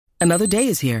Another day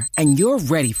is here, and you're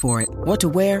ready for it. What to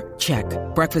wear? Check.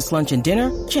 Breakfast, lunch, and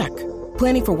dinner? Check.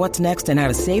 Planning for what's next and how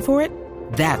to save for it?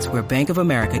 That's where Bank of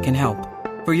America can help.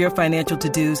 For your financial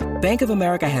to-dos, Bank of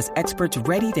America has experts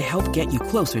ready to help get you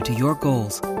closer to your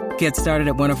goals. Get started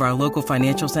at one of our local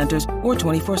financial centers or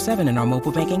 24/7 in our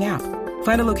mobile banking app.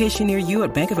 Find a location near you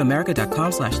at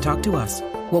bankofamerica.com/talktous.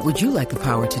 What would you like the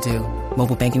power to do?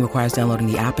 Mobile banking requires downloading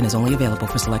the app and is only available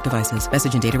for select devices.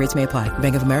 Message and data rates may apply.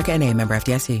 Bank of America N.A., member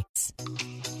FDIC.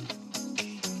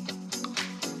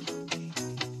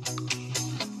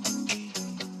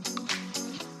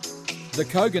 The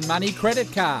Kogan Money Credit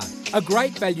Card. A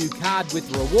great value card with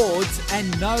rewards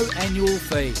and no annual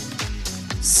fee.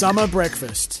 Summer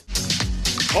breakfast.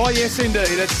 Oh, yes,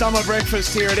 indeed. It's summer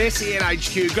breakfast here at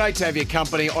SENHQ. Great to have your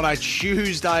company on a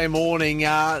Tuesday morning.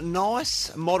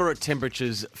 Nice, moderate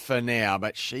temperatures for now,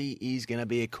 but she is going to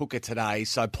be a cooker today.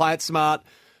 So play it smart,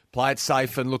 play it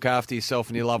safe, and look after yourself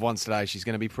and your loved ones today. She's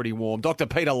going to be pretty warm. Dr.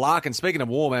 Peter Larkin, speaking of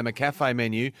warm, our McCafe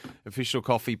menu, official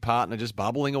coffee partner, just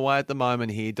bubbling away at the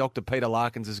moment here. Dr. Peter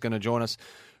Larkins is going to join us.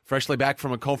 Freshly back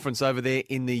from a conference over there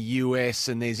in the US,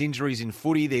 and there's injuries in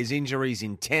footy, there's injuries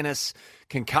in tennis,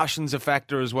 concussions a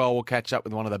factor as well. We'll catch up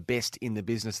with one of the best in the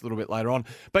business a little bit later on.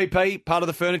 BP, part of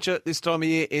the furniture this time of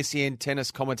year, SEN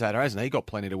tennis commentator, hasn't he? Got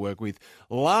plenty to work with.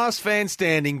 Last fan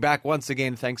standing back once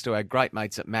again, thanks to our great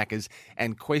mates at Macca's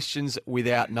and Questions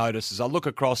Without Notice. As I look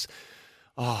across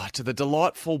to the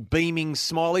delightful, beaming,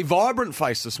 smiley, vibrant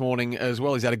face this morning as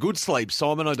well. He's had a good sleep.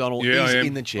 Simon O'Donnell is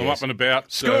in the chair. I'm up and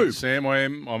about. Scoop. Sam,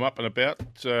 I'm up and about.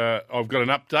 I've got an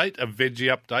update, a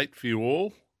veggie update for you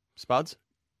all. Spuds?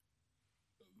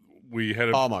 We had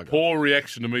a poor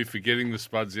reaction to me for getting the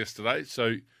spuds yesterday.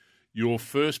 So your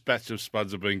first batch of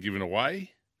spuds have been given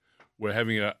away. We're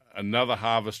having another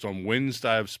harvest on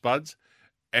Wednesday of spuds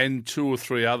and 2 or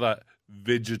 3 other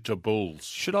vegetables.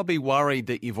 Should I be worried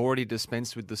that you've already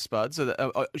dispensed with the spuds?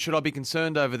 Should I be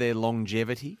concerned over their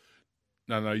longevity?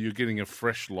 No, you're getting a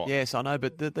fresh lot. Yes, I know,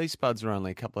 but these spuds are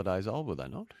only a couple of days old, were they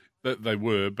not? They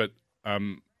were, but I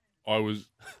was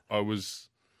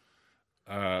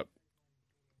the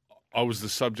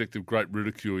subject of great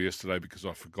ridicule yesterday because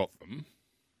I forgot them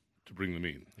to bring them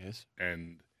in. Yes.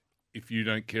 And if you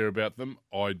don't care about them,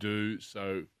 I do.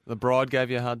 So the bride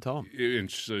gave you a hard time. And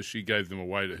so she gave them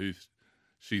away to who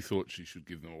she thought she should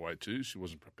give them away to. She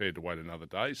wasn't prepared to wait another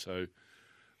day. So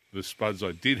the spuds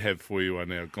I did have for you are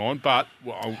now gone. But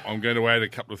I'm going to add a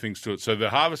couple of things to it. So the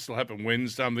harvest will happen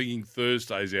Wednesday. I'm thinking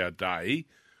Thursday's our day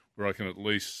where I can at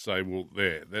least say, well,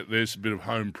 there's a bit of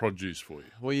home produce for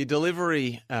you. Well, your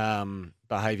delivery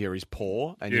behaviour is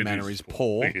poor and your manner is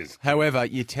poor. It is. However,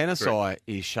 your tennis eye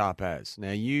is sharp as. Now,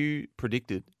 you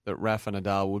predicted that Rafa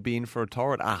Nadal would be in for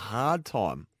a hard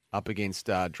time up against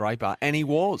Draper, and he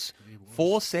was.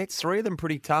 4 sets, 3 of them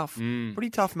pretty tough. Pretty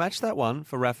tough match, that one,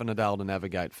 for Rafa Nadal to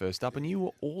navigate first up, and you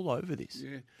were all over this.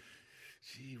 Yeah.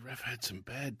 Gee, Rafa had some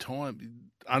bad time.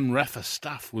 Un-Rafa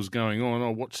stuff was going on. I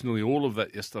watched nearly all of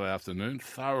that yesterday afternoon.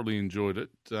 Thoroughly enjoyed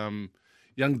it.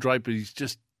 Young Draper, he's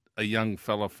just a young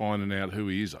fella finding out who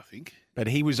he is, I think. But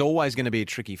he was always going to be a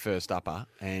tricky first upper,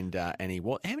 and he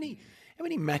was. How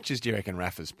many matches do you reckon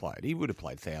Rafa's played? He would have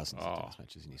played thousands of tennis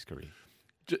matches in his career.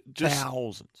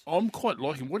 Thousands. I'm quite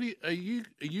liking. Are you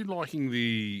liking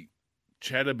the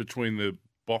chatter between the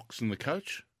box and the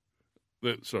coach?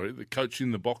 The coach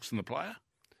in the box and the player.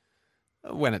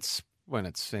 When it's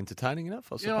entertaining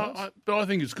enough, I suppose. Yeah, but I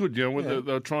think it's good. You know,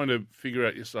 they're trying to figure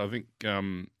out yesterday. I think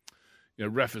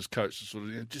Rafa's coach sort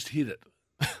of just hit it.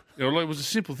 It was a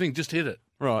simple thing, just hit it.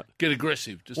 Right. Get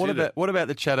aggressive. What about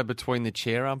the chatter between the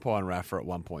chair umpire and Rafa at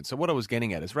one point? So what I was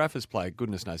getting at is Rafa's played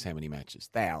goodness knows how many matches,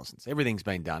 thousands. Everything's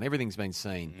been done. Everything's been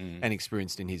seen and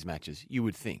experienced in his matches. You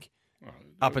would think.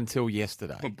 Up until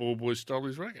yesterday. The ball boy stole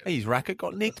his racket. His racket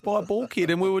got nicked by a ball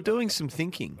kid, and we were doing some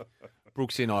thinking,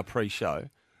 Brooksy and I, pre-show,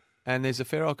 and there's a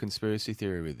fair old conspiracy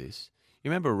theory with this.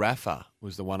 You remember Rafa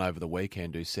was the one over the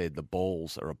weekend who said the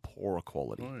balls are a poorer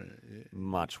quality,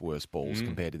 much worse balls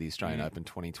compared to the Australian Open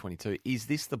 2022. Is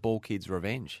this the ball kid's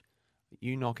revenge?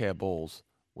 You knock our balls,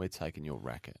 we're taking your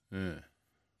racket. Yeah.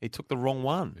 He took the wrong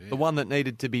one. Yeah. The one that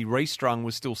needed to be restrung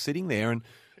was still sitting there, and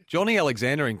Johnny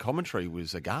Alexander in commentary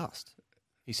was aghast.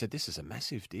 He said, this is a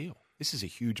massive deal. This is a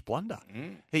huge blunder.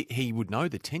 He would know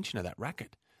the tension of that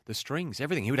racket, the strings,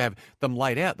 everything. He would have them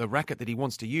laid out, the racket that he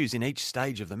wants to use in each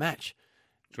stage of the match.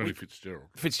 Johnny Fitzgerald.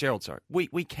 Fitzgerald, sorry.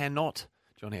 We cannot,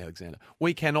 Johnny Alexander,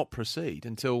 we cannot proceed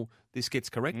until this gets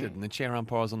corrected and the chair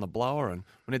umpire's on the blower and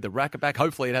we need the racket back.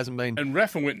 Hopefully it hasn't been. And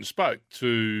Rafa went and spoke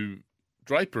to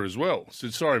Draper as well.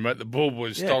 Said, sorry, mate, the ball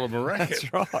boy stole him a racket.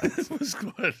 That's right. It was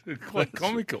quite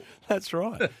comical. That's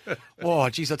right. Oh,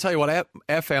 geez, I tell you what,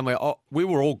 our family, we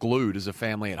were all glued as a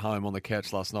family at home on the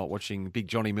couch last night watching Big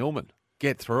Johnny Millman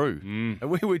get through. And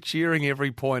we were cheering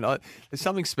every point. There's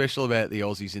something special about the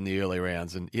Aussies in the early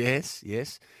rounds. And yes.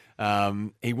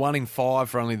 He won in 5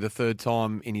 for only the third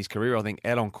time in his career, I think,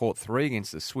 out on court 3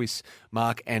 against the Swiss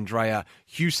Marc-Andrea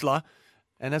Huesler.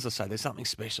 And as I say, there's something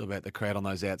special about the crowd on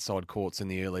those outside courts in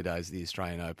the early days of the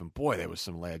Australian Open. Boy, there was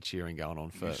some loud cheering going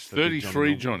on for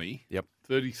 33, Johnny. Yep.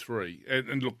 33.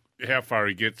 And look, how far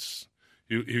he gets,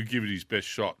 he'll give it his best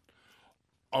shot.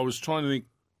 I was trying to think,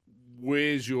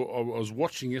 I was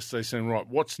watching yesterday saying, right,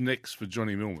 what's next for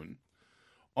Johnny Millman?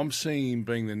 I'm seeing him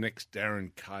being the next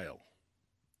Darren Cahill.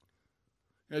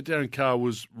 You know, Darren Cahill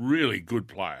was really good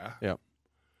player. Yep.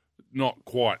 Not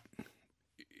quite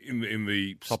in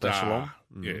the Top star,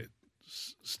 echelon.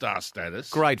 star status.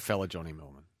 Great fella, Johnny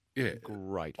Millman. Yeah.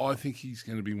 Great. I think he's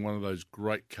going to be one of those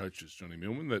great coaches, Johnny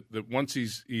Millman, that once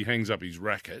he hangs up his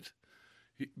racket,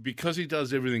 because he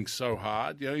does everything so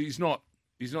hard, you know, he's not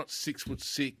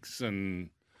 6'6",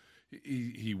 and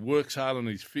he works hard on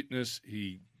his fitness.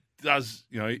 He does,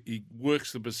 you know, he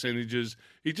works the percentages.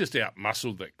 He just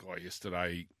out-muscled that guy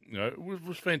yesterday. You know, it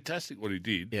was fantastic what he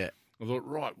did. Yeah. I thought,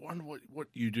 right, wonder what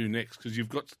you do next, because you've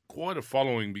got quite a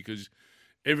following, because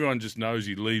everyone just knows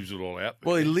he leaves it all out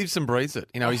there. Well, he lives and breathes it.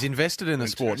 You know, he's invested in the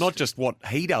sport, not fantastic. just what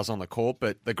he does on the court,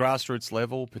 but the grassroots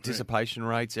level, participation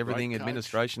rates, everything, Great coach.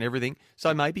 administration, everything.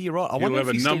 So maybe you're right. He'll have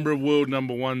a number of world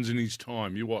number ones in his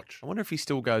time. You watch. I wonder if he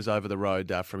still goes over the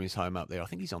road from his home up there. I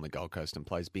think he's on the Gold Coast and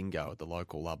plays bingo at the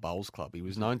local bowls club. He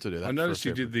was known to do that. I noticed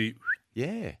he did the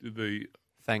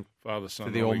thank Father, Son,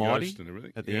 to the Holy Almighty Ghost and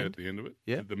everything at the end. At the end of it.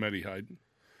 Yeah. The Matty Hayden.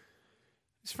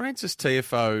 Is Francis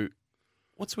TFO?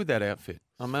 What's with that outfit?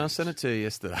 I mean, I sent it to you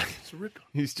yesterday. It's a ripper.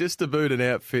 He's just debuted an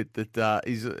outfit that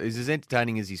is as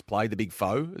entertaining as he's played, the big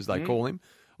foe, as they call him.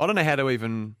 I don't know how to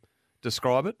even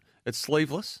describe it. It's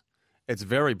sleeveless. It's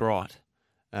very bright.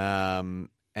 And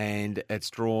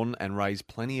it's drawn and raised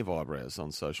plenty of eyebrows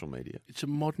on social media. It's a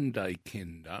modern day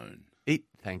Ken Doan.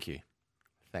 Thank you.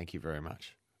 Thank you very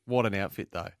much. What an outfit,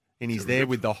 though. And he's there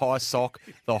with the high sock,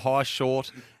 the high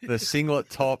short, the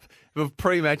singlet top.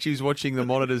 Pre-match, he was watching the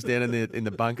monitors down in the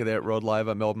bunker there at Rod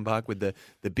Laver, Melbourne Park, with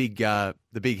the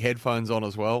big headphones on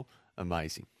as well.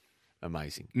 Amazing.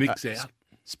 Nick's out.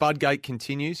 Spudgate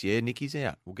continues. Yeah, Nicky's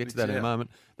out. We'll get to that in a moment.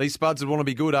 These Spuds would want to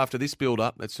be good after this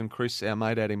build-up. That's from Chris, our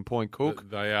mate out in Point Cook.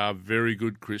 They are very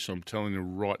good, Chris. I'm telling you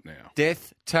right now.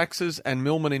 Death, Taxes and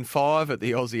Millman in 5 at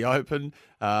the Aussie Open.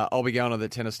 I'll be going to the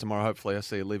tennis tomorrow. Hopefully I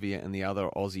see Olivia and the other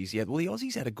Aussies. Yeah, well, the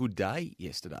Aussies had a good day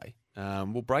yesterday.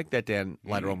 We'll break that down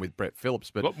later on with Brett Phillips.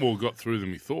 But a lot more got through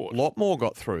than we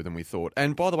thought.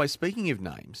 And by the way, speaking of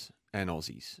names and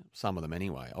Aussies, some of them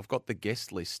anyway, I've got the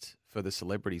guest list for the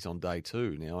celebrities on day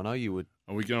 2. Now, I know you would...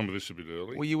 Are we going with this a bit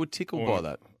early? Well, you were tickled by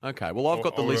that. Okay, well, I've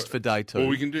got the list for day 2. Well,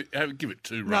 we can give it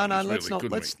 2 runs. No,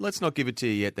 let's not give it to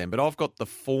you yet then. But I've got the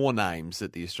 4 names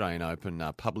that the Australian Open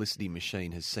publicity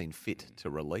machine has seen fit to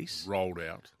release. Rolled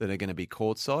out. That are going to be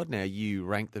courtside. Now, you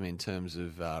ranked them in terms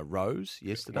of rows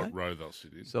yesterday. What row they'll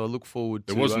sit in. So I look forward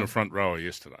to... There wasn't a front rower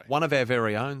yesterday. One of our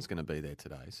very own is going to be there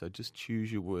today. So just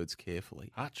choose your words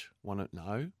carefully. Hutch?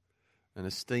 No. An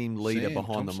esteemed leader Sam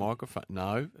behind Thompson. the microphone.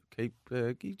 No, keep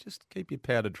your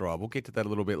powder dry. We'll get to that a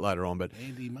little bit later on. But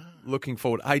Andy Marr. looking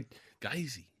forward. Hey,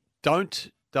 Gazy.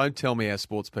 don't tell me our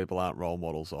sports people aren't role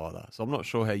models either. So I'm not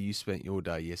sure how you spent your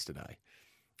day yesterday.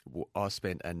 I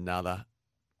spent another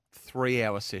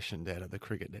 3-hour session down at the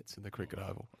cricket nets in the cricket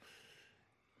oval.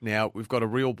 Now we've got a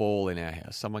real ball in our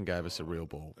house. Someone gave us a real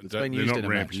ball. It's been used in a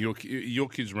match. Your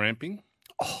kids ramping?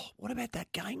 Oh, what about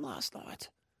that game last night?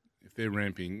 If they're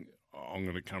ramping, I'm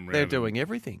going to come round. They're doing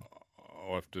everything.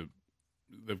 I'll have to.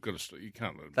 They've got to. You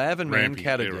can't let them. They haven't ramping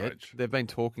at man-catted their yet. age. They've been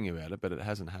talking about it, but it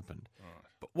hasn't happened. Right.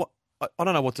 But what I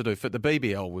don't know what to do. For the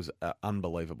BBL was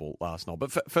unbelievable last night.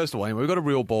 But first of all, anyway, we've got a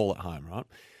real ball at home, right?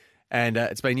 And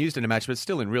it's been used in a match, but it's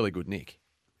still in really good nick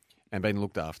and been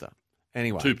looked after.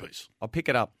 Anyway, 2-piece. I'll pick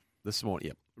it up this morning.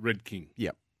 Yep. Red King.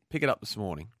 Yep. Pick it up this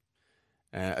morning,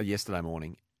 yesterday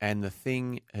morning. And the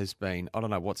thing has been, I don't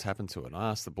know what's happened to it. I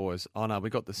asked the boys, oh no, we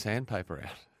got the sandpaper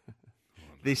out.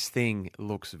 This thing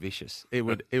looks vicious. It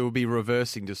would be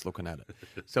reversing just looking at it.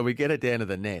 So we get it down to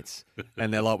the nets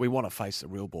and they're like, we want to face the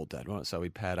real ball, Dad. Right? So we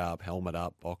pad up, helmet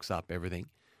up, box up, everything.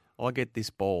 I get this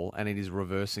ball and it is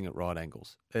reversing at right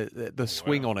angles. The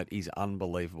swing on it is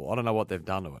unbelievable. I don't know what they've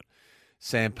done to it.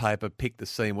 Sandpaper, pick the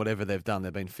seam, whatever they've done.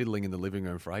 They've been fiddling in the living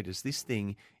room for ages. This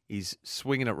thing is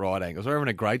swinging at right angles. We're having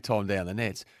a great time down the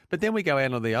nets. But then we go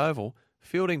out on the oval,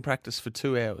 fielding practice for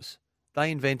 2 hours.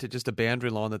 They invented just a boundary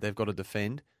line that they've got to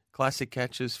defend. Classic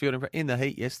catches, fielding in the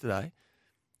heat yesterday.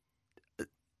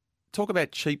 Talk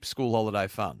about cheap school holiday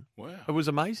fun. Wow. It was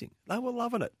amazing. They were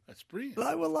loving it. That's brilliant.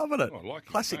 They were loving it. Oh, I like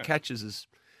Classic that. catches is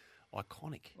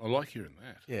iconic. I like hearing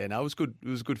that. Yeah, no, it was good. It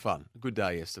was good fun. A good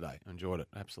day yesterday. Enjoyed it.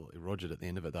 Absolutely. Rogered at the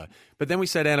end of it, though. But then we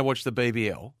sat down and watched the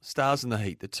BBL. Stars and the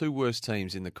Heat, the two worst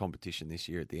teams in the competition this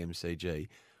year at the MCG.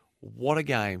 What a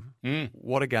game.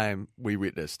 What a game we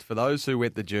witnessed. For those who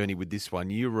went the journey with this one,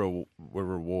 you were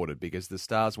rewarded because the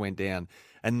Stars went down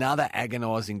another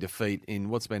agonising defeat in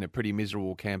what's been a pretty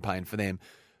miserable campaign for them.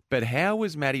 But how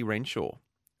was Matty Renshaw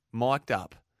mic'd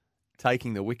up,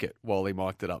 taking the wicket while he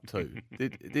mic'd it up too?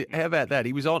 How about that?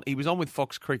 He was on with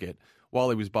Fox Cricket while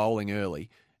he was bowling early,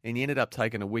 and he ended up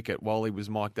taking a wicket while he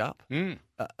was mic'd up.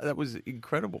 That was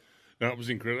incredible. No, it was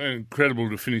incredible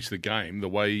to finish the game the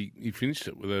way he finished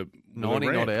it with a 90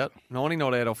 ramp.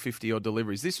 not out off 50 odd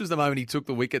deliveries. This was the moment he took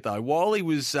the wicket though, while he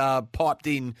was piped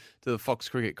in to the Fox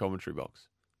Cricket commentary box.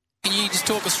 Can you just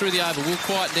talk us through the over? We'll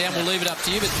quiet down. We'll leave it up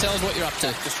to you, but tell us what you're up to.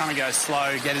 Just trying to go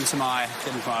slow, get into my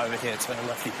over here. It's better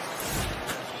lefty.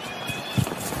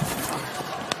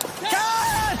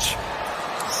 Catch!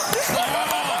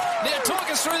 Oh, now talk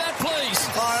us through that, please.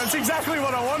 Oh, that's exactly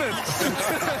what I wanted.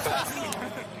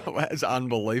 That's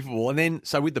unbelievable. And then,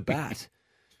 so with the bat,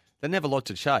 they never lot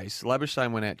to chase.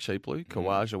 Labuschagne went out cheaply.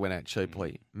 Khawaja went out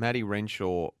cheaply. Matty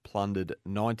Renshaw plundered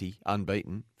 90,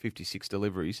 unbeaten, 56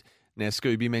 deliveries. Now,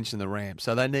 Scoob, you mentioned the ramp.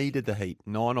 So they needed the heat,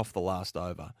 9 off the last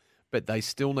over, but they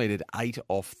still needed 8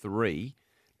 off 3.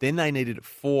 Then they needed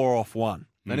 4 off 1.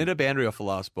 They needed a boundary off the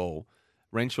last ball.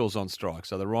 Renshaw's on strike,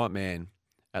 so the right man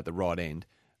at the right end.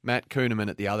 Matt Kuhneman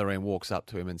at the other end walks up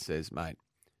to him and says, mate,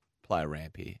 play a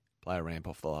ramp here. Play a ramp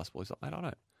off the last ball. He's like,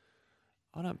 mate,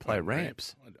 I don't play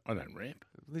ramps. I don't ramp.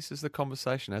 This is the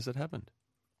conversation as it happened.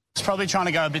 He's probably trying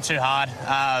to go a bit too hard.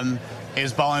 He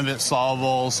was bowling a bit slower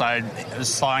ball, so it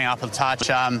was slowing up a touch.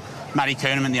 Matty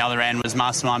Kuhneman, the other end, was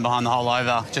mastermind behind the whole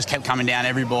over. Just kept coming down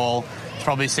every ball.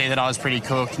 Probably see that I was pretty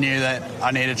cooked, knew that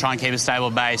I needed to try and keep a stable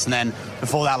base. And then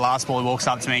before that last ball, he walks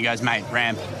up to me and goes, mate,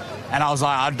 ramp. And I was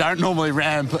like, I don't normally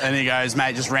ramp. And he goes,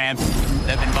 mate, just ramp.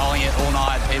 They've been bowling it all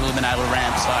night. People have been able to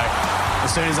ramp. So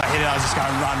as soon as I hit it, I was just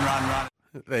going, run.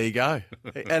 There you go.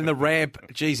 And the ramp,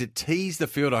 geez, it teased the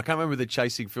fielder. I can't remember who the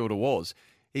chasing fielder was.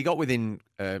 He got within,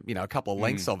 a couple of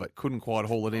lengths of it. Couldn't quite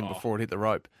haul it in before it hit the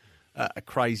rope. A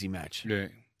crazy match. Yeah.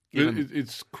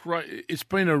 It's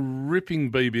been a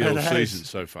ripping BBL season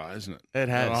so far, hasn't it? It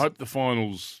has. And I hope the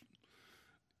finals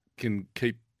can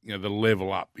keep the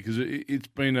level up because it's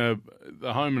been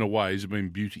the home and aways have been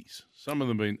beauties. Some of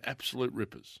them have been absolute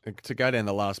rippers. To go down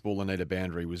the last ball and need a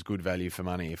boundary was good value for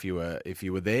money if you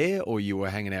were there or you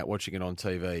were hanging out watching it on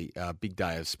TV. Big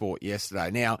day of sport yesterday.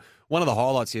 Now, one of the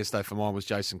highlights yesterday for mine was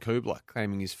Jason Kubler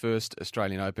claiming his first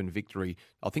Australian Open victory,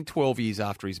 I think 12 years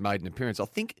after his maiden appearance. I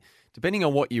think, depending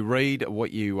on what you read,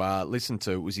 what you listen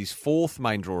to, it was his 4th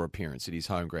main draw appearance at his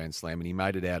home Grand Slam, and he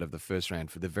made it out of the first round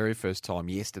for the very first time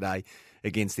yesterday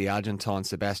against the Argentine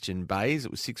Sebastian Baez. It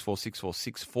was 6-4,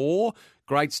 6-4, 6-4.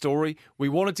 Great story. We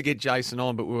wanted to get Jason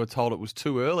on, but we were told it was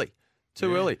too early.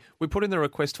 Early. We put in the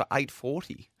request for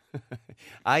 8:40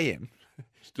 a.m.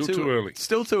 Still too early.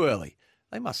 Still too early.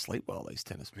 They must sleep well, these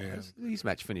tennis players. Yeah. His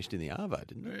match finished in the Arvo,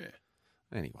 didn't it? Yeah.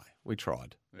 Anyway, we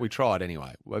tried. Yeah. We tried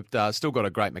anyway. We've still got a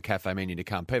great McCafe menu to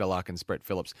come. Peter Larkins, Brett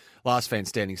Phillips. Last fan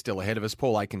standing still ahead of us.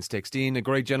 Paul Aikens text in.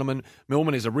 Agreed, gentlemen.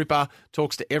 Millman is a ripper.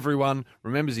 Talks to everyone.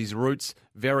 Remembers his roots.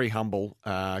 Very humble.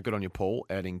 Good on you, Paul,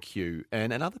 out in queue.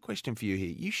 And another question for you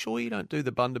here. You sure you don't do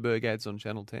the Bundaberg ads on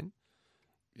Channel 10?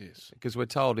 Yes. Because we're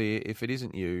told here, if it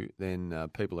isn't you, then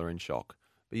people are in shock.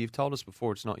 But you've told us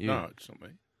before it's not you. No, it's not me.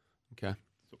 Okay.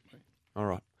 It's not me. All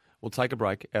right. We'll take a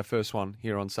break. Our first one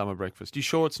here on Summer Breakfast. You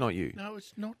sure it's not you? No,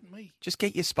 it's not me. Just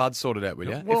get your spuds sorted out, will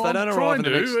you? Well, if they don't I'm arrive in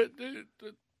trying the next...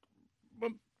 to. My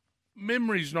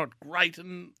memory's not great,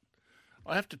 and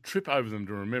I have to trip over them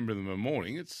to remember them in the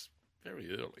morning. It's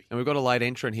very early. And we've got a late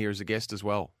entrant here as a guest as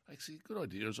well. Actually, a good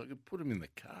idea is I could put them in the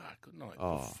car, couldn't I?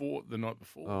 Oh. The night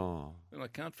before. Oh. And I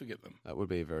can't forget them. That would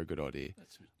be a very good idea.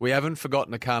 That's it. We haven't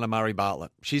forgotten Akana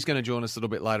Murray-Bartlett. She's going to join us a little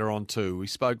bit later on too. We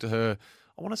spoke to her,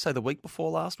 I want to say the week before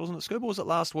last, wasn't it, Scoop, or was it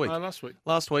last week? No, last week.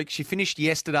 Last week. She finished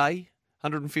yesterday,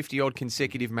 150-odd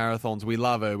consecutive marathons. We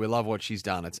love her. We love what she's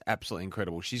done. It's absolutely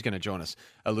incredible. She's going to join us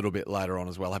a little bit later on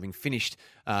as well, having finished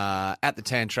at the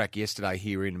Tan Track yesterday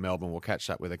here in Melbourne. We'll catch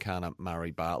up with Akana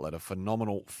Murray-Bartlett. A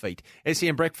phenomenal feat.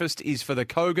 SEN Breakfast is for the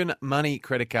Kogan Money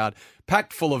Credit Card,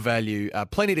 packed full of value.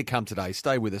 Plenty to come today.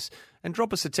 Stay with us And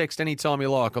drop us a text anytime you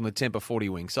like on the Temper 40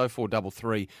 wing.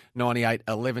 0433 98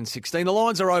 11 16. The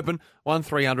lines are open.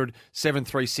 1300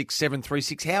 736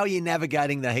 736. How are you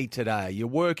navigating the heat today? Are you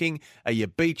working? Are you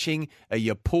beaching? Are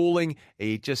you pooling? Are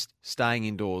you just staying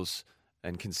indoors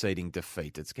and conceding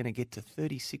defeat? It's going to get to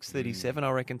 36, 37,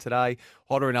 I reckon, today.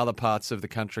 Hotter in other parts of the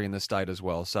country and the state as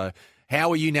well. So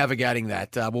how are you navigating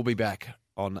that? We'll be back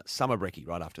on Summer Brekkie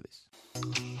right after this.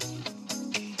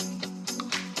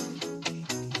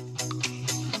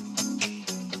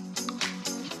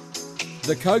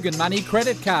 The Kogan Money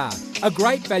Credit Card. A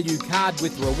great value card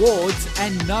with rewards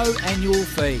and no annual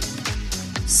fee.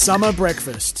 Summer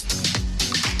breakfast.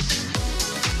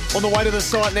 On the way to the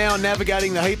site now,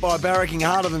 navigating the heat by barracking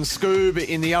harder than Scoob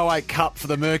in the 08 Cup for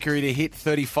the Mercury to hit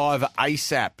 35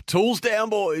 ASAP. Tools down,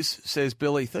 boys, says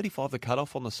Billy. 35 the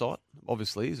cutoff on the site,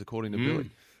 obviously, is according to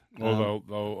Billy. Well,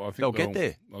 I think they'll get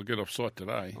there. They'll get off site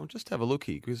today. I'll just have a look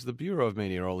here because the Bureau of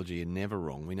Meteorology are never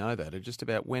wrong. We know that. It's just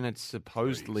about when it's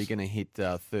supposedly going to hit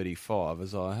 35.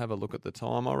 As I have a look at the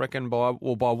time, I reckon by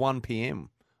 1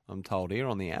 p.m. I'm told here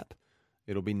on the app,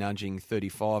 it'll be nudging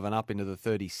 35 and up into the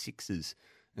 36s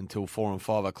until 4 and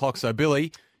 5 o'clock. So,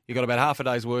 Billy, you got about half a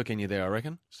day's work in you there, I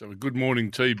reckon. So a good morning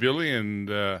to you, Billy,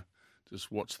 and just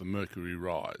watch the mercury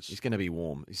rise. He's going to be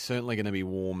warm. He's certainly going to be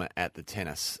warm at the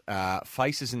tennis.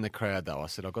 Faces in the crowd, though. I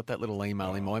said I got that little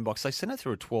email in my inbox. They sent it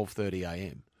through at 12:30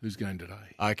 a.m. Who's going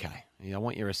today? Okay. I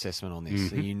want your assessment on this.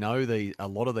 So you know a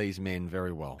lot of these men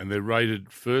very well. And they're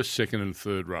rated first, second and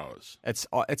third rowers. It's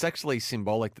actually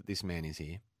symbolic that this man is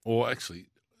here. Or actually,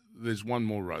 there's one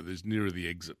more row. There's nearer the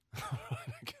exit.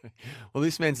 Okay. Well,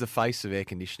 this man's the face of air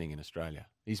conditioning in Australia.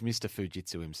 He's Mr.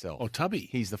 Fujitsu himself. Oh, Tubby.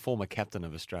 He's the former captain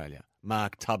of Australia,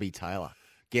 Mark Tubby Taylor,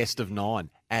 guest of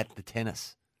 9 at the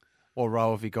tennis. What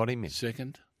row have you got him in?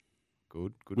 Second.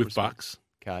 Good. With result. Bucks.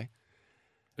 Okay.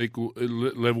 Equal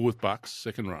level with Bucks,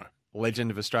 second row. Legend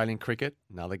of Australian cricket,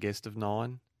 another guest of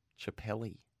 9,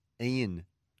 Chappelli, Ian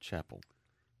Chappell.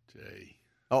 Gee.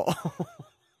 Oh.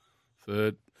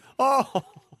 Third. Oh.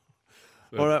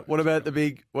 What about the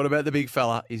big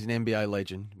fella? He's an NBA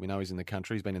legend. We know he's in the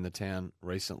country. He's been in the town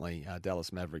recently.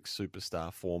 Dallas Mavericks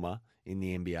superstar, former in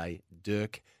the NBA,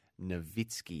 Dirk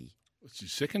Nowitzki. It's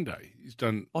his second day. He's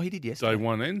done. Oh, he did yesterday. Day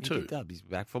 1 and He 2. did dub. He's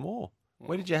back for more.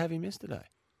 Where did you have him yesterday?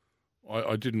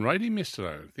 I didn't rate him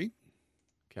yesterday, I think.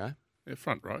 Okay. Yeah,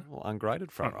 front row. Well,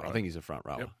 ungraded front row. row. I think he's a front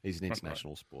rower. Yep, He's an front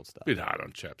international sports star. Bit hard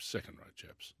on chaps, second row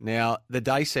chaps. Now, the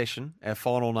day session, our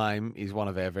final name is one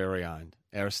of our very own.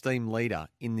 Our esteemed leader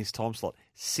in this time slot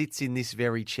sits in this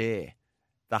very chair.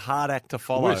 The hard act to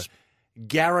follow. Wisp.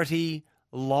 Garrity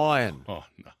Lyon. Oh,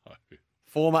 no.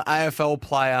 Former AFL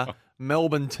player,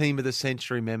 Melbourne Team of the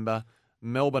Century member,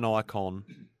 Melbourne icon,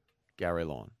 Gary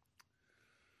Lyon.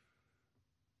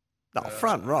 No,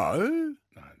 front row.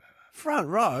 No. Front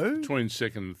row. Between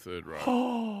second and third row.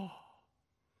 Oh.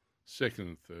 Second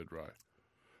and third row.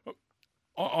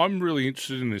 I'm really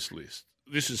interested in this list.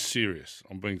 This is serious.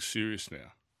 I'm being serious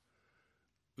now.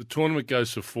 The tournament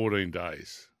goes for 14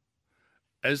 days.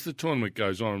 As the tournament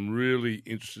goes on, I'm really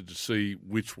interested to see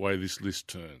which way this list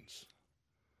turns.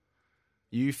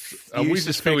 Are we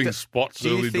just filling spots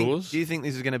early doors? Do you think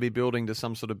this is going to be building to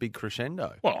some sort of big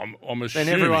crescendo? Well, I'm assuming...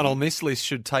 Then everyone on this list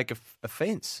should take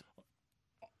offence.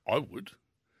 I would.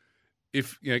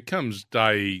 If it comes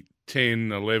day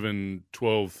 10, 11,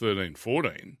 12, 13,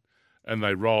 14, and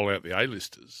they roll out the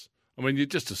A-listers, I mean, you're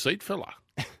just a seat filler.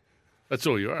 That's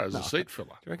all you are, a seat filler.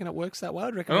 Do you reckon it works that way?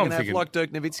 Do you reckon we're going to have, like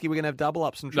Dirk Nowitzki, we're going to have double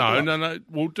ups and triple ups? No.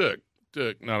 Well, Dirk.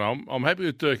 No, I'm happy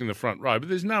with Dirk in the front row, but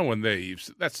there's no one there.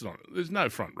 There's no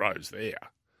front rows there.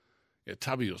 Yeah,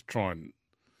 Tubby will try and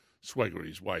swagger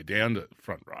his way down to the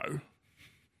front row.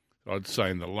 I'd say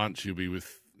in the lunch he'll be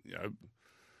with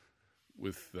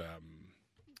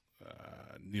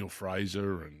Neil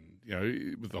Fraser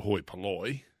and with the hoi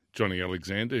polloi, Johnny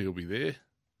Alexander. He'll be there.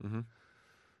 Mm-hmm.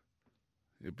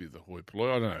 He'll be the hoi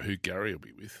polloi. I don't know who Gary will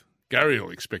be with. Gary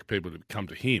will expect people to come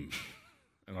to him,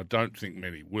 and I don't think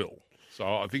many will. So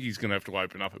I think he's going to have to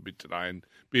open up a bit today and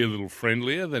be a little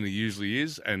friendlier than he usually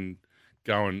is and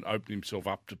go and open himself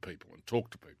up to people and talk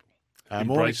to people.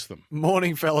 Embrace them.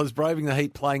 Morning, fellas. Braving the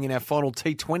heat, playing in our final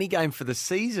T20 game for the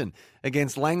season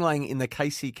against Lang Lang in the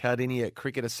KC Cardinia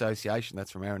Cricket Association.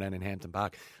 That's from Aaron in Hampton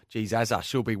Park. Geez, Azza,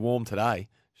 she'll be warm today.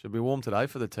 She'll be warm today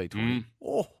for the T20.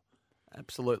 Oh,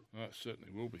 absolute. Oh, it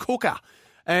certainly will be. Cooker.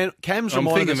 And Cam's I'm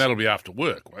reminded thinking us, that'll be after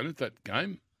work, won't it, that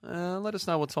game? let us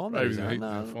know what time that is. Braving the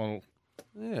heat in the final.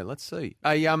 Yeah, let's see.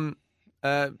 Cam.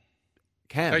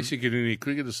 KC Cardinia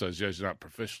Cricket Association aren't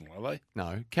professional, are they?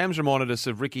 No. Cam's reminded us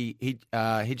of Ricky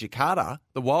Hijikata,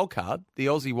 the wild card, the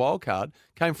Aussie wild card,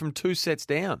 came from 2 sets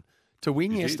down to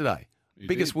win yesterday.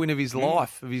 Biggest win of his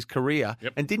life, of his career.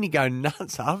 Yep. And didn't he go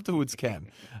nuts afterwards, Cam?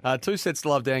 2 sets to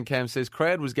love down, Cam says.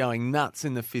 Crowd was going nuts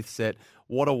in the 5th set.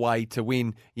 What a way to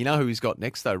win. You know who he's got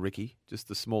next, though, Ricky? Just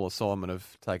the small assignment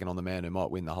of taking on the man who might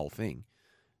win the whole thing.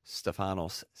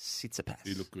 Stefanos Tsitsipas.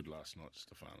 He looked good last night,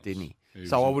 Stefanos. Didn't he? Was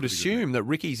So I in would pretty good assume nick. that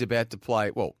Ricky's about to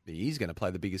play, well, he is going to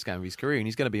play the biggest game of his career, and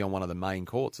he's going to be on one of the main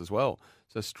courts as well.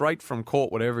 So straight from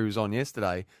court, whatever he was on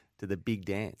yesterday, to the big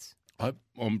dance.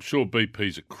 I'm sure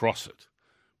BP's across it,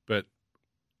 but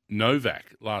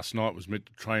Novak last night was meant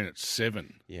to train at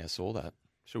 7. Yeah, I saw that.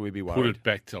 Should we be worried? Put it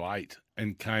back till 8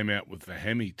 and came out with the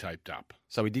hammy taped up.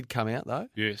 So he did come out, though?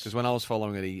 Yes. Because when I was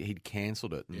following it, he'd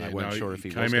cancelled it, and they weren't sure if he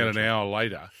came was out gonna an try. hour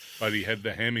later, but he had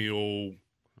the hammy all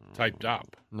taped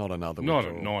up. Not another Not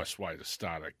withdrawal. a nice way to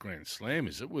start a Grand Slam,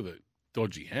 is it, with a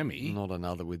dodgy hammy? Not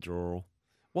another withdrawal.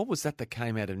 What was that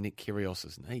came out of Nick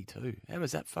Kyrgios's knee too? How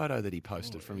was that photo that he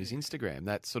posted from his Instagram?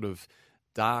 That sort of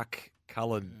dark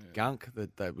coloured gunk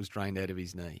that was drained out of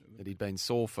his knee, that he'd been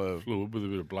sore for Fluid with a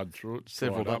bit of blood through it.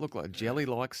 several. dried That up. looked like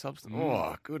jelly-like substance.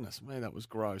 Oh goodness me, that was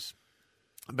gross.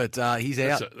 But he's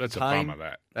out. That's a pain. bummer,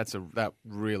 that. That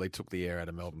really took the air out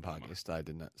of Melbourne Park yesterday,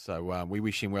 didn't it? So we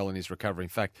wish him well in his recovery. In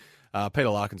fact, Peter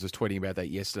Larkins was tweeting about that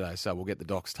yesterday, so we'll get the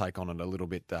Doc's take on it a little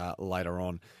bit later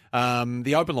on.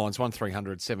 The open line's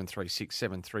 1300 736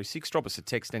 736. Drop us a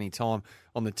text anytime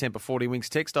on the Temper 40 Winks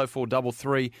text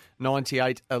 0433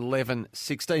 98 11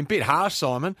 16. Bit harsh,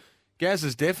 Simon. Gaz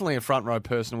is definitely a front row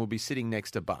person and will be sitting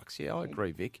next to Bucks. Yeah, I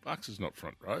agree, Vic. Bucks is not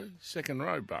front row. Second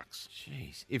row, Bucks.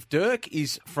 Jeez. If Dirk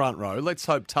is front row, let's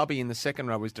hope Tubby in the second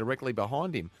row is directly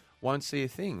behind him. Won't see a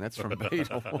thing. That's from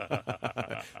Beetle.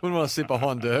 Wouldn't want to sit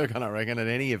behind Dirk, I don't reckon, at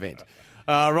any event.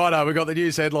 Righto, we've got the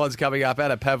news headlines coming up.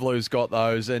 Ada Pavlu's got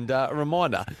those. And a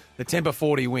reminder, the Temper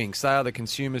 40 Winks, they are the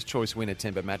consumer's choice winner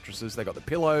Temper mattresses. They've got the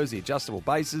pillows, the adjustable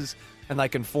bases, and they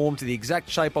conform to the exact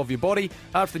shape of your body.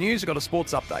 After the news, we've got a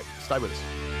sports update. Stay with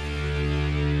us.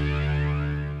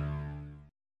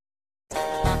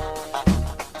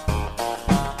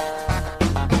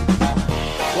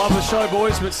 Love the show,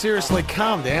 boys, but seriously,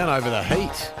 calm down over the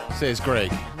heat, says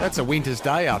Greg. That's a winter's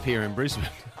day up here in Brisbane.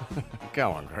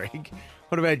 Go on, Greg.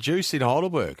 What about Juice in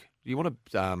Heidelberg? Do you want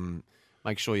to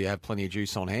make sure you have plenty of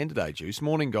juice on hand today, Juice?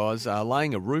 Morning, guys.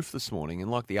 Laying a roof this morning,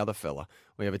 and like the other fella,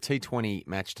 we have a T20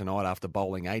 match tonight after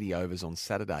bowling 80 overs on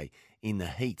Saturday in the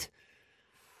heat.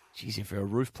 Jeez, if you're a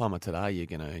roof plumber today, you're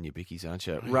going to earn your bickies, aren't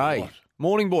you? Ray,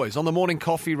 morning, boys. On the morning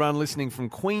coffee run, listening from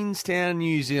Queenstown,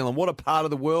 New Zealand. What a part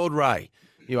of the world, Ray.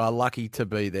 You are lucky to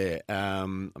be there.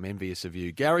 I'm envious of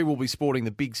you. Gary will be sporting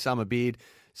the big summer beard,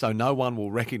 so no one will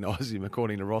recognise him,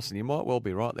 according to Ross. And you might well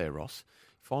be right there, Ross.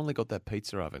 Finally got that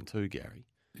pizza oven too, Gary.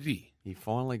 Did he? He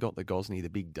finally got the Gosney, the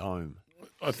big dome.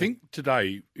 I think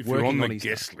today, if you're Working on on the his-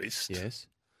 guest list, Yes.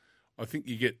 I think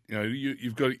you get,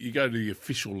 you go to the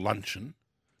official luncheon,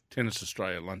 Tennis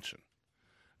Australia luncheon.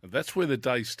 And that's where the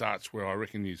day starts, where I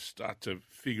reckon you start to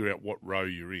figure out what row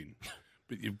you're in.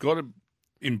 But you've got to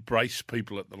embrace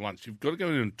people at the lunch. You've got to go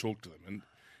in and talk to them. And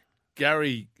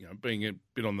Gary, being a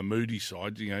bit on the moody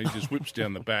side, he just whips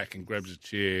down the back and grabs a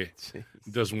chair,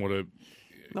 doesn't want to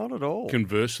Not at all.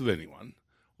 converse with anyone.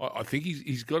 I think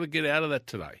he's got to get out of that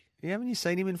today. Yeah, haven't you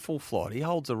seen him in full flight? He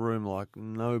holds a room like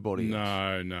nobody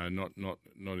else. No, not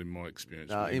in my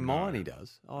experience. with In him, mine, no. he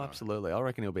does. Oh, absolutely. I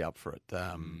reckon he'll be up for it.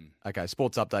 Okay,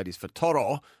 sports update is for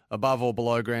Toro. Above or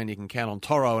below ground, you can count on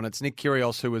Toro, and it's Nick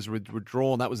Kyrgios who was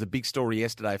withdrawn. That was a big story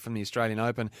yesterday from the Australian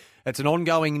Open. It's an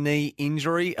ongoing knee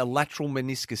injury, a lateral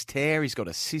meniscus tear. He's got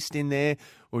a cyst in there.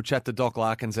 We'll chat to Doc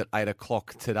Larkins at 8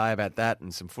 o'clock today about that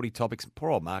and some footy topics.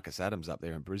 Poor old Marcus Adams up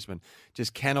there in Brisbane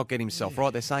just cannot get himself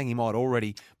right. They're saying he might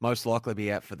already most likely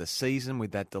be out for the season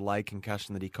with that delayed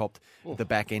concussion that he copped at the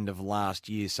back end of last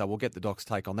year. So we'll get the Doc's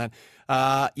take on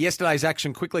that. Yesterday's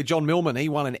action quickly. John Millman, he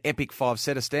won an epic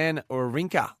 5-setter. Stan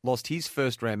Wawrinka lost his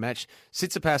first round match.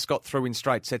 Tsitsipas got through in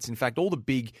straight sets. In fact, all the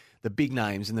big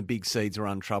names and the big seeds are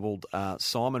untroubled.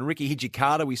 Simon, Ricky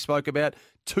Hijikata, we spoke about,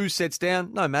 2 sets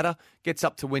down, no matter. Gets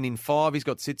up to win in 5. He's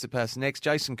got Tsitsipas next.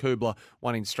 Jason Kubler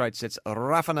won in straight sets.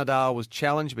 Rafa Nadal was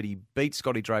challenged, but he beat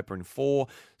Scotty Draper in 4.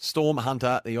 Storm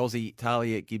Hunter, the Aussie,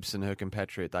 Talia Gibson, her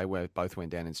compatriot, they both went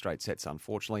down in straight sets,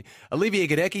 unfortunately. Olivia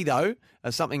Gadecki, though,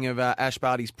 something of Ash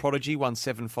Barty's prodigy, won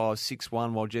 7-5,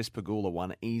 6-1, while Jess Pegula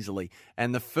won easily.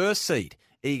 And the first seed,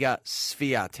 Iga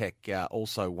Swiatek,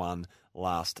 also won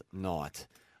last night.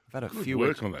 I've had a few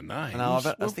work on the names. No,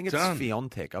 I Well think it's done.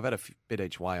 Fiontek. I've had a bit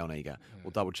each way on Iga.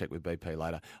 We'll double check with BP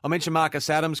later. I mentioned Marcus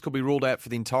Adams could be ruled out for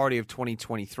the entirety of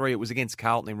 2023. It was against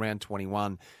Carlton in round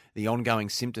 21. the ongoing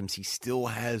symptoms he still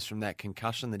has from that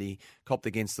concussion that he copped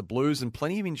against the Blues, and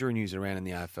plenty of injury news around in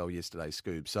the AFL yesterday,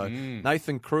 Scoob. So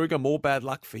Nathan Kruger, more bad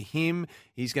luck for him.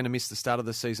 He's going to miss the start of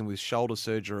the season with shoulder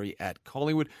surgery at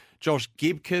Collingwood. Josh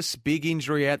Gibcus, big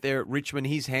injury out there at Richmond.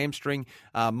 His hamstring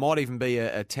might even be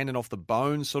a tendon off the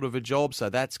bone sort of a job, so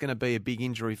that's going to be a big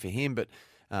injury for him, but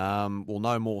we'll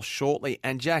know more shortly.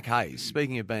 And Jack Hayes,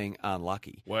 speaking of being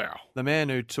unlucky. Wow. The man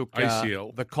who took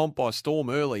ACL. the comp by storm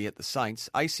early at the Saints.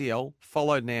 ACL,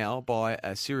 followed now by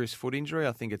a serious foot injury.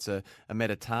 I think it's a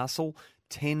metatarsal.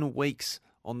 10 weeks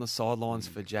on the sidelines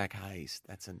for Jack Hayes.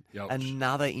 That's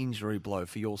another injury blow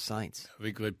for your Saints. I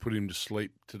think they put him to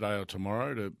sleep today or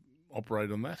tomorrow to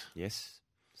operate on that. Yes.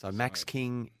 So Max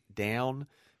King down,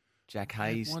 Jack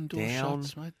Hayes one door down.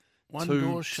 shuts, mate. One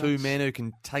door shuts. Two men who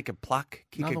can take a pluck,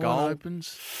 kick Another a goal. one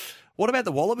opens. What about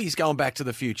the Wallabies going back to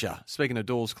the future? Speaking of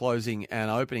doors closing and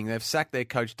opening, they've sacked their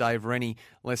coach Dave Rennie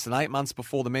less than 8 months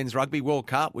before the Men's Rugby World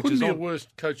Cup, which Couldn't is be a worse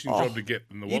coaching job to get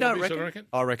than the You Wallabies, don't reckon? I reckon.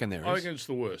 I reckon there is. I reckon it's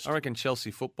the worst. I reckon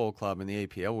Chelsea Football Club in the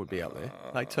EPL would be up there.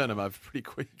 They turn them over pretty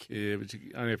quick. Yeah, but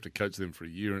you only have to coach them for a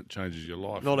year and it changes your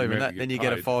life. Not even that. Then you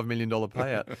get a $5 million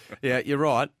payout. Yeah, you're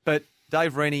right. But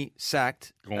Dave Rennie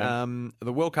sacked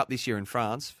the World Cup this year in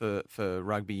France for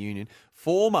rugby union.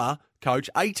 Former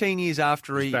coach, 18 years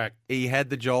after he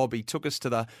had the job, he took us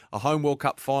to a home World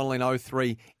Cup final in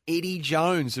 2003. Eddie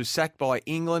Jones, who's sacked by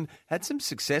England, had some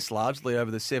success largely over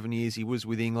the 7 years he was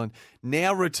with England,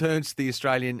 now returns to the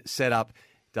Australian setup.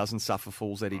 Doesn't suffer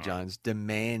fools, Eddie Jones,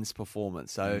 demands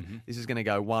performance. So this is going to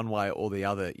go one way or the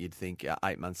other, you'd think,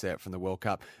 8 months out from the World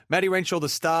Cup. Matty Renshaw, the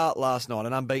Star, last night,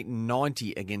 an unbeaten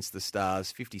 90 against the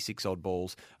Stars, 56-odd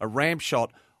balls, a ramp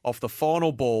shot off the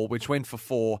final ball, which went for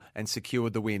 4 and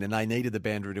secured the win. And they needed the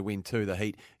boundary to win too, the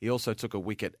Heat. He also took a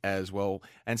wicket as well.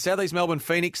 And Southeast Melbourne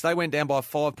Phoenix, they went down by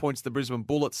 5 points to the Brisbane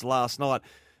Bullets last night.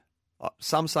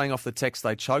 Some saying off the text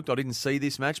they choked. I didn't see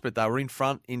this match, but they were in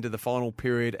front into the final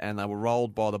period and they were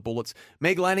rolled by the Bullets.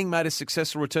 Meg Lanning made a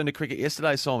successful return to cricket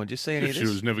yesterday, Simon. Did you see any of this? She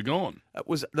was never gone. It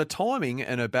was the timing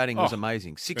and her batting was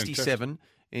amazing. 67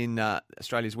 in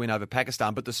Australia's win over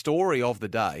Pakistan. But the story of the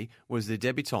day was the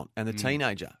debutante and the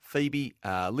teenager, Phoebe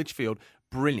Litchfield.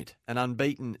 Brilliant. An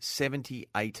unbeaten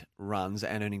 78 runs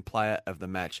and earning player of the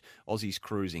match. Aussies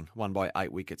cruising, won by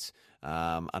 8 wickets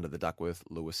under the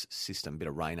Duckworth-Lewis system. Bit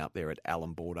of rain up there at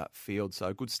Allan Border Field.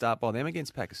 So good start by them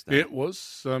against Pakistan. Yeah, it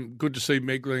was. Good to see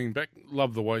Meg Lanning back.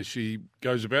 Love the way she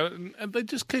goes about it. And they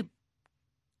just keep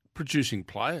producing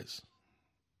players.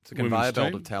 It's a conveyor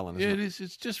belt of talent, isn't it? Yeah, it is.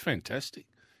 It's just fantastic.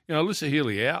 You know, Alyssa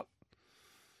Healy out.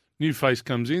 New face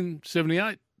comes in,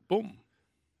 78. Boom.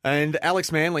 And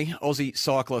Alex Manley, Aussie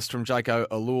cyclist from Jaco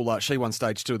Alula, she won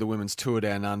stage 2 of the Women's Tour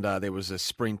Down Under. There was a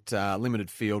sprint,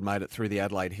 limited field, made it through the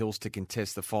Adelaide Hills to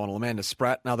contest the final. Amanda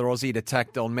Spratt, another Aussie, had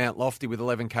attacked on Mount Lofty with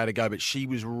 11k to go, but she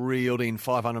was reeled in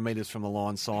 500 metres from the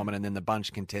line, Simon, and then the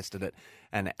bunch contested it,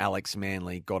 and Alex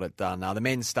Manley got it done. Now, the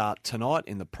men start tonight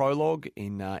in the prologue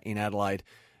in Adelaide,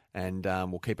 and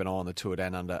we'll keep an eye on the Tour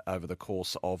Down Under over the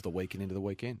course of the week and into the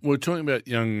weekend. We're talking about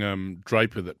young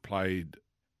Draper that played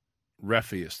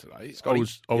Rafa yesterday.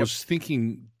 I was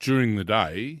thinking during the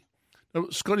day,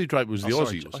 Scotty Draper was the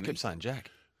Aussie, wasn't I kept saying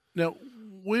Jack. Now,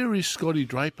 where is Scotty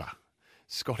Draper?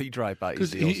 Scotty Draper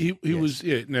is the Aussie. He was,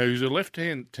 now he was a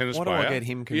left-hand tennis player. Why do I get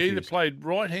him confused? He either played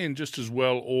right-hand just as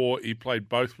well or he played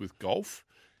both with golf.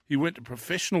 He went to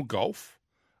professional golf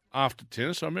after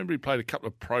tennis. I remember he played a couple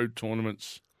of pro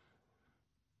tournaments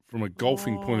from a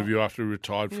golfing point of view after he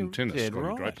retired from tennis,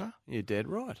 Scotty Draper. You're dead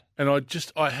right. And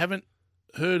I haven't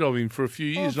heard of him for a few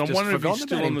years. And I'm wondering if he's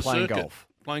still on the circuit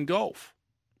playing golf.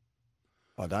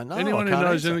 I don't know. Anyone who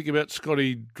knows anything about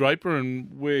Scotty Draper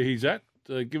and where he's at,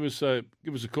 give us a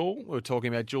call. We were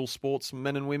talking about dual sports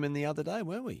men and women the other day,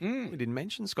 weren't we? We didn't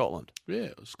mention Scotland.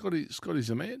 Yeah, Scotty's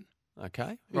the man.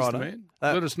 Okay, He's the man.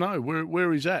 Let us know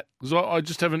where he's at, because I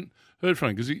just haven't heard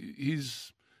from him, because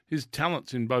his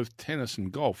talents in both tennis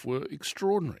and golf were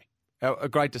extraordinary.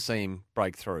 Great to see him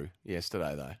break through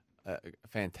yesterday, though.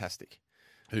 Fantastic.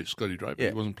 Who's Scotty Draper? Yeah.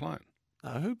 He wasn't playing.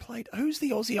 No, who played? Who's the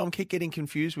Aussie I keep getting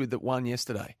confused with that won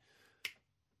yesterday?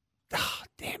 Ah,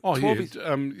 damn. Oh, yeah,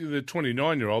 the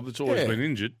 29-year-old that's always been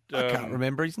injured. I can't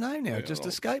remember his name now. It just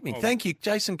escaped me. Thank you,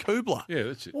 Jason Kubler. Yeah,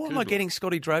 that's it. Why am I getting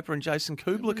Scotty Draper and Jason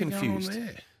Kubler confused?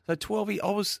 So 12 years,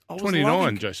 I was 29,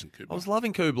 loving, Jason Kubler. I was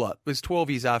loving Kubler. It was 12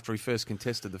 years after he first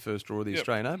contested the first draw of the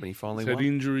Australian Open. He finally He's won. had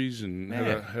injuries and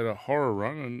had a horror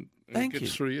run and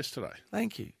gets through yesterday.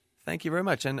 Thank you. Thank you very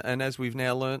much. And as we've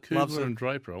now learnt, Kubler and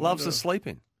Draper. Loves to sleep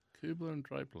in. Kubler and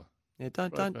Draper. Yeah,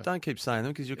 don't keep saying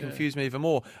them because you'll confuse me even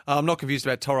more. I'm not confused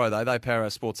about Toro, though. They power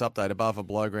our sports update above and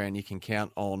below ground. You can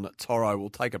count on Toro. We'll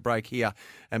take a break here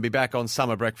and be back on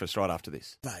Summer Breakfast right after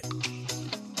this.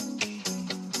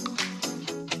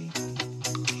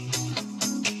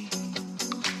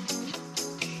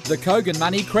 The Kogan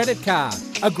Money Credit Card.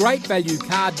 A great value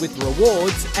card with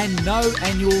rewards and no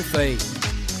annual fee.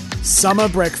 Summer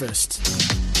Breakfast.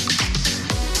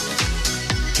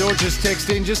 George has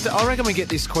texted in. I reckon we get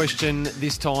this question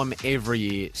this time every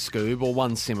year, Scoob, or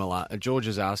one similar. George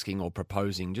is asking or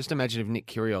proposing, just imagine if Nick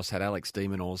Kyrgios had Alex de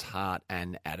Minaur's heart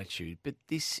and attitude. But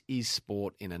this is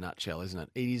sport in a nutshell, isn't it?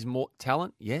 It is more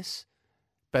talent, yes,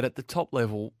 but at the top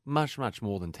level, much, much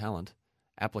more than talent.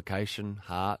 Application,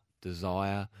 heart,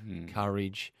 desire,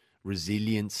 courage,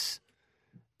 resilience,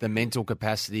 the mental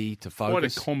capacity to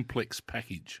focus. Quite a complex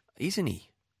package. Isn't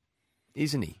he?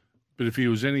 But if he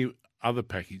was any other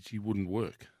package, he wouldn't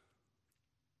work.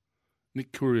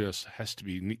 Nick Kyrgios has to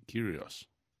be Nick Kyrgios.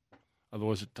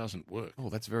 Otherwise, it doesn't work. Oh,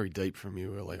 that's very deep from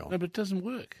you early on. No, but it doesn't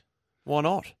work. Why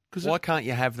not? Why can't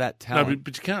you have that talent? No,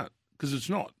 but you can't, because it's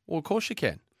not. Well, of course you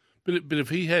can. But if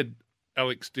he had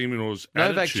Alex de Minaur's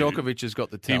Novak attitude, Djokovic has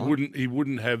got the talent. He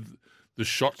wouldn't have the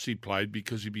shots he played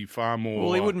because he'd be far more.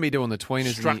 Well, he wouldn't be doing the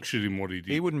tweeners. Structured in what he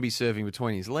did. He wouldn't be serving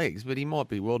between his legs, but he might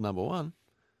be world number one.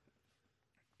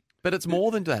 But it's more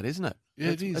than that, isn't it? Yeah,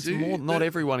 it is. It's more. Not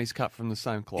everyone is cut from the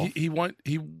same cloth. He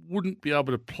wouldn't be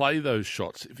able to play those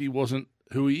shots if he wasn't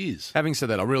who he is. Having said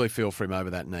that, I really feel for him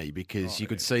over that knee because you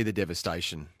could see the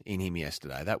devastation in him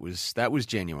yesterday. That was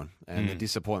genuine, and the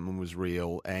disappointment was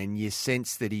real. And you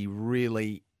sense that he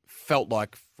really felt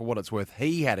like, for what it's worth,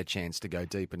 he had a chance to go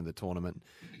deep into the tournament.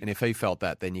 And if he felt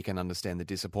that, then you can understand the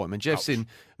disappointment. Jeff's in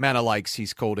Manor Lakes.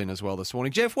 He's called in as well this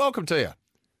morning. Jeff, welcome to you.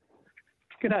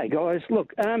 G'day, guys.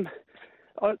 Look,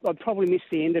 I probably missed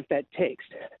the end of that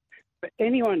text, but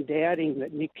anyone doubting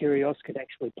that Nick Kyrgios could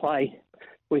actually play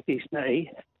with his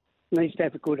knee needs to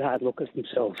have a good hard look at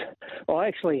themselves. I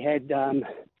actually had the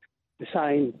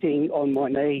same thing on my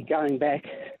knee going back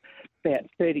about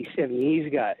 37 years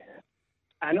ago.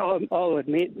 And I'll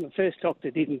admit, the first doctor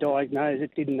didn't diagnose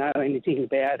it, didn't know anything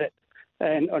about it,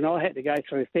 and I had to go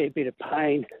through a fair bit of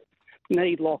pain,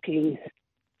 knee locking,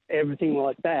 everything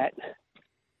like that.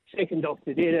 Second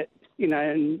doctor did it,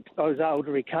 and I was able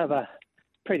to recover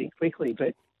pretty quickly.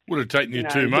 But would have taken you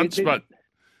 2 months, but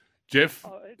Jeff,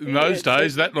 in those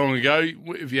days, that long ago,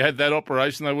 if you had that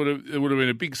operation, it would have been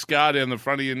a big scar down the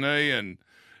front of your knee, and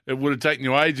it would have taken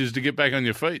you ages to get back on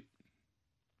your feet.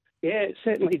 Yeah, it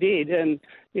certainly did. And,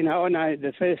 I know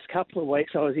the first couple of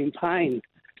weeks I was in pain.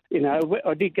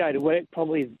 I did go to work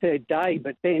probably the third day,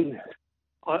 but then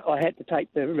I had to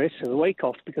take the rest of the week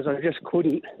off because I just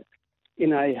couldn't,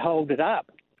 hold it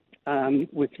up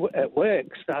at work.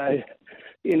 So,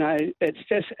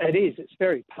 it's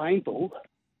very painful,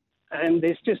 and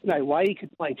there's just no way he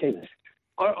could play tennis.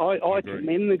 I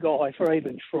commend the guy for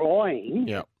even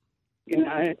trying,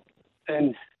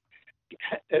 and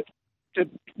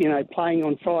playing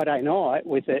on Friday night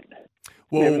with it.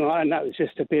 Well, I know it was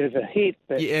just a bit of a hit.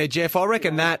 But, yeah, Jeff, I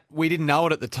reckon that we didn't know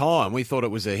it at the time. We thought it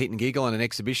was a hit and giggle and an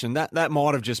exhibition. That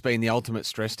might have just been the ultimate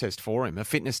stress test for him, a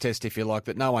fitness test, if you like,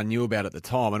 that no one knew about at the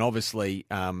time. And obviously,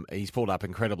 he's pulled up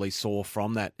incredibly sore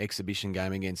from that exhibition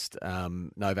game against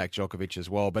Novak Djokovic as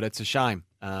well. But it's a shame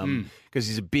because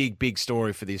he's a big, big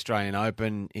story for the Australian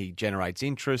Open. He generates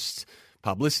interest,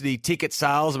 publicity, ticket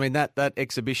sales. I mean, that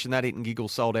exhibition, that hit and giggle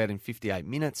sold out in 58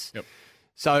 minutes. Yep.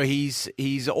 So he's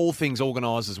all things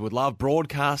organisers would love.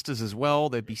 Broadcasters as well.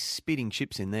 There'd be spitting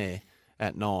chips in there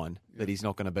at 9 that he's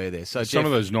not going to be there. So some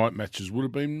of those night matches would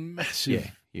have been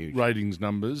massive huge ratings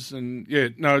numbers. And,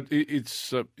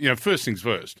 it's, first things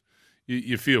first.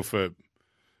 You feel for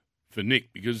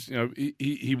Nick because,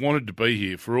 he wanted to be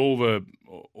here for all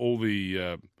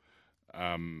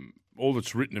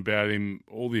that's written about him,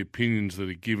 all the opinions that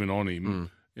are given on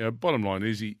him. Bottom line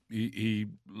is he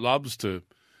loves to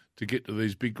get to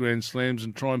these big Grand Slams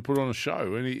and try and put on a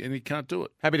show, and he can't do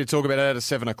it. Happy to talk about it at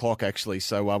 7 o'clock, actually,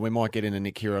 so we might get into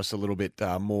Nick Kyrgios a little bit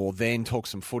more then, talk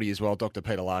some footy as well. Dr.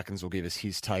 Peter Larkins will give us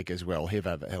his take as well. He'll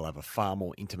have a far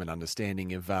more intimate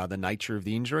understanding of the nature of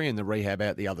the injury and the rehab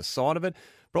out the other side of it.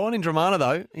 Brian Indramana,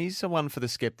 though, he's the one for the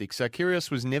sceptics. So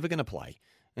Kyrgios was never going to play,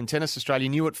 and Tennis Australia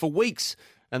knew it for weeks,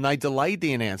 and they delayed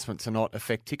the announcement to not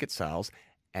affect ticket sales,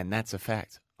 and that's a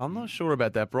fact. I'm not sure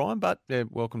about that, Brian, but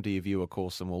welcome to your view, of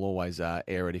course, and we'll always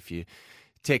air it if you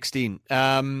text in.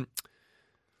 Rightio,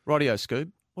 Scoob.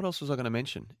 What else was I going to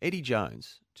mention? Eddie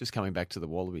Jones, just coming back to the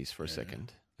Wallabies for a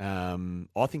second.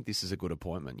 I think this is a good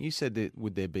appointment. You said that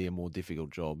would there be a more difficult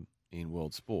job in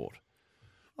world sport?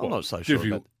 I'm not so sure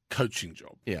about coaching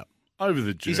job. Yeah. Over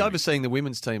the journey. He's overseeing the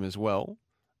women's team as well.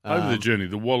 Over the journey,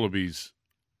 the Wallabies,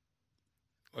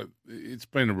 it's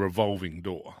been a revolving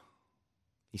door.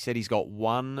 He said he's got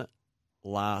one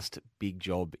last big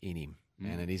job in him,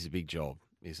 and it is a big job,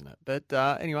 isn't it? But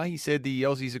anyway, he said the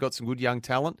Aussies have got some good young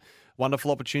talent.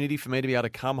 Wonderful opportunity for me to be able to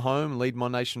come home, lead my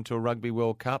nation to a Rugby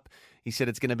World Cup. He said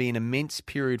it's going to be an immense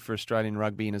period for Australian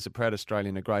rugby, and as a proud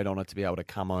Australian, a great honour to be able to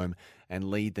come home and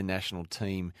lead the national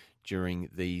team during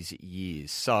these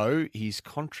years. So he's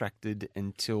contracted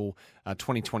until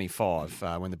 2025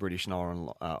 when the British and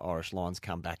Irish Lions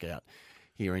come back out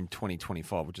here in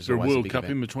 2025, which is Is there a always World a big Cup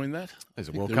event. in between that? There's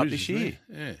a I think World there Cup is, this isn't year.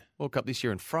 there? Yeah. World Cup this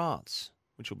year in France,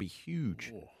 which will be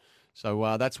huge.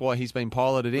 So that's why he's been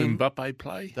piloted in. Mbappe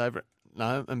play?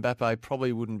 No, Mbappe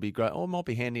probably wouldn't be great. Or it might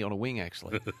be handy on a wing,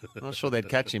 actually. I'm not sure they'd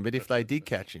catch him, but if they did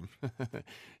catch him,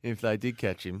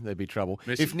 there'd be trouble.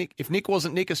 Messi? If Nick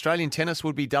wasn't Nick, Australian tennis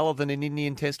would be duller than an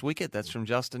Indian Test wicket. That's from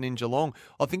Justin in Geelong.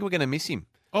 I think we're going to miss him.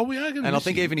 Oh, we are going to miss him. And I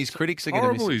think even his critics are going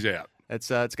to miss Horrible him. he's out.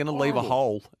 It's going to leave a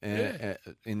hole Yeah.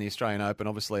 in the Australian Open,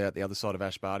 obviously out the other side of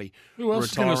Ash Barty. Who else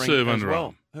is going to retiring serve as underarm?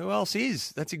 well. Who else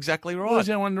is? That's exactly right. Where's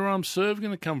our underarm serve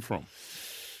going to come from?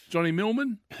 Johnny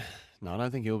Millman? No, I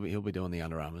don't think he'll be doing the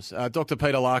underarmers. Dr.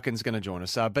 Peter Larkin's going to join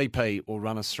us. BP will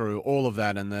run us through all of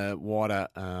that and the wider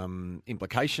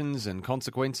implications and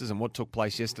consequences and what took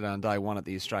place yesterday on day one at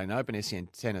the Australian Open. SEN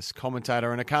tennis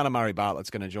commentator and Akana Murray-Bartlett's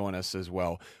going to join us as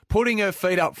well. Putting her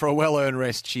feet up for a well-earned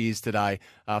rest she is today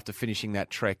after finishing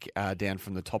that trek down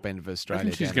from the top end of I Australia.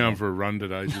 think she's going for a run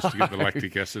today just to get the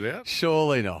lactic acid out.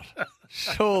 Surely not.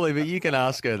 Surely, but you can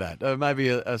ask her that. Maybe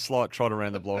a slight trot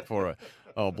around the block for her.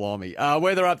 Oh, blimey.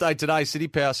 Weather update today. City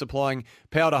Power supplying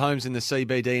power to homes in the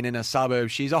CBD and inner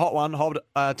suburbs. She's a hot one.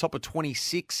 Top of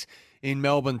 26 in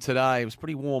Melbourne today. It was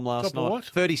pretty warm last Top of night. what?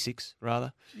 36,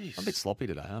 rather. Jeez. I'm a bit sloppy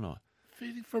today, aren't I?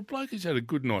 For a bloke who's had a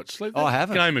good night's sleep, I that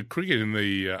haven't. game of cricket in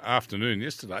the afternoon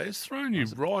yesterday has thrown you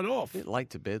right off. A bit late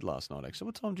to bed last night, actually.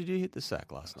 What time did you hit the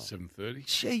sack last night? 7:30.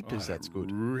 Jeepers, that's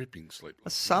good. Ripping sleep.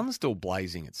 The sun's still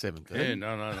blazing at 7:30. Yeah,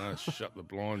 no. Shut the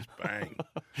blinds, bang.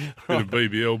 Bit of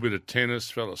BBL, bit of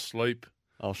tennis, fell asleep.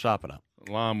 I'll sharpen up.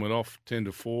 Alarm went off 10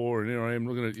 to 4, and here I am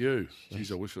looking at you.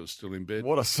 Jeez, I wish I was still in bed.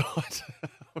 What a sight.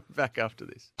 We're back after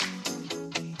this.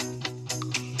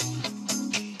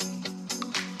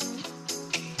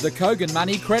 The Kogan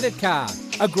Money Credit Card.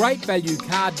 A great value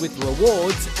card with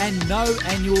rewards and no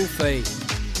annual fee.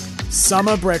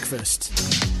 Summer breakfast.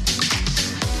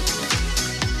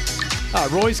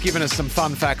 Roy's given us some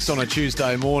fun facts on a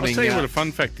Tuesday morning. I'll tell you what a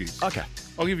fun fact is. Okay,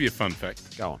 I'll give you a fun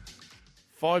fact. go on.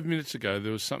 5 minutes ago,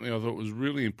 there was something I thought was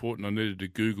really important I needed to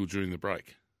Google during the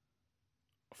break.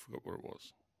 I forgot what it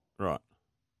was. Right.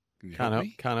 Can you Can't help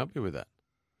me? help you with that.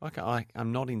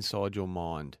 I'm not inside your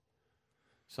mind.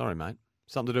 Sorry, mate.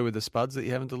 Something to do with the spuds that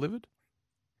you haven't delivered?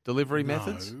 Delivery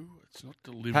methods? No, it's not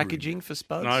delivery. Packaging for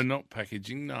spuds? No, not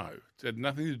packaging, no. It had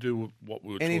nothing to do with what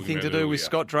we were Anything talking to about do with earlier.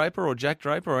 Scott Draper or Jack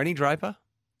Draper or any Draper?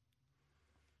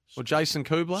 Or Jason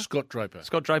Kubler? Scott Draper.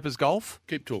 Scott Draper's golf?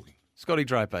 Keep talking. Scotty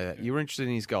Draper, you were interested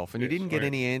in his golf and you Yes, didn't get I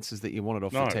am. any answers that you wanted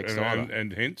off No, the text either.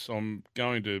 and hence I'm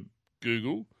going to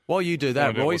Google. While you do that,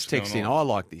 find out Roy's what's going texting in. on. I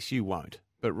like this. You won't.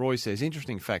 But Roy says,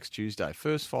 interesting facts Tuesday.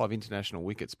 First 5 international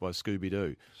wickets by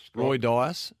Scooby-Doo. Roy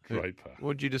Dias. Draper.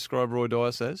 What did you describe Roy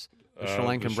Dias as? The Sri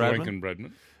Lankan the Sri Bradman.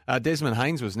 Lankan Bradman. Desmond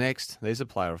Haynes was next. There's a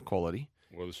player of quality.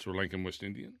 Well, the Sri Lankan West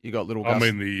Indian. You got little I Gus.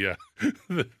 mean the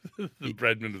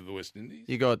Bradman of the West Indies.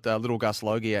 You got little Gus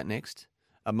Logie out next.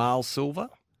 Amal Silva.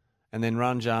 And then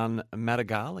Ranjan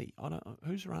Madigali. I don't know.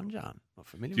 Who's Ranjan? Not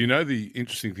familiar. Do you know the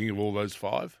interesting thing of all those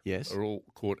 5? Yes. Are all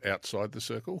caught outside the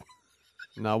circle.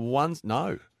 No.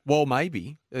 Well,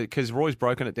 maybe, because Roy's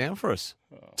broken it down for us.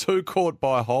 2 caught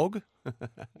by Hogg.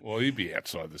 Well, he'd be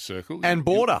outside the circle. And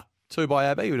Border. 2 by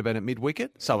Abbey. He would have been at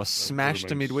mid-wicket. So a smash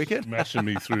to mid-wicket. Smashing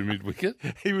me through mid-wicket.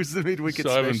 He was the mid-wicket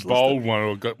So I haven't specialist. bowled one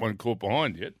or got one caught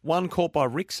behind yet. 1 caught by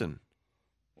Rickson.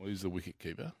 Well, he's the wicket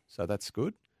keeper. So that's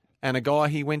good. And a guy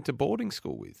he went to boarding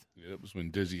school with. Yeah, that was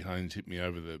when Desi Haynes hit me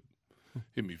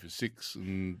for 6,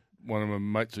 and one of my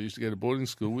mates I used to go to boarding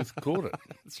school with caught it.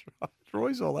 That's right.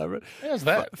 Roy's all over it. How's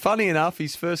that? Funny enough,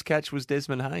 his first catch was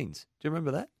Desmond Haynes. Do you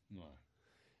remember that? No.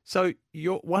 So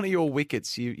one of your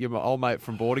wickets, your old mate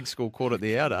from boarding school caught at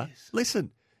the outer.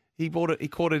 Listen, he caught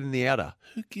it in the outer.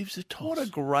 Who gives a toss?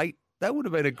 That would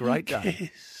have been a great Who day.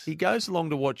 cares? He goes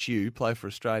along to watch you play for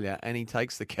Australia and he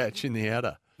takes the catch in the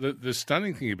outer. The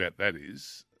stunning thing about that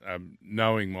is,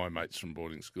 knowing my mates from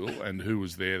boarding school and who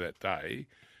was there that day,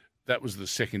 that was the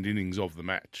second innings of the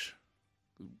match.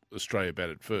 Australia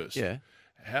batted first. Yeah.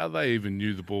 How they even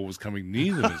knew the ball was coming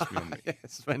near them is beyond me.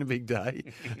 It's been a big day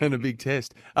and a big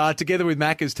test. Together with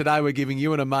Maccas today, we're giving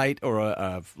you and a mate or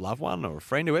a loved one or a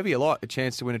friend, whoever you like, a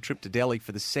chance to win a trip to Delhi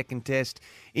for the second test.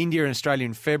 India and Australia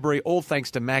in February, all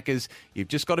thanks to Maccas. You've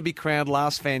just got to be crowned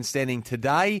last fan standing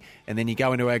today, and then you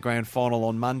go into our grand final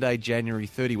on Monday, January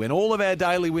 30, when all of our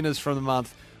daily winners from the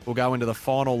month will go into the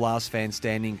final last fan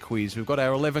standing quiz. We've got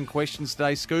our 11 questions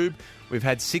today, Scoob. We've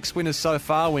had 6 winners so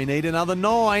far. We need another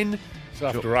 9. It's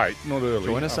after 8, not early.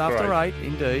 Join us after 8,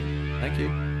 indeed. Thank you.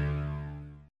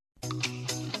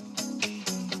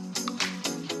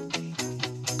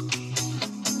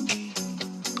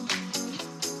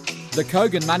 The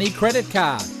Kogan Money Credit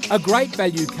Card. A great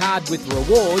value card with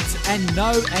rewards and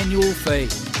no annual fee.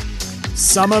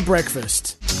 Summer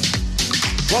breakfast.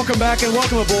 Welcome back and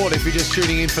welcome aboard if you're just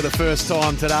tuning in for the first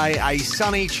time today. A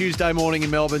sunny Tuesday morning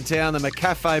in Melbourne town. The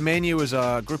McCafe menu is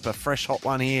a group of fresh hot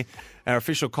one here. Our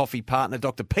official coffee partner,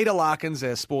 Dr. Peter Larkins,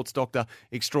 our sports doctor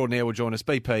extraordinaire, will join us.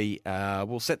 BP,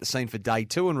 we'll set the scene for day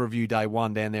 2 and review day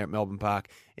 1 down there at Melbourne Park.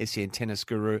 SEN tennis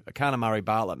guru, Akana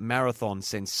Murray-Bartlett, marathon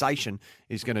sensation,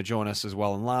 is going to join us as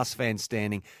well. And last fan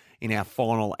standing in our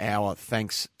final hour,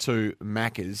 thanks to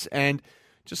Maccas. And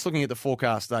just looking at the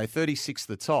forecast today, 36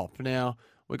 the top. Now,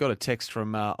 we got a text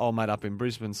from old mate up in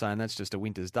Brisbane saying that's just a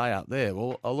winter's day up there.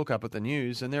 Well, I'll look up at the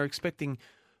news and they're expecting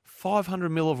 500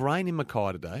 mil of rain in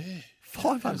Mackay today. Yeah,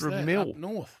 500 mil. Up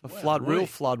north. Real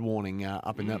flood warning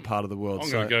up in that part of the world.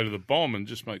 I'm going to go to the bomb and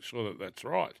just make sure that that's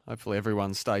right. Hopefully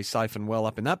everyone stays safe and well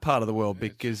up in that part of the world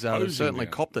because they've certainly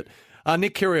copped it.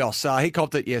 Nick Kyrgios, he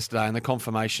copped it yesterday and the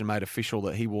confirmation made official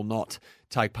that he will not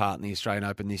take part in the Australian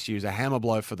Open this year. It's a hammer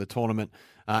blow for the tournament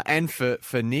and for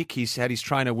Nick. He's had his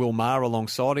trainer Will Maher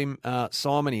alongside him.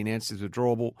 Simon, he announced his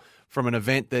withdrawal from an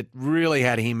event that really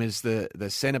had him as the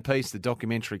centrepiece, the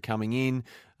documentary coming in,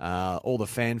 all the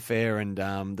fanfare and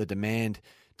the demand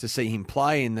to see him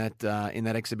play in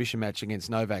that exhibition match against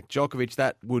Novak Djokovic.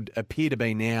 That would appear to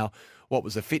be now what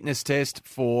was a fitness test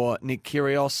for Nick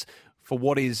Kyrgios for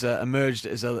what is emerged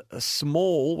as a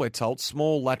small, we're told,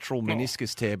 small lateral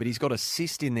meniscus tear, but he's got a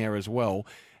cyst in there as well.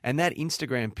 And that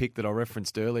Instagram pic that I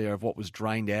referenced earlier of what was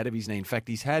drained out of his knee, in fact,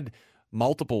 he's had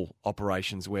multiple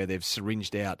operations where they've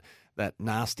syringed out that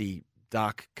nasty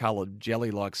dark-coloured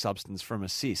jelly-like substance from a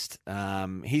cyst.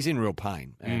 He's in real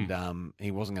pain, and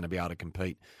he wasn't going to be able to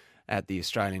compete at the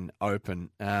Australian Open,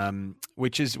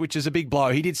 which is a big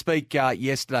blow. He did speak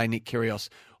yesterday, Nick Kyrgios,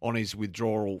 on his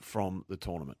withdrawal from the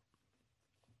tournament.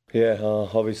 Yeah,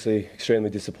 obviously extremely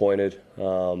disappointed. I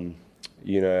know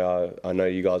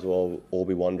you guys will all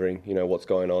be wondering, what's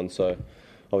going on. So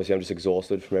obviously I'm just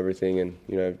exhausted from everything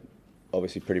and,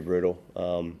 obviously pretty brutal.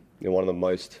 One of the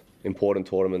most important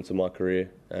tournaments of my career,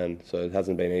 and so it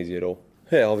hasn't been easy at all.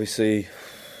 Yeah, obviously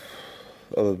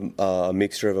a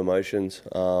mixture of emotions.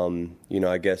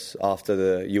 I guess after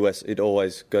the US, it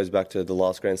always goes back to the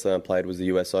last Grand Slam I played was the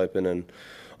US Open, and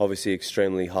obviously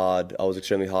extremely hard. I was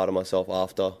extremely hard on myself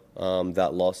after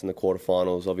that loss in the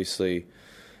quarterfinals, obviously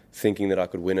thinking that I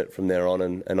could win it from there on,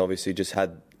 and obviously just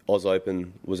had Oz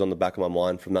Open was on the back of my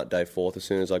mind from that day forth as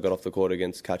soon as I got off the court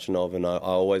against Khachanov, and I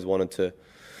always wanted to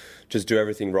just do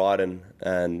everything right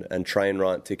and train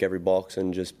right, tick every box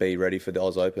and just be ready for the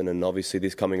Oz Open. And obviously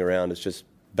this coming around is just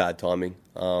bad timing.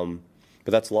 But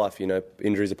that's life,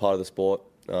 injuries are part of the sport.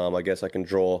 I guess I can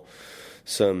draw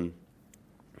some,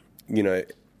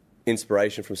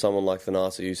 inspiration from someone like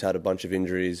Thanasi who's had a bunch of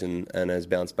injuries and has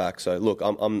bounced back. So look,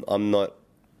 I'm not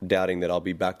doubting that I'll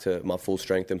be back to my full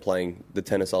strength and playing the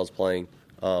tennis I was playing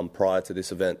prior to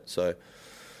this event. So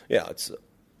yeah,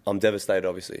 I'm devastated,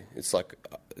 obviously.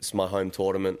 It's my home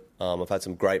tournament. I've had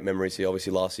some great memories here,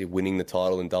 obviously last year winning the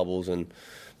title in doubles and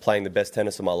playing the best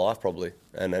tennis of my life probably,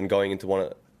 and going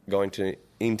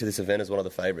into this event as one of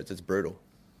the favourites. It's brutal.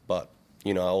 But,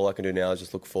 all I can do now is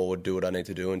just look forward, do what I need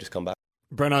to do and just come back.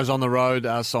 Breno's on the road,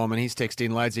 Simon. He's texted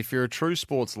in, lads, if you're a true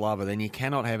sports lover, then you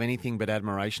cannot have anything but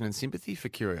admiration and sympathy for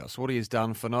Kyrgios. What he has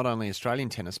done for not only Australian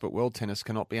tennis, but world tennis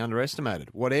cannot be underestimated.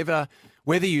 Whether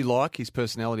you like his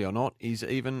personality or not, isn't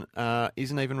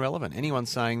even relevant. Anyone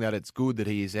saying that it's good that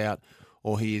he is out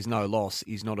or he is no loss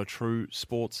is not a true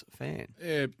sports fan.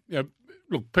 Yeah,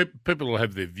 look, people will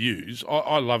have their views.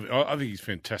 I love it. I think he's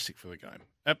fantastic for the game.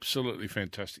 Absolutely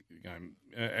fantastic for the game.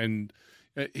 And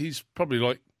he's probably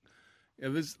like,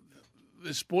 there's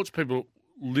sports people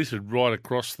littered right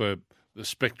across the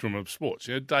spectrum of sports.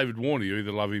 David Warner, you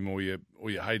either love him or you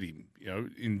hate him.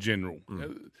 In general,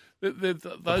 those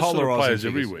sort of players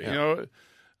everywhere. Yeah.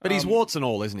 But he's warts and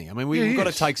all, isn't he? I mean, we've got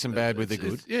to take some bad with the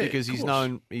good because he's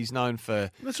known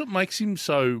for. That's what makes him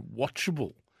so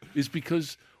watchable. Is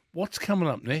because what's coming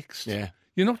up next? Yeah.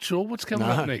 You're not sure what's coming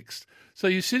up next. So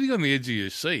you're sitting on the edge of your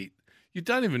seat. You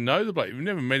don't even know the bloke. You've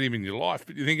never met him in your life,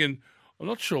 but you're thinking, I'm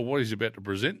not sure what he's about to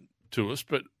present to us,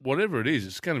 but whatever it is,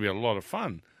 it's going to be a lot of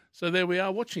fun. So there we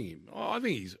are watching him. I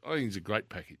think he's a great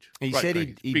package. He great said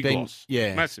package. he'd Big been loss,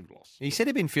 massive loss. He said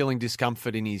he'd been feeling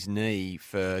discomfort in his knee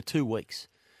for 2 weeks,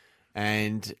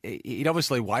 and he'd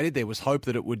obviously waited. There was hope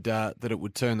that it would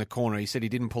turn the corner. He said he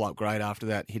didn't pull up great after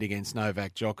that hit against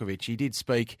Novak Djokovic. He did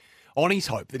speak on his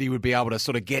hope that he would be able to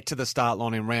sort of get to the start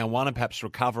line in round one and perhaps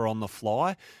recover on the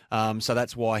fly. So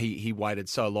that's why he waited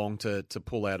so long to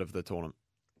pull out of the tournament.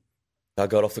 I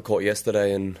got off the court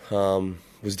yesterday and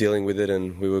was dealing with it,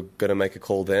 and we were going to make a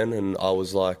call then, and I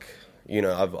was like,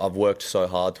 I've worked so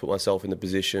hard to put myself in the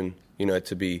position,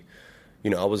 to be,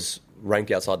 I was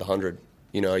ranked outside the 100,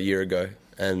 a year ago,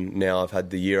 and now I've had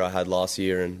the year I had last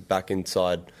year and back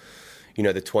inside,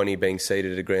 the 20, being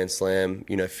seeded at a Grand Slam,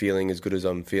 feeling as good as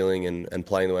I'm feeling and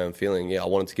playing the way I'm feeling. Yeah, I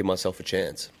wanted to give myself a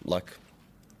chance. It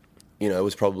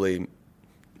was probably,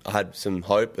 I had some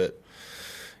hope, but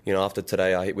after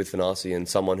today I hit with Thanasi and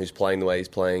someone who's playing the way he's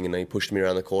playing, and he pushed me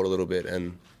around the court a little bit,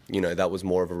 and, that was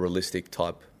more of a realistic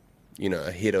type,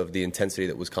 a hit of the intensity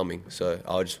that was coming. So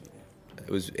it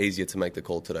was easier to make the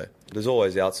call today. There's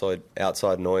always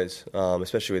outside noise,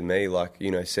 especially with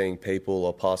me, seeing people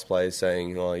or past players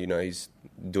saying, he's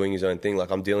doing his own thing.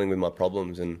 I'm dealing with my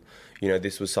problems, and,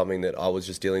 this was something that I was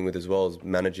just dealing with as well, as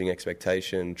managing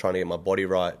expectation, trying to get my body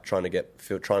right, trying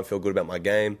and feel good about my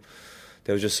game.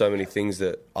 There was just so many things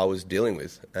that I was dealing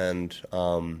with, and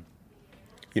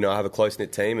I have a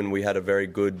close-knit team, and we had a very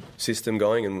good system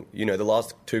going, and the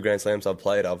last 2 Grand Slams I've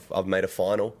played, I've made a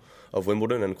final of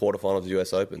Wimbledon and quarterfinals of the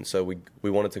US Open, so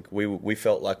we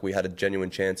felt like we had a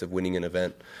genuine chance of winning an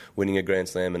event, winning a Grand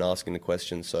Slam and asking the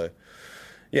questions. So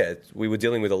yeah, we were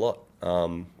dealing with a lot,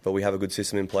 but we have a good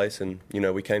system in place, and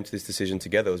we came to this decision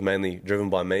together. It was mainly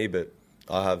driven by me, but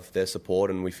I have their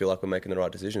support, and we feel like we're making the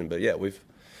right decision. But yeah,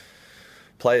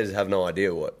 players have no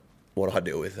idea what I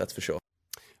deal with, that's for sure.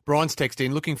 Brian's texted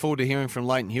in, looking forward to hearing from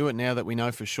Leighton Hewitt now that we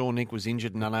know for sure Nick was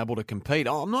injured and unable to compete.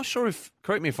 I'm not sure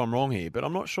correct me if I'm wrong here, but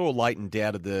I'm not sure Leighton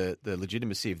doubted the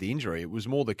legitimacy of the injury. It was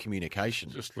more the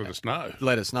communication. Just let us know.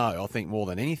 Let us know, I think, more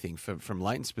than anything from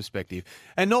Leighton's perspective.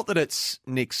 And not that it's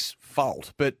Nick's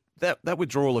fault, but that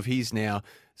withdrawal of his now.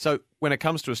 So when it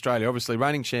comes to Australia, obviously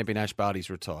reigning champion Ash Barty's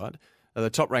retired. The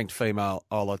top-ranked female,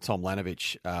 Ola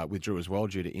Tomljanovic, withdrew as well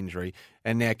due to injury,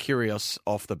 and now Kyrgios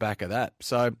off the back of that.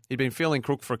 So he'd been feeling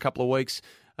crook for a couple of weeks.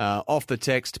 Off the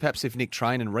text, perhaps if Nick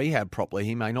trained and rehab properly,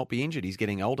 he may not be injured. He's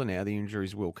getting older now. The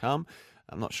injuries will come.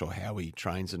 I'm not sure how he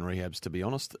trains and rehabs, to be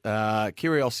honest.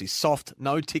 Kyrgios is soft,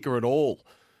 no ticker at all.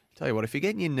 Tell you what, if you're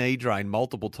getting your knee drained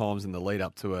multiple times in the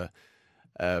lead-up to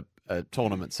a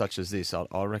tournament such as this,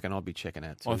 I reckon I'd be checking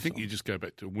out too. I think you just go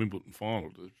back to a Wimbledon final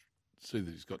to see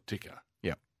that he's got ticker.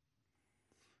 Yeah.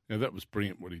 Now, that was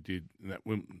brilliant what he did in that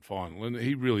Wimbledon final, and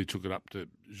he really took it up to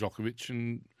Djokovic.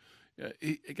 And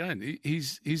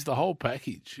he's the whole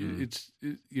package.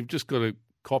 You've just got to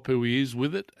cop who he is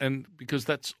with it, and because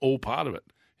that's all part of it.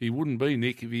 He wouldn't be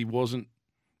Nick if he wasn't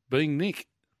being Nick.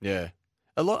 Yeah,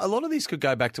 a lot of this could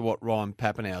go back to what Ryan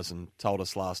Papenhuyzen told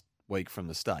us last week from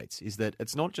the States, is that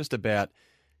it's not just about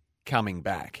coming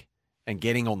back and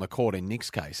getting on the court in Nick's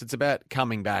case. It's about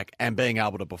coming back and being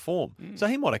able to perform. So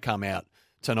he might have come out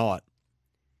tonight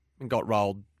and got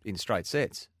rolled in straight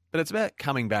sets, but it's about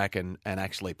coming back and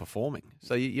actually performing.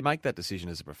 So you make that decision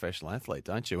as a professional athlete,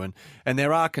 don't you? And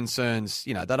there are concerns,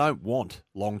 they don't want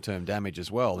long-term damage as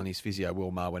well, and his physio,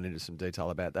 Will Maher, went into some detail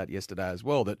about that yesterday as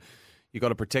well, that you've got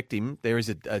to protect him. There is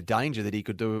a danger that he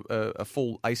could do a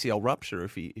full ACL rupture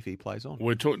if he plays on.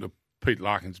 We're talking to Pete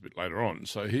Larkins a bit later on,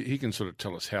 so he can sort of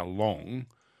tell us how long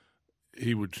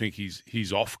he would think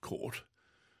he's off court.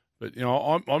 But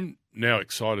I'm now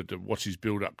excited to watch his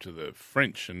build up to the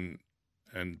French and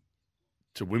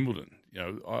to Wimbledon.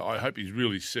 I hope he's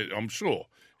really set. I'm sure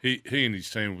he and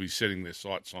his team will be setting their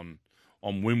sights on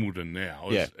Wimbledon now.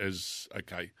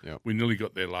 We nearly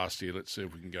got there last year. Let's see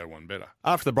if we can go one better.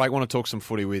 After the break, I want to talk some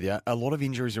footy with you. A lot of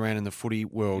injuries around in the footy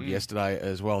world yesterday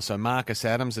as well. So Marcus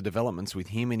Adams, the developments with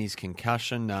him and his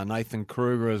concussion. Nathan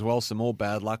Kruger as well, some more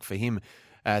bad luck for him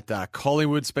at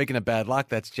Collingwood. Speaking of bad luck,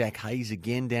 that's Jack Hayes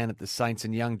again down at the Saints,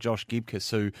 and young Josh Gibcus,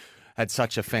 who had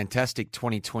such a fantastic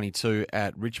 2022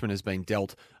 at Richmond, has been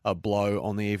dealt a blow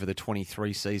on the eve of the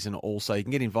 23 season also. You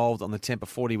can get involved on the Temper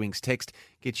 40 Winks text.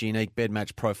 Get your unique bed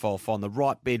match profile. Find the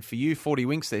right bed for you. 40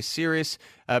 Winks, they're serious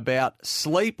about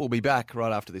sleep. We'll be back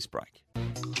right after this break.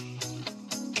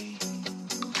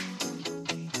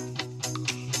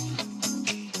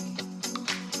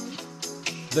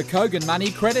 The Kogan Money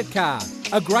Credit Card.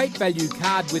 A great value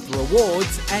card with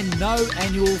rewards and no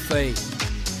annual fee.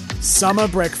 Summer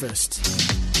breakfast.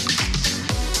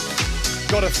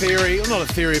 Got a theory, well, not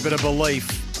a theory, but a belief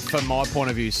from my point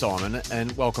of view, Simon,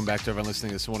 and welcome back to everyone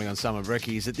listening this morning on Summer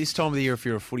Brekkie, is at this time of the year, if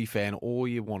you're a footy fan, all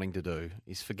you're wanting to do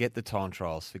is forget the time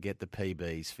trials, forget the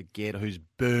PBs, forget who's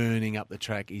burning up the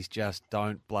track, is just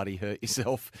don't bloody hurt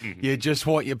yourself. Mm-hmm. You just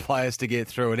want your players to get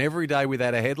through, and every day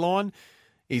without a headline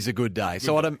is a good day.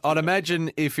 So I'd imagine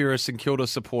if you're a St Kilda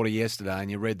supporter yesterday and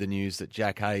you read the news that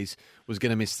Jack Hayes was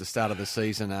going to miss the start of the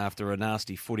season after a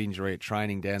nasty foot injury at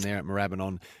training down there at Moorabbin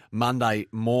on Monday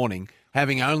morning,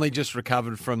 having only just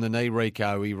recovered from the knee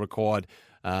reco he required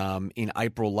in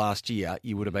April last year,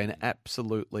 you would have been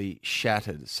absolutely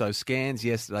shattered. So scans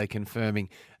yesterday confirming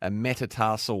a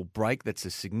metatarsal break. That's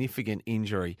a significant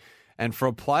injury. And for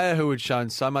a player who had shown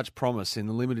so much promise in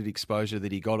the limited exposure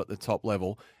that he got at the top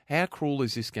level, how cruel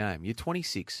is this game? You're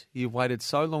 26. You've waited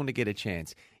so long to get a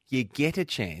chance. You get a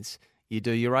chance. You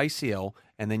do your ACL,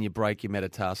 and then you break your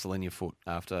metatarsal in your foot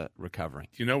after recovering.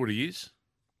 Do you know what he is?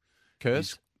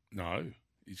 Curse? No.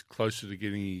 He's closer to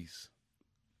getting his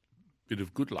bit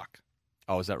of good luck.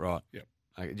 Oh, is that right? Yep.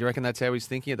 Okay. Do you reckon that's how he's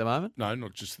thinking at the moment? No,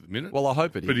 not just at the minute. Well, I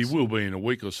hope it is. But he will be in a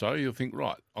week or so. He'll think,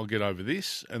 right, I'll get over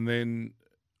this, and then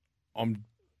I'm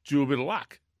due a bit of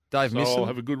luck. Dave Misson, I'll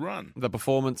have a good run. The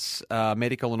performance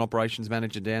medical and operations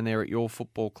manager down there at your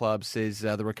football club, says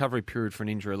the recovery period for an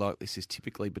injury like this is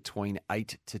typically between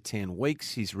 8 to 10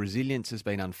 weeks. His resilience has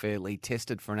been unfairly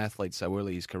tested for an athlete so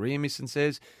early in his career, Misson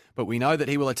says, but we know that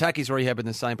he will attack his rehab in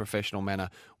the same professional manner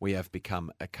we have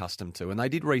become accustomed to. And they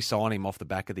did re-sign him off the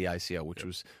back of the ACL, which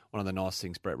was one of the nice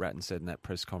things Brett Ratton said in that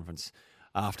press conference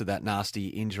after that nasty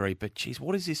injury. But, geez,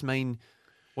 what does this mean?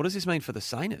 What does this mean for the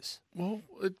Sainers? Well,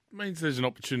 it means there's an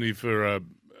opportunity for a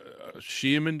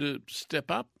Shearman to step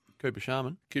up. Cooper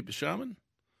Sharman.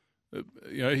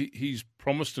 He's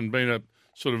promised and been a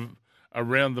sort of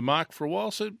around the mark for a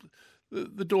while. So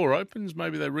the door opens.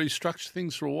 Maybe they restructure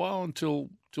things for a while until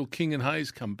King and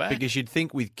Hayes come back. Because you'd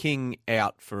think with King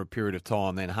out for a period of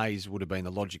time, then Hayes would have been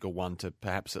the logical one to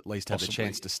perhaps at least have the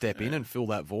chance to step in and fill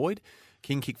that void.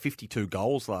 King kicked 52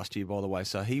 goals last year, by the way,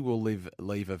 so he will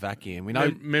leave a vacuum. We know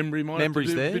Membry might have to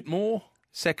do a bit more.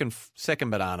 Second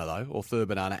banana, though, or third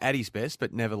banana at his best,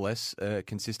 but nevertheless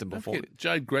consistent before.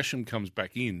 Jade Gresham comes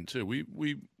back in too.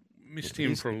 We missed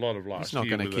him for a lot of last year.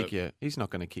 He's not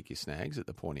going to kick your snags at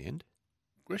the pointy end.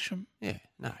 Gresham? Yeah,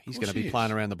 no, he's going to be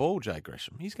playing around the ball, Jade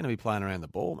Gresham. He's going to be playing around the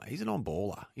ball, mate. He's an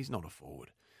on-baller. He's not a forward.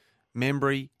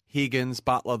 Membry, Higgins,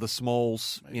 Butler, the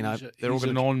Smalls, they're all going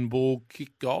an on-ball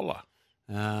kick goaler.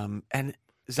 And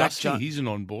Zach Jones, he's an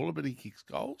on-baller, but he kicks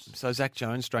goals. So Zach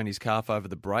Jones strained his calf over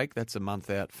the break. That's a month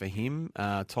out for him.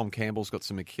 Tom Campbell's got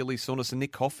some Achilles soreness, and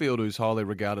Nick Caulfield, who's highly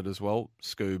regarded as well.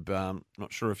 Scoob,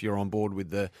 not sure if you're on board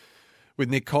with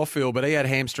Nick Caulfield, but he had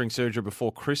hamstring surgery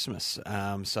before Christmas,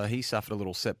 so he suffered a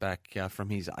little setback from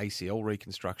his ACL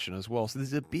reconstruction as well. So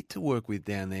there's a bit to work with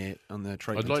down there on the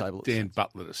treatment table. I'd like Dan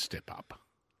Butler to step up.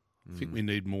 I think we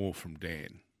need more from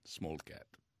Dan. Small cat.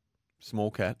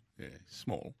 Small cat? Yeah,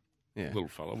 small. Yeah. Little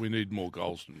fella. We need more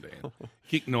goals from Dan.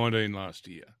 Kicked 19 last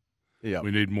year. Yeah.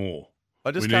 We need more.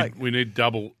 We need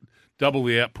double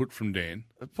the output from Dan.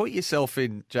 Put yourself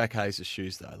in Jack Hayes'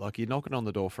 shoes, though. Like, you're knocking on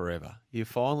the door forever. You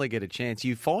finally get a chance.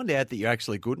 You find out that you're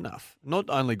actually good enough. Not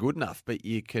only good enough, but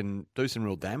you can do some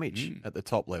real damage at the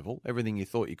top level, everything you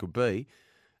thought you could be,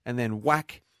 and then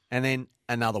whack, and then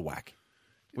another whack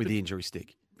with the injury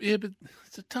stick. Yeah, but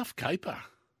it's a tough caper.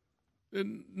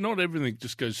 And not everything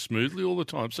just goes smoothly all the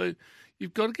time. So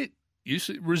you've got to get used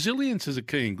to it. Resilience is a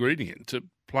key ingredient to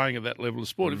playing at that level of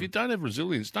sport. If you don't have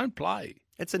resilience, don't play.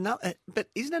 It's another, but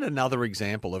isn't it another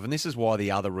example of, and this is why the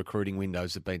other recruiting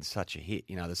windows have been such a hit,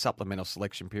 the supplemental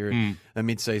selection period, the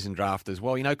mid-season draft as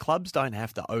well. Clubs don't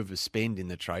have to overspend in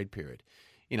the trade period.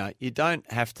 You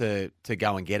don't have to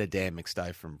go and get a Dan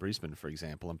McStay from Brisbane, for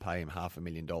example, and pay him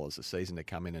 $500,000 a season to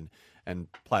come in and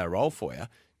play a role for you.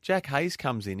 Jack Hayes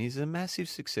comes in. He's a massive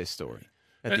success story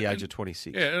at the age of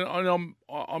 26. Yeah, and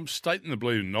I'm stating the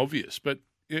bleeding obvious, but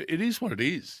it is what it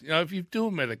is. If you do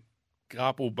a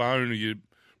metacarpal bone, or you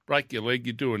break your leg,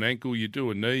 you do an ankle, you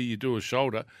do a knee, you do a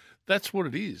shoulder, that's what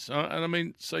it is. And I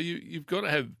mean, so you've got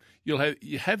to have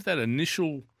you have that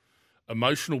initial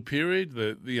emotional period,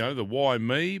 the why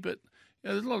me, but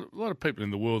there's a lot of people in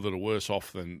the world that are worse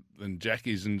off than Jack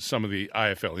is, and some of the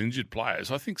AFL injured players.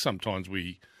 I think sometimes what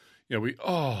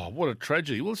a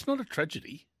tragedy. Well, it's not a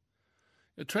tragedy.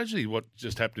 a tragedy what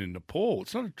just happened in Nepal.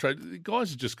 It's not a tragedy. The guys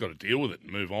have just got to deal with it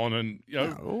and move on and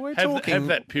have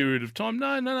that period of time.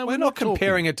 No. We're not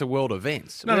comparing it to world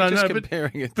events. No, we're just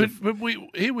comparing it to... But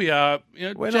here we are.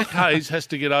 Jack Hayes has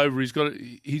to get over. He's got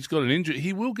an injury.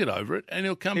 He will get over it and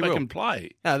he'll come back and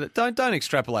play. No, don't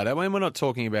extrapolate. I mean, we're not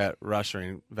talking about Russia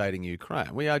invading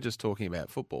Ukraine. We are just talking about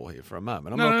football here for a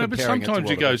moment. I'm not comparing but sometimes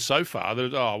you go events. so far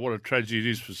that what a tragedy it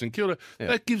is for St Kilda. Yeah.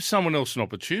 That gives someone else an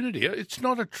opportunity. It's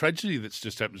not a tragedy that's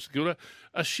just happened to St Kilda.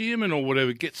 A Shearman or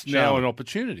whatever gets now an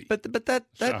opportunity. But that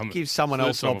gives someone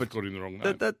else an opportunity.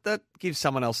 That gives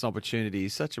someone else an opportunity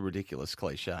is such a ridiculous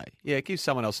cliche. Yeah, it gives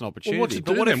someone else an opportunity. Well, what's it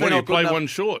do then? What do you play one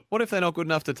short? What if they're not good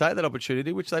enough to take that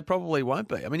opportunity, which they probably won't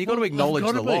be? I mean, you've got to acknowledge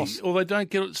the loss. Or they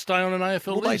don't stay on an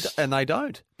AFL list. And they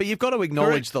don't. But you've got to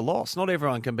acknowledge the loss. Not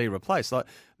everyone can be replaced. Like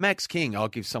Max King, I'll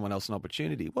give someone else an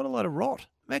opportunity. What a load of rot.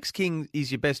 Max King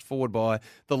is your best forward by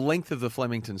the length of the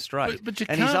Flemington Straight. But you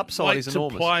and can't his upside wait is to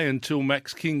enormous. play until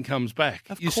Max King comes back.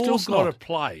 You've still got to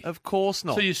play. Of course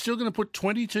not. So you're still going to put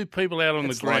 22 people out on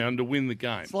the ground to win the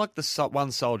game. It's like the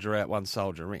one soldier out, one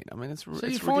soldier in. I mean, it's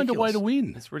ridiculous. So you find a way to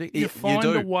win. It's ridiculous. You find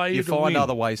a way You to win. find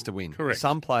other ways to win. Correct.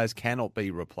 Some players cannot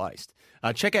be replaced.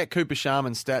 Check out Cooper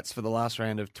Sharman's stats for the last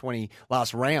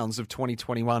rounds of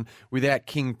 2021 without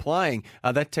King playing.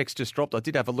 That text just dropped. I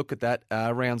did have a look at that.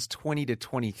 Rounds 20 to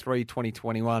 23,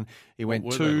 2021. He went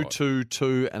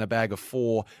 2-2-2 and a bag of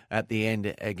 4 at the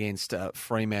end against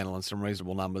Fremantle and some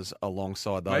reasonable numbers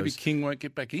alongside those. Maybe King won't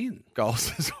get back in.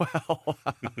 Goals as well.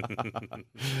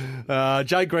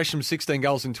 Jay Gresham, 16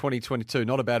 goals in 2022.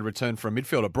 Not a bad return for a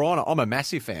midfielder. Brian, I'm a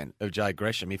massive fan of Jay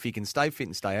Gresham if he can stay fit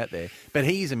and stay out there. But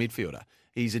he's a midfielder.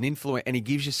 He's an influence, and he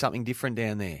gives you something different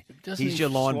down there. He's your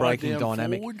line-breaking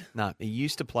dynamic. Forward? No, he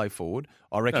used to play forward.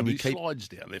 I reckon he slides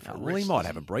down there for a rest. Well, he might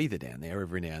have a breather down there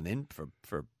every now and then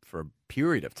for a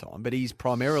period of time, but he's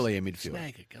primarily a midfielder.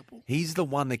 Snag a couple. He's the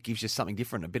one that gives you something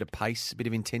different, a bit of pace, a bit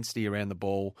of intensity around the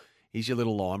ball. He's your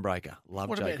little line-breaker. Love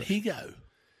What Jay about Gresham. Higo?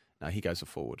 No, he goes a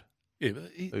forward. Yeah,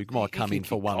 but Who might come in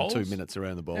for 1 or 2 minutes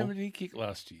around the ball. How many did he kick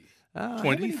last year?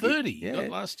 20, 30. Yeah. Not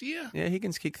last year. Yeah,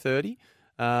 Higgins kicked 30.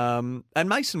 And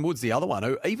Mason Wood's the other one,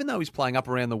 who, even though he's playing up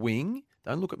around the wing,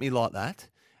 don't look at me like that,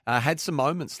 had some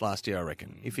moments last year, I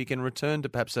reckon. If he can return to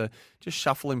perhaps just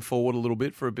shuffle him forward a little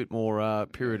bit for a bit more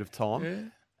period of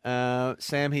time. Yeah.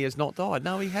 Sam, he has not died.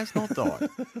 No, he has not died.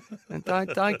 And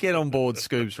don't get on board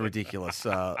Scoob's ridiculous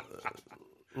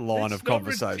line of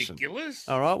conversation. Ridiculous.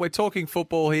 All right, we're talking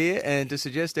football here, and to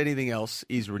suggest anything else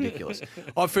is ridiculous.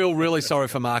 I feel really sorry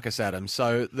for Marcus Adams.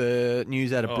 So the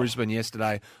news out of Brisbane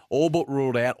yesterday, all but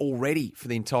ruled out already for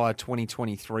the entire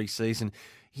 2023 season.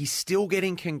 He's still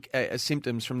getting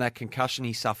symptoms from that concussion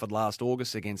he suffered last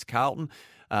August against Carlton.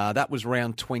 That was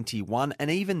round 21.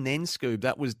 And even then, Scoob,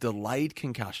 that was delayed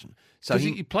concussion. So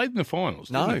he played in the finals,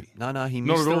 didn't he? No. He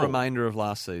missed the remainder of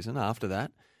last season after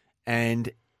that.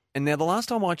 And now the last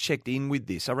time I checked in with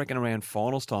this, I reckon around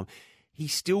finals time, he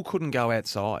still couldn't go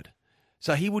outside.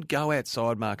 So he would go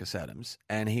outside, Marcus Adams,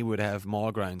 and he would have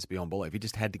migraines beyond belief. He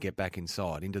just had to get back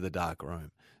inside into the dark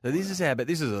room. So this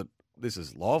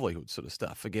is livelihood sort of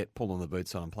stuff. Forget pulling the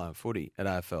boots on and playing footy at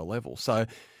AFL level. So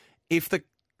if the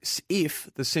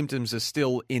symptoms are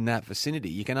still in that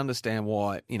vicinity, you can understand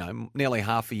why, nearly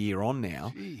half a year on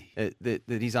now, that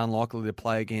he's unlikely to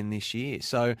play again this year.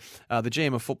 So the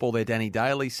GM of football there, Danny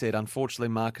Daly, said, unfortunately,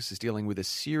 Marcus is dealing with a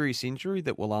serious injury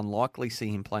that will unlikely see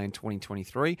him play in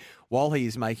 2023. While he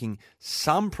is making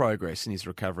some progress in his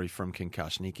recovery from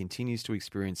concussion, he continues to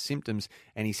experience symptoms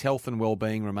and his health and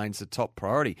well-being remains the top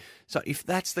priority. So if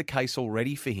that's the case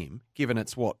already for him, given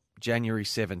it's, January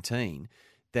 17,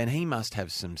 then he must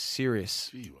have some serious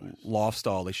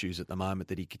lifestyle issues at the moment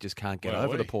that he just can't get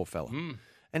over, the poor fella.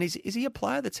 And is he a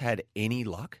player that's had any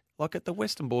luck? Like at the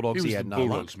Western Bulldogs, he had no luck.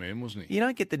 Bulldogs man, wasn't he? You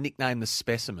don't get the nickname the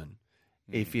specimen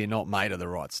if you're not made of the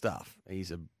right stuff.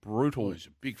 He's a brutal he's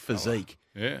a big physique.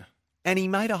 Fella. Yeah. And he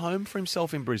made a home for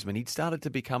himself in Brisbane. He'd started to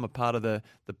become a part of the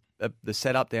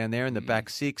setup down there in the back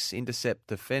six, intercept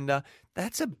defender.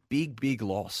 That's a big, big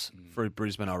loss for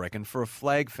Brisbane, I reckon, for a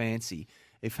flag fancy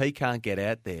if he can't get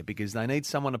out there, because they need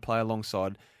someone to play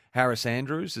alongside Harris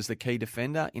Andrews as the key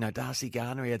defender. Darcy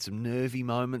Gardner, he had some nervy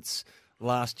moments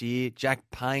last year. Jack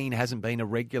Payne hasn't been a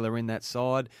regular in that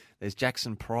side. There's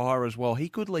Jackson Pryor as well. He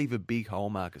could leave a big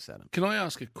hole, Marcus Adams. Can I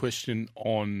ask a question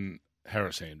on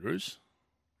Harris Andrews?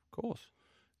 Of course.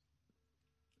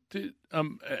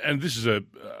 And this is a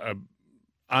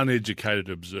uneducated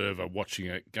observer watching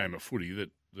a game of footy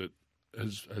that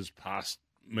has passed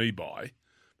me by.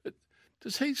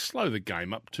 Does he slow the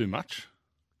game up too much?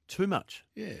 Too much?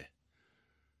 Yeah.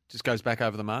 Just goes back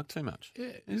over the mark too much.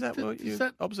 Yeah. Is that your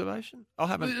observation? I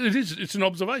haven't. It is. It's an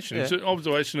observation. Yeah. It's an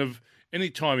observation of any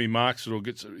time he marks it or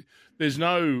gets. There's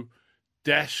no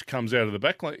dash comes out of the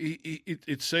back line.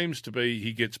 It seems to be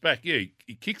he gets back. Yeah,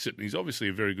 he kicks it, and he's obviously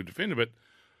a very good defender. But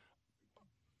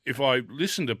if I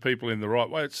listen to people in the right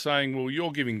way, it's saying, well,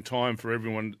 you're giving time for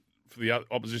everyone, for the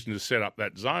opposition to set up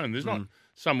that zone. There's not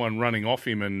someone running off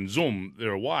him and zoom,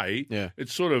 they're away. Yeah.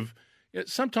 It's sort of.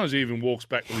 Sometimes he even walks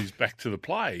back with his back to the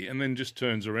play and then just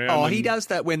turns around. Oh, he does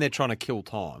that when they're trying to kill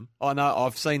time. I know,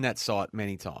 I've seen that sight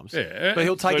many times. Yeah. But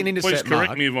he'll take an intercept Please correct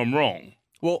mark. me if I'm wrong.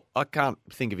 Well, I can't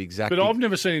think of exactly. But I've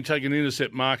never seen him take an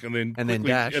intercept mark and then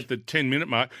dash. at the 10-minute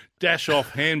mark, dash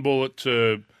off, handball it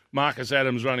to Marcus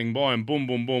Adams running by and boom,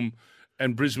 boom, boom,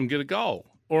 and Brisbane get a goal.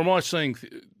 Or am I seeing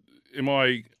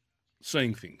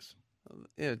things?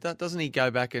 Yeah, doesn't he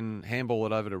go back and handball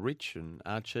it over to Rich and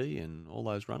Archie and all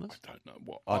those runners? I don't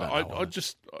know.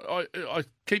 I I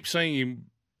keep seeing him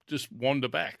just wander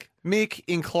back. Mick,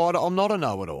 in Clyde, I'm not a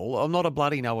know-it-all. I'm not a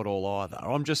bloody know-it-all either.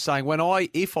 I'm just saying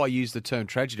if I use the term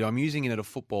tragedy, I'm using it in a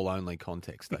football-only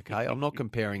context, okay? I'm not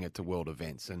comparing it to world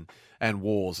events and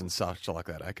wars and such like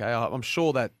that, okay? I'm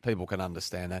sure that people can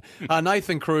understand that.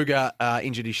 Nathan Kruger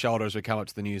injured his shoulder as we come up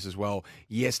to the news as well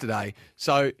yesterday.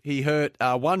 So he hurt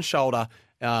one shoulder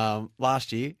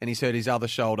last year, and he's hurt his other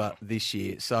shoulder this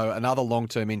year. So another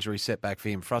long-term injury setback for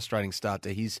him. Frustrating start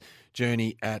to his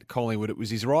journey at Collingwood. It was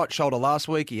his right shoulder last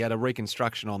week. He had a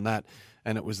reconstruction on that,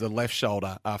 and it was the left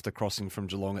shoulder after crossing from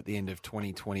Geelong at the end of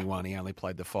 2021. He only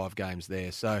played the 5 games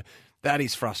there. So that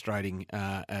is frustrating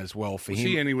as well for him. Was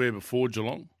he anywhere before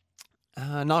Geelong?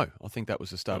 No, I think that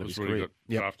was the start of his career.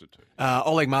 Got drafted to.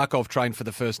 Oleg Markov trained for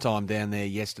the first time down there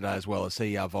yesterday as well as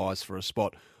he vies for a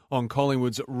spot on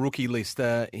Collingwood's rookie list.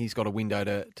 He's got a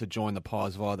window to join the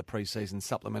Pies via the pre-season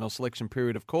supplemental selection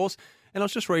period, of course. And I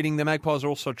was just reading the Magpies are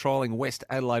also trialling West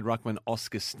Adelaide ruckman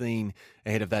Oscar Steen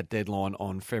ahead of that deadline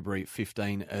on February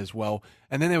 15 as well.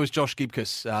 And then there was Josh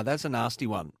Gibcus. That's a nasty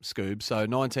one, Scoob. So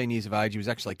 19 years of age. He was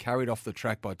actually carried off the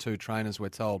track by 2 trainers, we're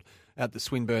told, at the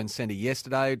Swinburne Centre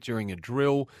yesterday during a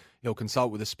drill. He'll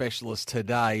consult with a specialist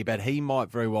today, but he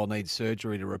might very well need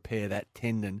surgery to repair that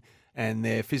tendon. And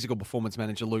their physical performance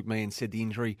manager, Luke Meehan, said the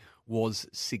injury was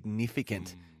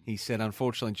significant. He said,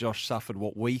 unfortunately, Josh suffered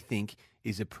what we think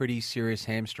is a pretty serious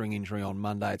hamstring injury on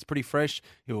Monday. It's pretty fresh.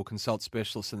 He will consult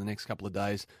specialists in the next couple of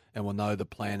days and we'll know the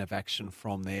plan of action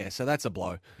from there. So that's a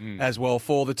blow as well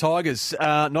for the Tigers.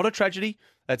 Not a tragedy.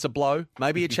 That's a blow.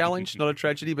 Maybe a challenge. Not a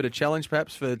tragedy, but a challenge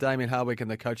perhaps for Damien Hardwick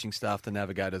and the coaching staff to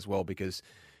navigate as well, because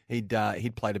he'd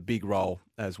played a big role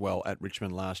as well at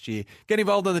Richmond last year. Get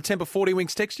involved in the Temper 40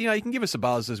 Winks text. You can give us a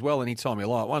buzz as well anytime you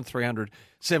like. 1300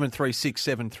 736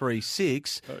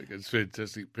 736. It's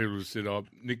fantastic. People have said,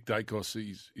 Nick Dacos,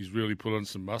 he's really put on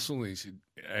some muscle. He said,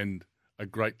 and a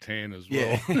great tan as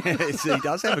well. Yeah, he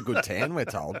does have a good tan, we're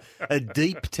told. A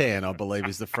deep tan, I believe,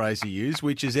 is the phrase he used,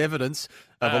 which is evidence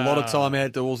of a lot of time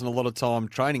outdoors and a lot of time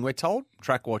training. We're told,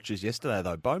 track watchers yesterday,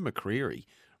 though, Bo McCreary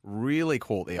really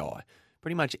caught the eye.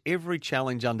 Pretty much every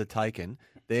challenge undertaken,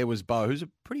 there was Bo, who's a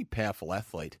pretty powerful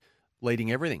athlete,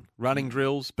 leading everything. Running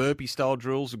drills, burpee-style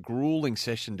drills, a gruelling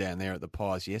session down there at the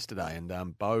Pies yesterday,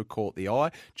 and Bo caught the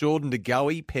eye. Jordan De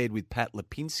Goey paired with Pat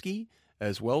Lipinski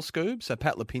as well, Scoob. So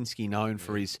Pat Lipinski known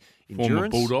for his endurance. Former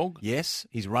Bulldog. Yes,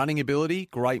 his running ability,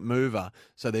 great mover.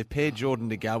 So they've paired Jordan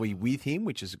De Goey with him,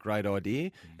 which is a great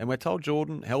idea. And we're told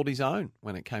Jordan held his own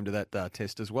when it came to that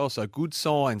test as well. So good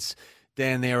signs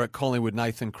down there at Collingwood,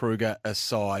 Nathan Kruger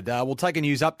aside. We'll take a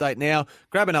news update now,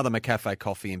 grab another McCafe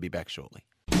coffee and be back shortly.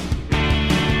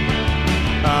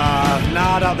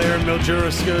 Nard up there in Mildura,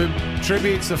 Scoob.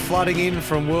 Tributes are flooding in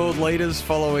from world leaders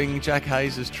following Jack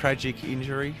Hayes' tragic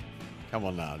injury. Come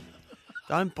on, Nard.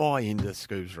 Don't buy into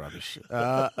Scoob's rubbish.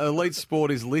 Elite sport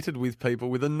is littered with people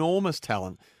with enormous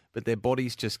talent, but their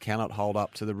bodies just cannot hold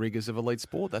up to the rigours of elite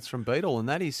sport. That's from Beadle, and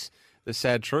that is the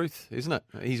sad truth, isn't it?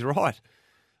 He's right.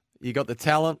 You got the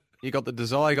talent, you got the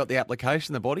desire, you got the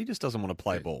application. The body just doesn't want to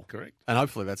play ball. Correct. And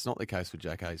hopefully that's not the case with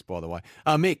Jack Hayes, by the way.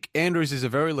 Mick, Andrews is a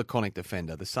very laconic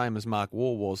defender, the same as Mark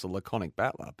Waugh was a laconic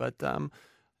battler. But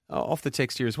off the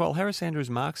text here as well, Harris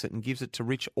Andrews marks it and gives it to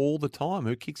Rich all the time,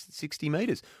 who kicks at 60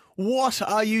 metres. What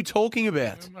are you talking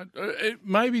about? It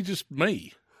may be just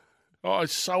me. I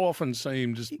so often see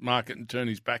him just mark it and turn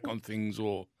his back on things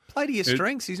or... Play to your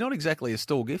strengths. He's not exactly a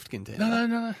stall gift contender.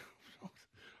 No.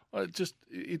 I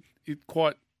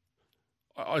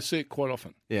see it quite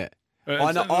often. Yeah.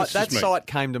 I know that sight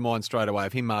came to mind straight away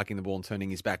of him marking the ball and turning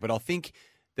his back. But I think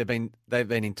they've been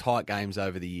in tight games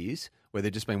over the years where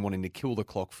they've just been wanting to kill the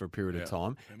clock for a period of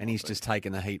time, and he's just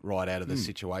taken the heat right out of the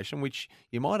situation, which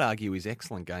you might argue is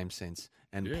excellent game sense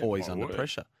and poise under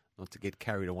pressure. not to get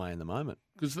carried away in the moment.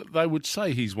 Because they would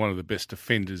say he's one of the best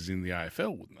defenders in the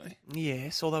AFL, wouldn't they?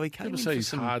 Yes, although he came in say for he's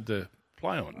some... hard to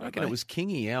play on. I reckon it was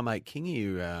Kingy, our mate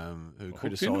Kingy, who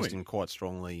criticised him quite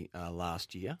strongly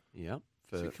last year. Yeah.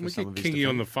 Can we get Kingy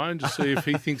on the phone to see if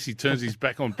he thinks he turns his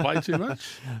back on play too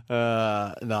much?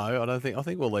 No, I don't think. I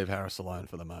think we'll leave Harris alone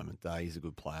for the moment. He's a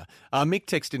good player. Mick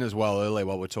texted in as well earlier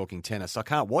while we're talking tennis. I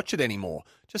can't watch it anymore.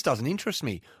 Just doesn't interest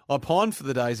me. I pine for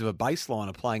the days of a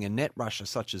baseliner playing a net rusher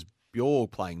such as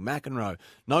Bjorg playing McEnroe.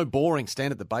 No boring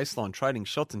stand at the baseline trading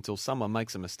shots until someone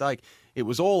makes a mistake. It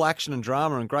was all action and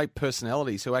drama and great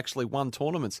personalities who actually won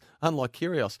tournaments, unlike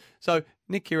Kyrgios. So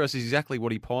Nick Kyrgios is exactly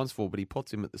what he pines for, but he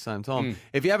puts him at the same time.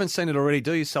 If you haven't seen it already,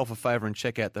 do yourself a favour and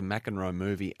check out the McEnroe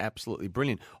movie. Absolutely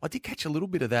brilliant. I did catch a little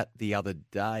bit of that the other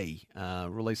day,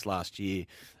 released last year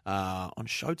on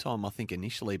Showtime, I think,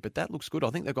 initially, but that looks good. I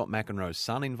think they've got McEnroe's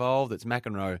son involved. It's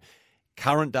McEnroe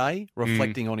current day,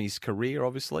 reflecting on his career,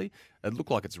 obviously. It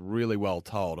looked like it's really well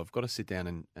told. I've got to sit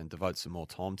down and devote some more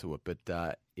time to it.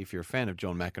 But if you're a fan of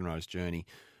John McEnroe's journey,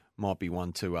 might be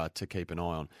one to keep an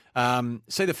eye on.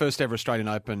 See the first ever Australian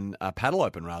Open, Paddle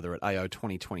Open rather, at AO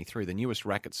 2023, the newest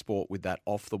racket sport with that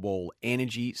off-the-wall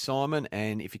energy, Simon.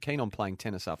 And if you're keen on playing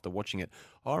tennis after watching it,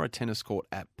 hire a tennis court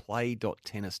at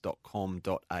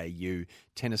play.tennis.com.au.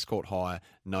 Tennis court hire,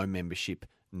 no membership,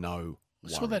 no I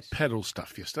saw that paddle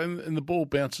stuff yesterday, and the ball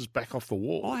bounces back off the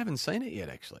wall. I haven't seen it yet,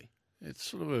 actually. It's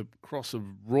sort of a cross of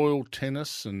royal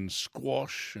tennis and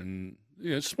squash and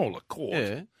smaller court.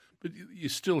 Yeah. But you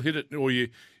still hit it, and you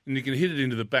can hit it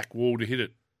into the back wall to hit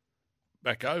it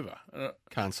back over.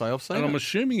 Can't say I've seen it. And I'm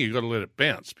assuming you've got to let it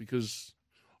bounce because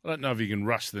I don't know if you can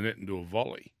rush the net and do a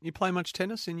volley. You play much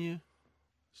tennis in your...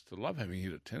 Used to love having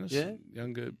hit at tennis in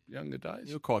younger days.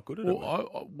 You're quite good at it.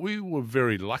 We were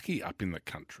very lucky up in the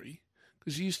country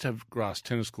because you used to have grass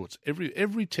tennis courts.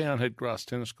 Every town had grass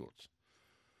tennis courts.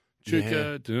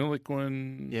 Chuka,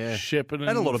 Deniliquin, Shepparton,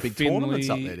 had a lot of big Finley, tournaments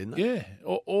up there, didn't they? Yeah,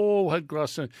 all had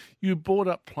grass tennis. You brought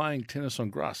up playing tennis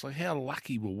on grass. Like, how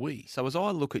lucky were we? So as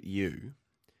I look at you,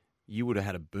 you would have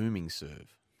had a booming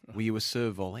serve. Were you a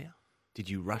serve volleyer? Did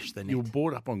you rush the net? You were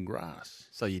brought up on grass.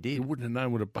 So you did. You wouldn't have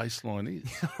known what a baseline is.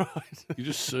 Right. You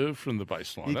just served from the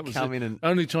baseline. You'd that was come it. in and...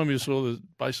 Only time you saw the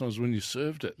baseline was when you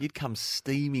served it. You'd come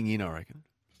steaming in, I reckon.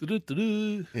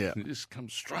 Yeah. And it just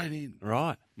comes straight in.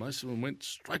 Right. Most of them went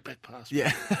straight back past me.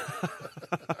 Yeah.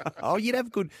 You'd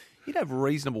have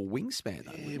reasonable wingspan,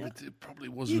 though. Yeah, but it probably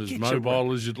wasn't as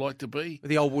mobile as you'd like to be. With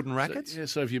the old wooden rackets?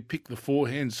 So if you picked the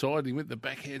forehand side, he went the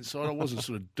backhand side. I wasn't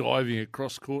sort of diving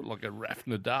across court like a Raf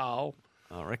Nadal.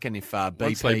 I reckon if BP...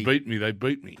 Once they beat me, they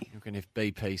beat me. I reckon if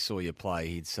BP saw you play,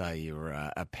 he'd say you're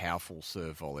a powerful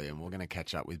serve volleyer, and we're going to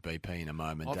catch up with BP in a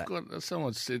moment.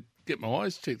 Someone said, get my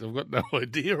eyes checked. I've got no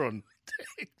idea on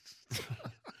text.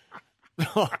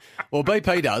 Well,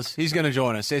 BP does. He's going to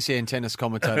join us, SEN tennis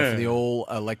commentator for the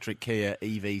all-electric Kia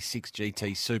EV6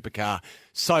 GT supercar.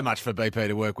 So much for BP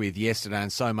to work with yesterday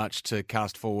and so much to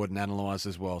cast forward and analyse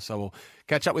as well. So we'll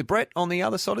catch up with Brett on the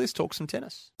other side of this, talk some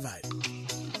tennis. Mate.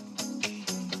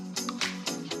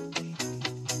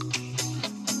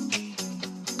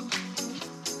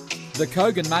 The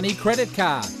Kogan Money Credit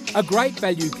Card. A great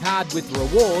value card with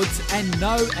rewards and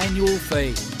no annual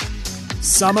fee.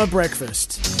 Summer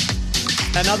breakfast.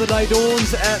 Another day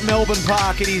dawns at Melbourne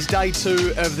Park. It is day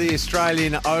 2 of the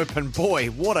Australian Open. Boy,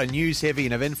 what a news-heavy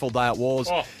and eventful day it was.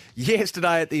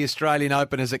 Yesterday at the Australian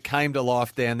Open as it came to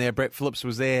life down there. Brett Phillips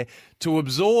was there to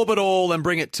absorb it all and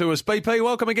bring it to us. BP,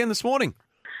 welcome again this morning.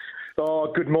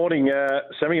 Oh, good morning,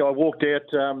 Sammy. I walked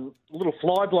out a little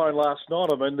fly-blown last night.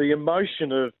 I mean, the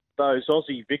emotion of those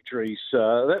Aussie victories,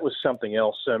 that was something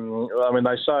else. I mean,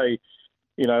 they say,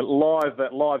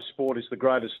 live sport is the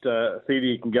greatest theatre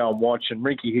you can go and watch. And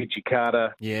Rinky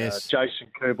Hijikata, yes, Jason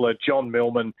Kubler, John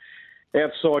Millman,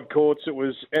 outside courts. It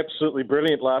was absolutely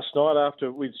brilliant last night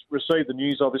after we received the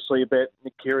news, obviously, about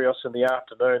Nick Kyrgios in the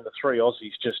afternoon. The three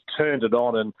Aussies just turned it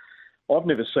on, and I've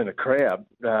never seen a crowd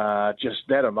just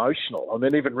that emotional. I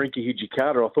mean, even Rinky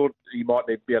Hijikata, I thought he might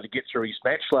be able to get through his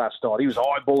match last night. He was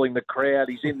eyeballing the crowd.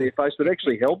 He's in their face, but it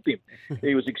actually helped him.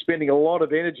 He was expending a lot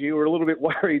of energy. We were a little bit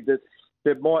worried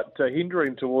that might hinder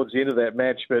him towards the end of that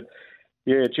match. But,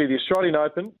 yeah, the Australian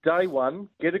Open, day 1,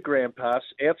 get a ground pass,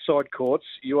 outside courts.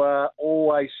 You are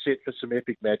always set for some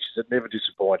epic matches. It never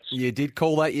disappoints. You did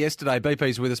call that yesterday.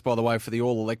 BP's with us, by the way, for the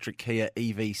all-electric Kia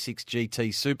EV6 GT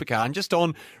supercar. And just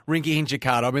on Rinky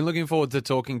Hijikata, I've been looking forward to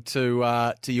talking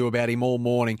to you about him all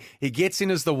morning. He gets in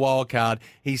as the wild card.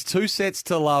 He's 2 sets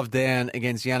to love down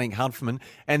against Yannick Hanfmann,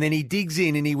 and then he digs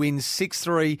in and he wins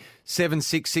 6-3,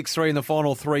 7-6, 6-3 in the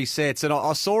final 3 sets. And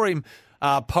I saw him...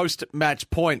 post-match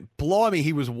point. Blimey,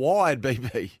 he was wired,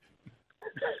 BP.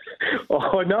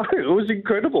 Oh, I know. It was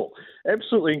incredible.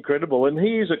 Absolutely incredible. And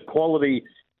he is a quality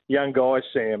young guy,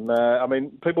 Sam. I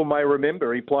mean, people may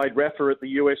remember he played Rafa at the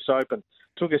US Open,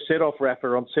 took a set off Rafa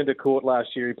on centre court last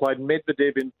year. He played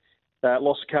Medvedev in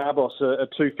Los Cabos, a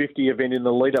 250 event in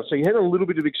the lead-up. So he had a little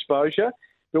bit of exposure,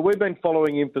 but we've been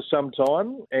following him for some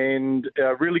time, and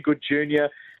a really good junior, a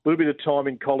little bit of time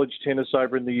in college tennis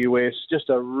over in the US, just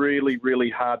a really, really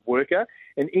hard worker.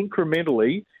 And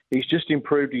incrementally, he's just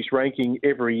improved his ranking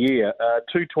every year.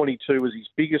 222 was his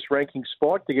biggest ranking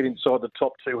spike to get inside the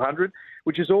top 200,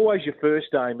 which is always your first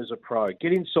aim as a pro.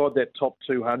 Get inside that top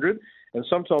 200, and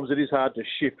sometimes it is hard to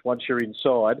shift once you're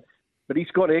inside. But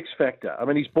he's got X factor. I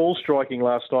mean, his ball striking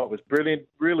last night was brilliant,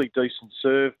 really decent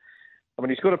serve. I mean,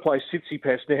 he's got to play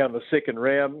Tsitsipas now in the second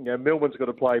round. You know, Millman's got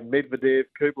to play Medvedev.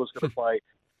 Kubler's got to play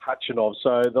Khachanov.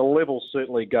 So the level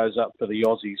certainly goes up for the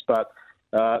Aussies. But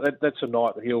that's a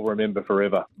night that he'll remember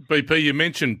forever. BP, you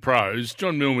mentioned pros.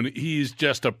 John Millman, he is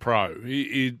just a pro.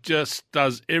 He just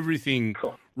does everything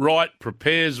right,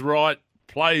 prepares right,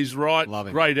 plays right,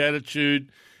 great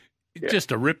attitude.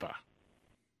 Just a ripper.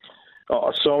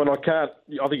 Oh, Simon, I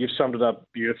think you've summed it up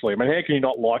beautifully. I mean, how can you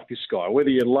not like this guy? Whether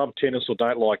you love tennis or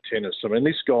don't like tennis. I mean,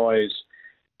 this guy is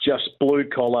just blue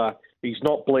collar. He's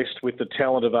not blessed with the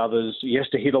talent of others. He has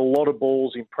to hit a lot of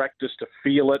balls in practice to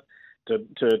feel it,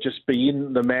 to just be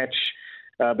in the match.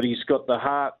 But he's got the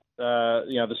heart,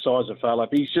 the size of Falap.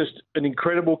 He's just an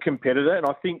incredible competitor. And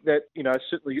I think that,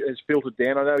 certainly has filtered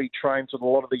down. I know he trains with a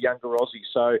lot of the younger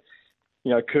Aussies. So,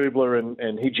 Kubler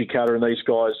and Hijikata and these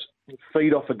guys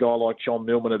feed off a guy like John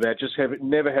Millman about just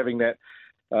never having that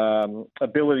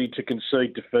ability to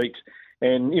concede defeat.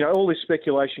 And, all this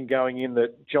speculation going in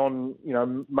that John,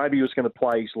 maybe he was going to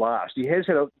play his last. He has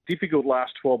had a difficult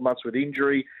last 12 months with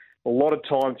injury, a lot of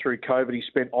time through COVID he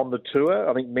spent on the tour.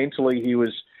 I think mentally he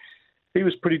was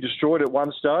pretty destroyed at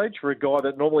one stage for a guy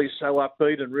that normally is so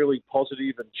upbeat and really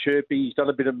positive and chirpy. He's done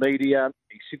a bit of media.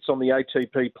 He sits on the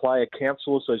ATP Player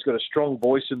Council, so he's got a strong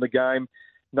voice in the game.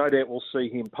 No doubt we'll see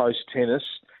him post-tennis.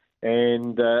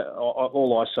 And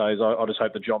all I say is I just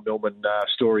hope the John Millman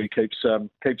story keeps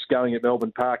going at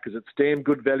Melbourne Park, because it's damn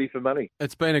good value for money.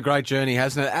 It's been a great journey,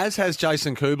 hasn't it? As has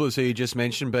Jason Kubler, who you just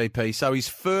mentioned, BP. So his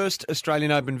first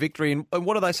Australian Open victory in,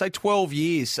 what do they say, 12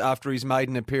 years after his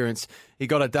maiden appearance. He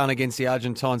got it done against the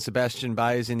Argentine Sebastian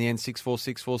Baez in the end, 6-4,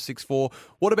 6-4, 6-4.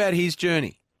 What about his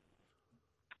journey?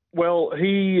 Well,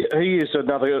 he is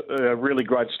another really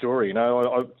great story.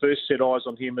 I first set eyes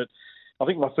on him at, I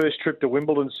think, my first trip to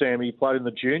Wimbledon, Sam. He played in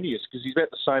the juniors because he's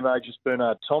about the same age as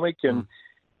Bernard Tomic, and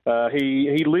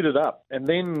he lit it up. And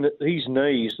then his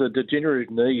knees, the degenerative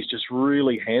knees, just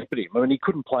really hampered him. I mean, he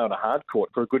couldn't play on a hard court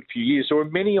for a good few years. There were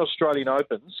many Australian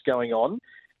Opens going on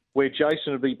where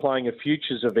Jason would be playing a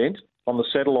futures event on the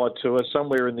satellite tour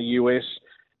somewhere in the US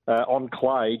on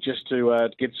clay just to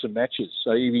get some matches.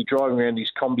 So he'd be driving around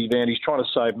his combi van. He's trying to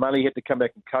save money. He had to come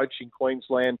back and coach in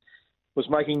Queensland. Was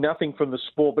making nothing from the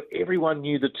sport, but everyone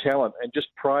knew the talent and just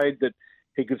prayed that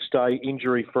he could stay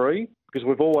injury-free, because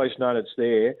we've always known it's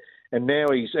there. And now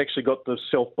he's actually got the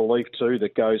self-belief too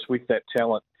that goes with that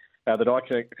talent, that I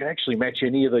can actually match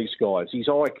any of these guys. His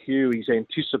IQ, his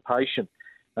anticipation,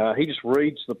 he just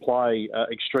reads the play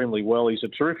extremely well. He's a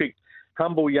terrific,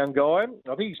 humble young guy.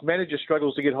 I think his manager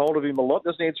struggles to get hold of him a lot,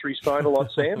 doesn't answer his phone a lot,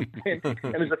 Sam. and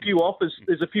there's a few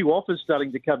offers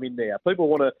starting to come in now. People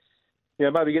want to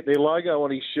maybe get their logo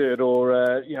on his shirt, or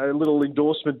a little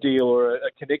endorsement deal, or a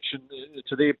connection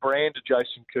to their brand, to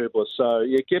Jason Kubler. So,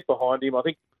 get behind him. I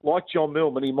think, like John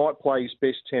Millman, he might play his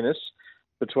best tennis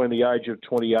between the age of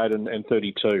 28 and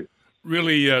 32.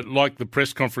 Really like the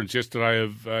press conference yesterday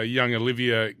of young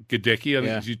Olivia Gadecki. I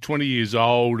think she's 20 years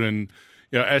old, and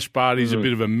Ash Barty's a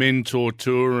bit of a mentor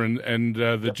to her, and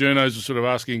the journos are sort of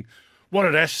asking, what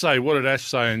did Ash say? What did Ash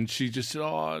say? And she just said,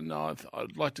 oh, no,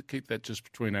 I'd like to keep that just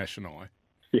between Ash and I.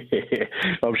 Yeah,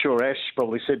 I'm sure Ash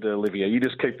probably said to Olivia, you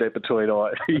just keep that between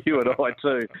you and I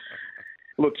too.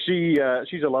 Look, she's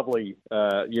a lovely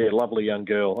young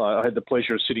girl. I had the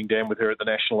pleasure of sitting down with her at the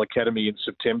National Academy in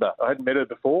September. I hadn't met her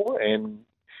before, and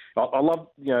I love,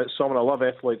 Simon, I love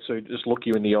athletes who just look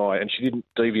you in the eye, and she didn't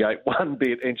deviate one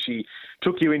bit, and she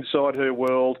took you inside her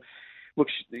world. Look,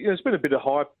 there's been a bit of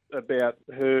hype about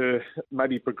her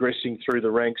maybe progressing through the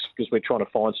ranks because we're trying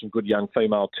to find some good young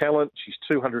female talent. She's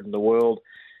 200 in the world.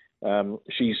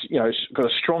 She's got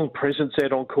a strong presence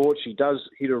out on court. She does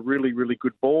hit a really, really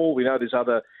good ball. We know there's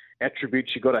other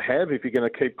attributes you've got to have if you're going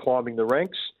to keep climbing the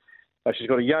ranks. She's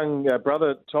got a young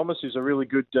brother, Thomas, who's a really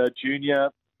good junior.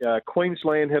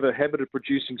 Queensland have a habit of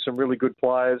producing some really good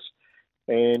players.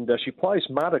 And she plays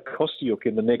Marta Kostyuk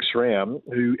in the next round,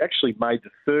 who actually made the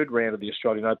third round of the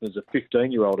Australian Open as a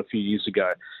 15-year-old a few years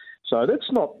ago. So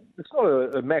it's not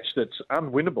a match that's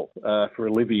unwinnable for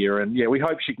Olivia. And, yeah, we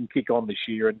hope she can kick on this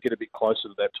year and get a bit closer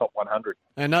to that top 100.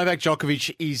 And Novak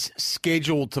Djokovic is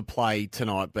scheduled to play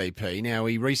tonight, BP. Now,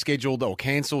 he rescheduled or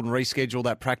cancelled and rescheduled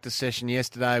that practice session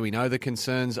yesterday. We know the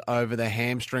concerns over the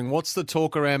hamstring. What's the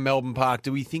talk around Melbourne Park?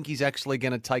 Do we think he's actually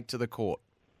going to take to the court?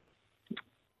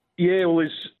 Yeah, well,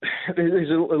 there's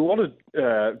a lot of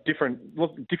different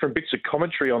bits of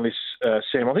commentary on this,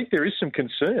 Sam. I think there is some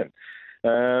concern.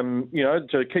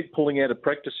 To keep pulling out of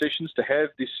practice sessions, to have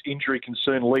this injury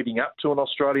concern leading up to an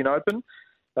Australian Open,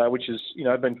 which has,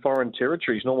 been foreign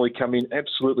territories, normally come in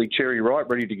absolutely cherry ripe,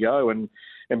 ready to go and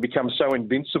become so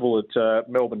invincible at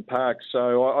Melbourne Park.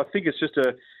 So I think it's just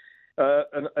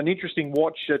an interesting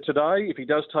watch today. If he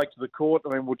does take to the court,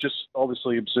 we'll just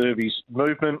obviously observe his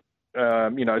movement.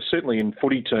 Certainly in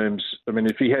footy terms,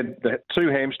 if he had the two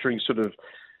hamstring sort of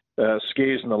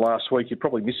scares in the last week, you're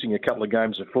probably missing a couple of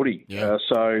games of footy. Yeah.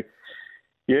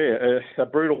 A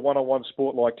brutal one-on-one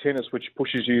sport like tennis, which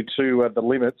pushes you to the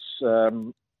limits,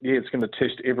 it's going to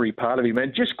test every part of him.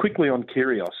 And just quickly on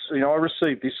Kyrgios, I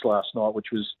received this last night,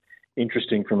 which was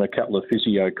interesting from a couple of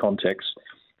physio contacts.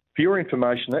 For your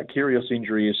information, that Kyrgios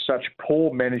injury is such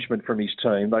poor management from his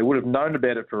team. They would have known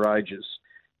about it for ages.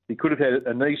 He could have had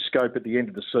a knee scope at the end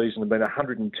of the season and been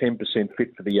 110%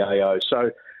 fit for the AO.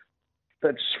 So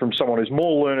that's from someone who's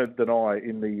more learned than I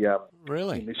in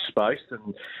this space.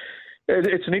 And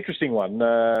it's an interesting one.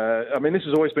 This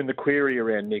has always been the query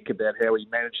around Nick about how he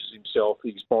manages himself,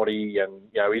 his body, and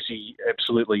is he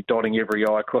absolutely dotting every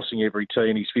I, crossing every T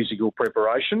in his physical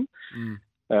preparation?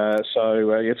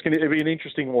 It's going to be an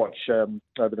interesting watch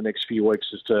over the next few weeks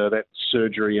as to that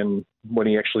surgery and when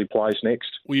he actually plays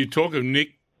next. Well, you talk of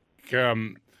Nick,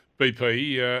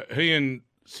 BP, he and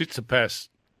Tsitsipas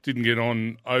didn't get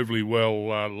on overly well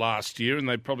last year, and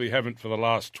they probably haven't for the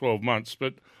last 12 months.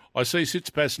 But I see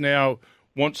Tsitsipas now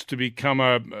wants to become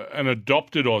an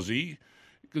adopted Aussie,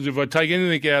 because if I take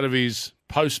anything out of his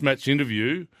post-match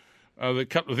interview, the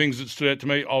couple of things that stood out to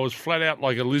me, I was flat out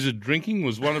like a lizard drinking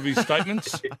was one of his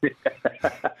statements.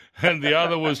 And the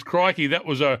other was, crikey, that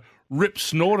was a rip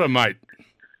snorter, mate.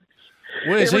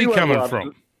 Where's he coming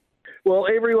from? Well,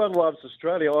 everyone loves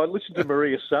Australia. I listened to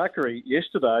Maria Sakkari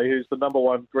yesterday, who's the number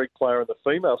one Greek player on the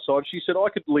female side. She said, I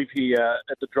could live here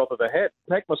at the drop of a hat,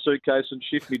 pack my suitcase and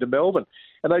shift me to Melbourne.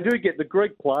 And they do get, the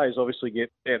Greek players obviously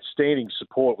get outstanding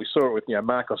support. We saw it with,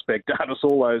 Marcos Baghdanis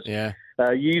all those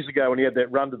years ago when he had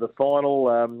that run to the final,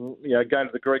 going to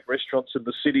the Greek restaurants in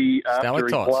the city after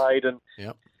he played. And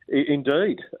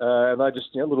indeed. And they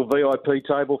just, little VIP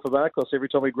table for Marcos every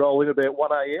time he'd roll in about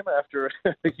 1 a.m. after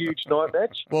a huge night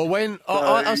match. Well,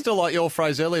 I still like your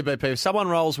phrase earlier, BP. If someone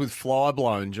rolls with fly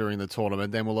blown during the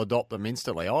tournament, then we'll adopt them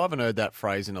instantly. I haven't heard that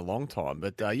phrase in a long time,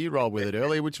 but you rolled with it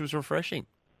earlier, which was refreshing.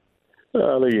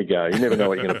 Oh, there you go. You never know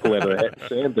what you're going to pull out of the hat,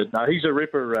 Sam. But no, he's a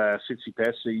ripper,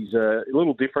 Tsitsipas. He's a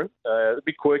little different, a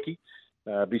bit quirky.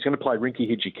 But he's going to play Rinky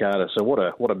Hijikata. So what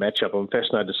a matchup. I'm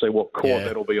fascinated to see what court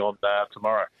that'll be on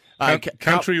tomorrow.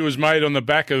 Country was made on the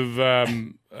back of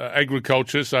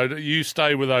agriculture, so you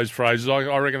stay with those phrases.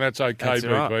 I reckon that's okay, that's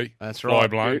BP. Right. That's right. Fly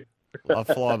blown. Love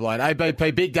fly blown. Hey,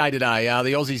 BP, big day today.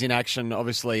 The Aussies in action,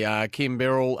 obviously. Kim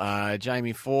Birrell,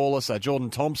 Jamie Fawless, Jordan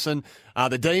Thompson.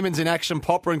 The Demons in action,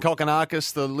 Popper and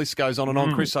Kokonakis. The list goes on and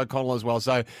on. Chris O'Connell as well.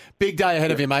 So big day ahead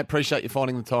of you, mate. Appreciate you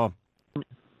finding the time.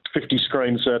 50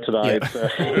 screens today. Yeah.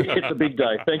 It's a big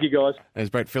day. Thank you, guys. There's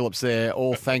Brett Phillips there,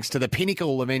 all thanks to the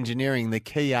pinnacle of engineering, the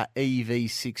Kia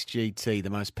EV6 GT, the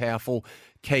most powerful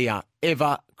Kia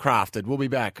ever crafted. We'll be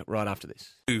back right after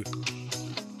this.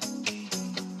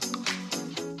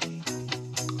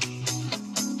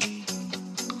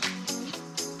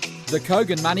 The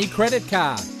Kogan Money Credit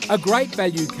Card. A great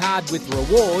value card with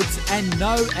rewards and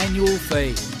no annual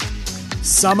fee.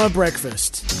 Summer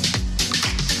breakfast.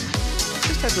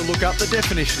 Just had to look up the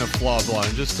definition of fly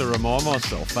blown just to remind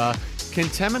myself.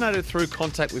 Contaminated through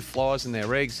contact with flies and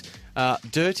their eggs.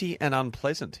 Dirty and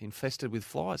unpleasant, infested with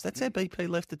flies. That's how BP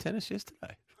left the tennis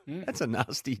yesterday. That's a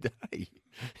nasty day,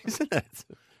 isn't it?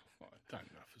 I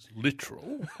don't know if it's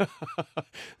literal.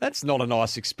 That's not a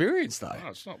nice experience, though. No,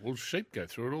 it's not. Well, sheep go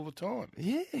through it all the time.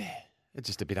 Yeah. It's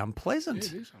just a bit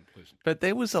unpleasant. Yeah, it is unpleasant. But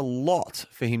there was a lot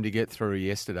for him to get through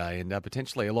yesterday, and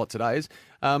potentially a lot today.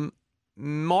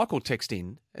 Michael texted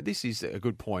in, this is a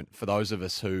good point for those of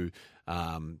us who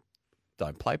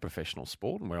don't play professional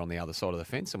sport and we're on the other side of the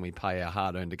fence and we pay our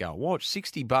hard-earned to go and watch.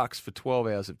 $60 for 12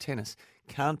 hours of tennis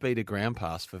can't beat a ground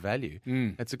pass for value.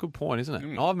 That's a good point, isn't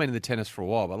it? I've been in the tennis for a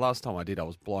while, but last time I did, I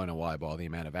was blown away by the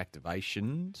amount of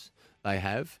activations they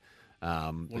have.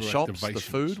 the shops, the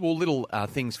food, little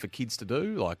things for kids to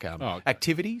do, like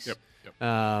activities. Yep.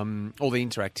 All the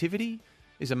interactivity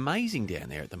is amazing down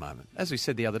there at the moment. As we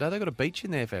said the other day, they've got a beach in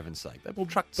there, for heaven's sake. They've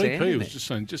trucked sand in BP there. was just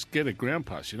saying, just get a ground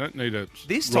pass. You don't need a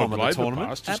this time of the tournament,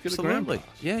 pass, just absolutely. Get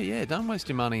a ground pass. Yeah. Don't waste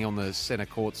your money on the centre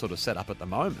court sort of setup at the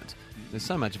moment. There's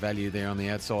so much value there on the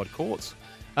outside courts.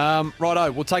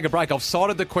 Righto, we'll take a break. I've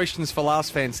cited the questions for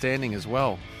last fan standing as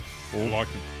well. I like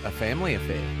it. A family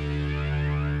affair.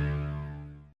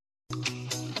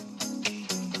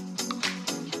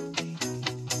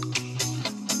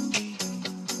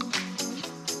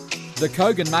 The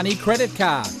Kogan Money Credit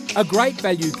Card. A great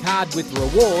value card with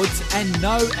rewards and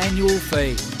no annual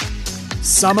fee.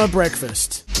 Summer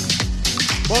breakfast.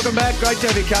 Welcome back. Great to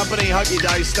have your company. Hope your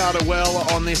day started well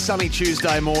on this sunny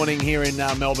Tuesday morning here in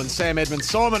Melbourne. Sam Edmonds,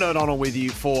 Simon O'Donnell with you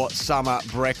for Summer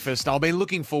Breakfast. I've been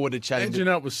looking forward to chatting. How did you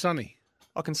know it was sunny?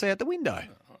 I can see out the window.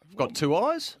 I've got two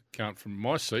eyes. Can't from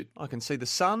my seat. I can see the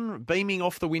sun beaming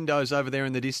off the windows over there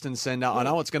in the distance, and I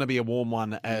know it's going to be a warm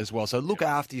one as well. So look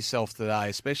after yourself today,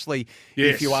 especially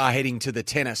if you are heading to the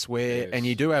tennis, and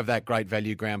you do have that great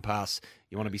value ground pass.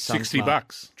 You want to be sun smart.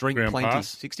 $60. Drink ground plenty.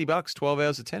 pass. $60, 12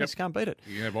 hours of tennis. Can't beat it.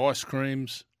 You can have ice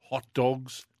creams, hot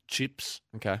dogs, chips.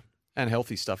 Okay. And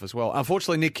healthy stuff as well.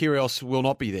 Unfortunately, Nick Kyrgios will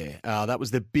not be there. That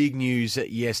was the big news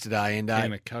yesterday. And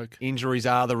a Coke. Injuries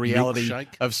are the reality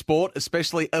Milkshake. of sport,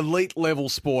 especially elite-level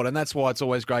sport. And that's why it's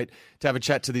always great to have a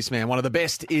chat to this man, one of the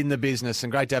best in the business.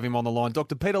 And great to have him on the line.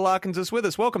 Dr. Peter Larkins is with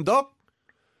us. Welcome, Doc.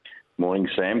 Morning,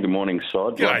 Sam. Good morning,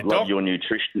 Sod. G'day, Love your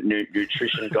nutrition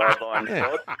guidelines,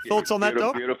 Sod. Thoughts on that,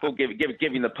 Doc? Beautiful.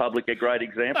 Giving the public a great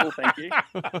example. Thank you.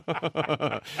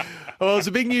 Well, it was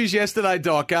a big news yesterday,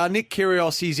 Doc. Nick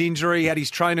Kyrgios, his injury, had his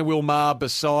trainer Will Maher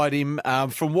beside him.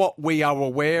 From what we are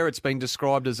aware, it's been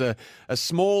described as a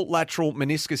small lateral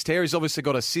meniscus tear. He's obviously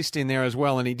got a cyst in there as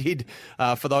well, and he did,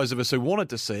 for those of us who wanted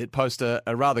to see it, post a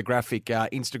rather graphic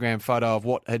Instagram photo of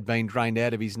what had been drained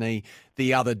out of his knee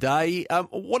the other day.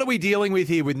 What are we dealing with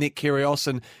here with Nick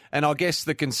Kyrgios? And I guess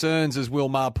the concerns, as Will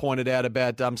Maher pointed out,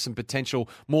 about some potential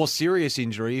more serious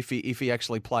injury if he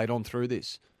actually played on through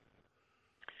this.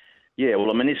 Yeah, well,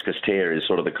 a meniscus tear is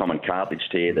sort of the common cartilage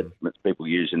tear that people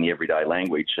use in the everyday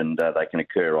language, and they can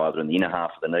occur either in the inner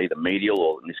half of the knee, the medial,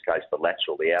 or in this case, the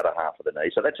lateral, the outer half of the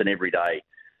knee. So that's an everyday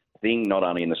thing, not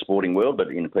only in the sporting world, but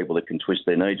in people that can twist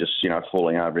their knee just,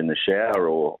 falling over in the shower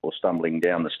or stumbling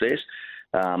down the stairs.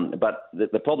 But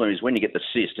the problem is when you get the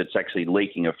cyst, it's actually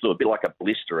leaking a fluid, a bit like a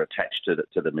blister attached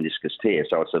to the meniscus tear.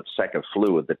 So it's a sack of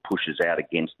fluid that pushes out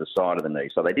against the side of the knee.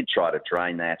 So they did try to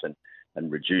drain that and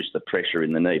reduce the pressure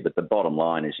in the knee. But the bottom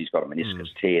line is he's got a meniscus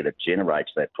tear that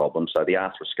generates that problem. So the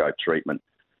arthroscope treatment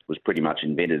was pretty much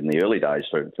invented in the early days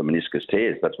for meniscus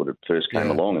tears. That's what it first came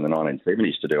along in the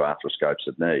 1970s, to do arthroscopes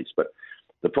of knees. But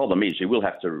the problem is you will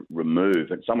have to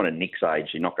remove, and someone at Nick's age,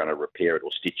 you're not going to repair it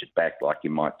or stitch it back like you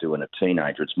might do in a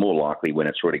teenager. It's more likely when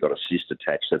it's already got a cyst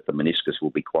attached that the meniscus will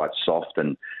be quite soft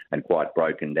and quite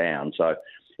broken down. So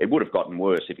it would have gotten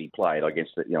worse if he played. I guess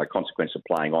the consequence of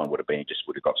playing on would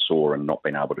have got sore and not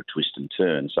been able to twist and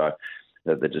turn. So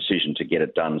the decision to get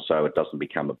it done so it doesn't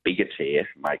become a bigger tear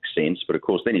makes sense. But of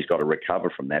course, then he's got to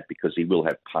recover from that because he will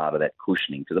have part of that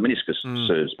cushioning. So the meniscus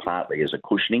serves partly as a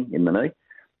cushioning in the knee,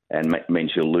 and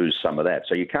means you'll lose some of that.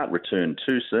 So you can't return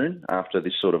too soon after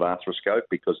this sort of arthroscope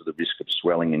because of the risk of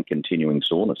swelling and continuing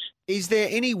soreness. Is there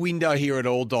any window here at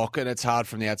all, Doc, and it's hard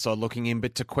from the outside looking in,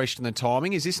 but to question the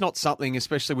timing? Is this not something,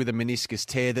 especially with a meniscus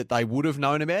tear, that they would have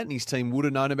known about and his team would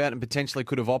have known about and potentially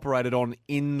could have operated on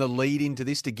in the lead into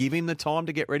this to give him the time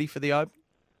to get ready for the Open?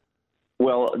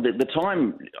 Well, the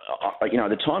time,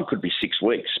 the time could be 6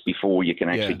 weeks before you can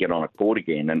actually get on a court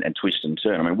again and twist and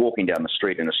turn. I mean, walking down the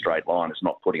street in a straight line is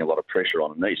not putting a lot of pressure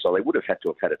on the knee, so they would have had to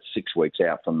have had it 6 weeks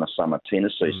out from the summer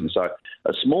tennis season. So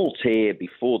a small tear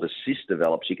before the cyst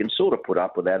develops, you can sort of put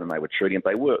up with that, and they were treating it.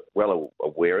 They were well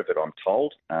aware of it, I'm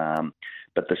told.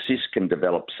 But the cyst can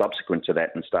develop subsequent to that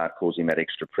and start causing that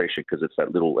extra pressure because it's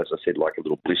that little, as I said, like a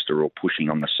little blister or pushing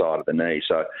on the side of the knee.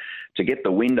 So to get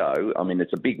the window, I mean,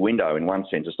 it's a big window in one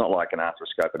sense. It's not like an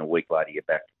arthroscope and a week later you're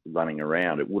back running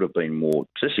around. It would have been more,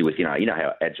 especially with, you know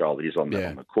how agile it is on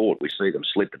the court. We see them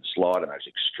slip and slide in those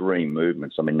extreme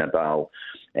movements. I mean, Nadal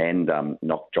and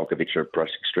Djokovic are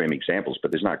extreme examples,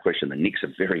 but there's no question the Nick's a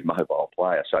very mobile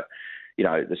player. So,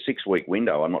 the 6 week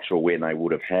window, I'm not sure when they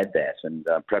would have had that, and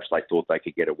perhaps they thought they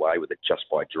could get away with it just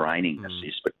by draining the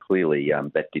cyst, but clearly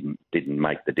that didn't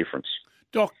make the difference.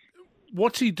 Doc,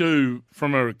 what's he do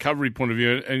from a recovery point of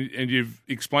view? And you've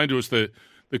explained to us the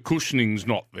cushioning's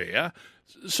not there,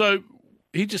 so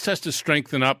he just has to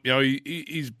strengthen up,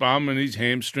 his bum and his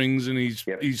hamstrings and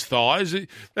his thighs.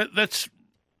 That's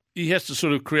he has to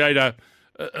sort of create a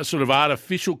sort of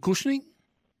artificial cushioning?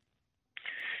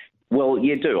 Well,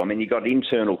 you do. I mean, you've got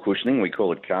internal cushioning, we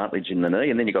call it cartilage in the knee,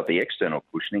 and then you've got the external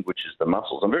cushioning, which is the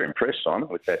muscles. I'm very impressed, Simon,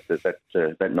 with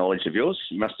that knowledge of yours.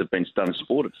 You must have been done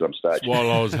sport at some stage.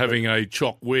 While I was having a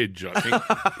choc wedge, I think.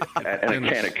 and a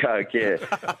can of Coke,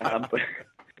 yeah.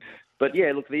 But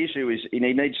yeah, look, the issue is he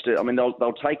needs to. I mean,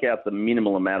 they'll take out the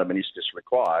minimal amount of meniscus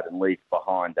required and leave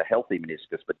behind a healthy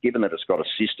meniscus. But given that it's got a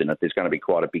cyst in it, there's going to be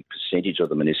quite a big percentage of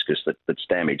the meniscus that's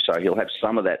damaged. So he'll have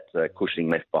some of that cushioning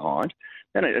left behind.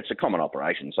 And it's a common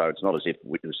operation, so it's not as if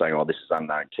we're saying, "Oh, this is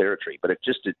unknown territory." But it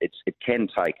can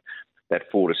take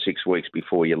that 4 to 6 weeks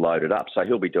before you load it up. So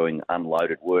he'll be doing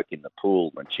unloaded work in the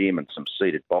pool and gym and some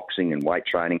seated boxing and weight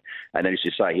training. And then, as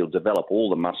you say, he'll develop all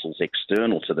the muscles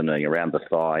external to the knee, around the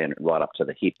thigh and right up to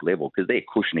the hip level, because they're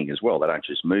cushioning as well. They don't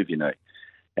just move your knee.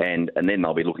 And then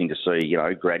they'll be looking to see,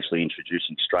 gradually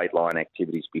introducing straight line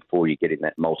activities before you get in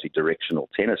that multi-directional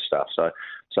tennis stuff.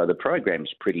 So the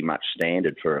program's pretty much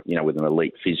standard for, with an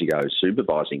elite physio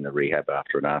supervising the rehab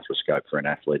after an arthroscope for an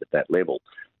athlete at that level.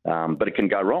 But it can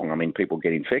go wrong. I mean, people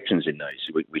get infections in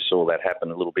these. We saw that happen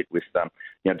a little bit with,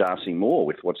 Darcy Moore,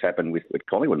 with what's happened with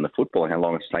Collingwood in the football, how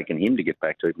long it's taken him to get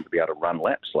back to even to be able to run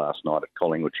laps last night at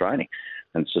Collingwood training.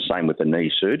 And it's the same with the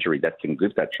knee surgery. That can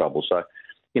give that trouble. So,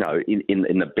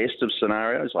 in the best of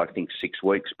scenarios, I think 6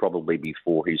 weeks probably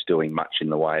before he's doing much in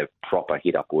the way of proper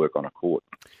hit-up work on a court.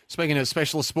 Speaking of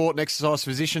specialist sport and exercise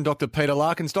physician, Dr. Peter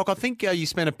Larkins. Doc, I think you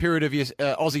spent a period of your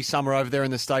Aussie summer over there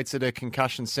in the States at a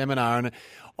concussion seminar, and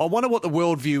I wonder what the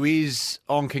worldview is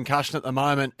on concussion at the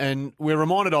moment, and we're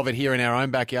reminded of it here in our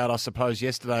own backyard, I suppose,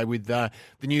 yesterday with the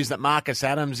news that Marcus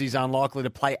Adams is unlikely to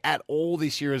play at all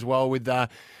this year as well with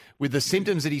the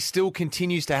symptoms that he still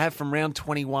continues to have from round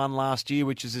 21 last year,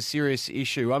 which is a serious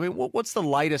issue. I mean, what's the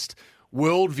latest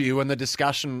worldview and the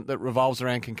discussion that revolves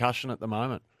around concussion at the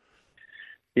moment?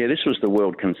 Yeah, this was the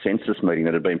World Consensus meeting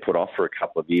that had been put off for a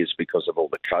couple of years because of all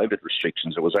the COVID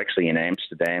restrictions. It was actually in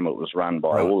Amsterdam. It was run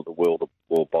by all of the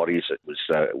world bodies. It was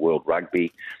World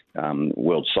Rugby,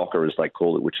 World Soccer, as they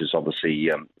call it, which is obviously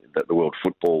the World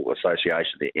Football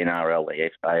Association, the NRL, the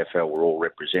AFL were all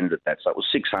represented at that. So it was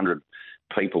 600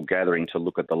 people gathering to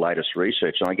look at the latest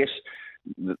research. And I guess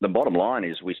the bottom line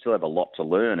is we still have a lot to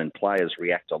learn, and players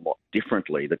react a lot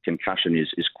differently. The concussion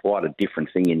is quite a different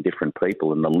thing in different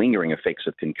people, and the lingering effects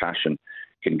of concussion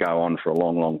can go on for a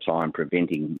long, long time,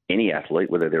 preventing any athlete,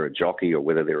 whether they're a jockey or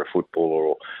whether they're a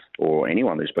footballer or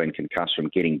anyone who's been concussed, from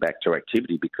getting back to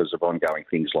activity because of ongoing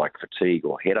things like fatigue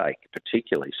or headache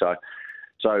particularly. So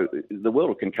the world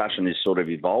of concussion is sort of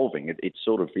evolving. It's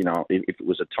sort of, if it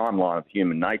was a timeline of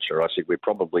human nature, I said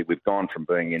we've gone from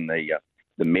being in the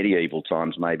medieval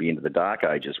times maybe into the dark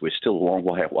ages. We're still a long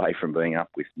way away from being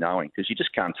up with knowing, because you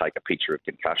just can't take a picture of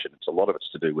concussion. A lot of it's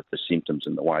to do with the symptoms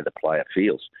and the way the player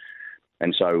feels.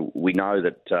 And so we know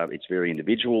that it's very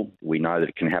individual. We know that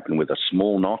it can happen with a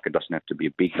small knock. It doesn't have to be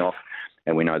a big knock.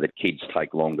 And we know that kids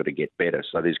take longer to get better.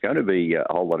 So there's going to be a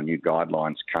whole lot of new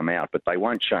guidelines come out, but they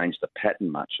won't change the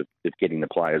pattern much of getting the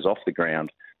players off the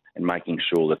ground and making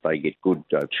sure that they get good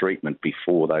treatment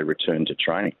before they return to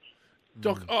training.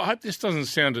 Doc, I hope this doesn't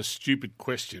sound a stupid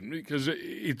question, because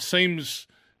it seems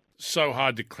so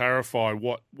hard to clarify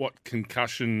what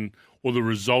concussion or the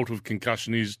result of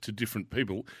concussion is to different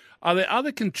people. Are there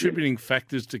other contributing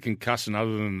factors to concussion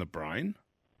other than the brain?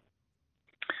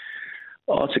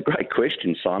 Oh, it's a great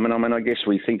question, Simon. I mean, I guess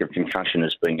we think of concussion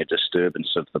as being a disturbance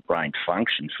of the brain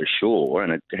function for sure,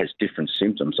 and it has different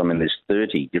symptoms. I mean, there's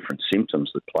 30 different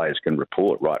symptoms that players can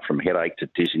report, right from headache to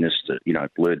dizziness to,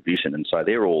 blurred vision. And so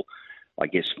they're all, I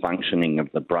guess, functioning of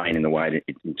the brain in the way that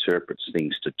it interprets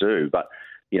things to do. But,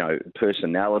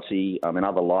 personality,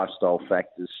 other lifestyle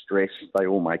factors, stress, they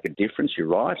all make a difference, you're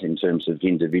right, in terms of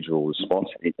individual response,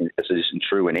 as isn't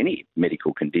true in any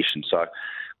medical condition. So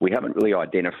we haven't really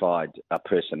identified a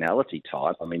personality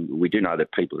type. I mean, we do know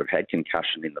that people that have had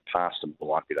concussion in the past are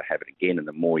more likely to have it again, and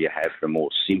the more you have, the more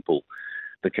simple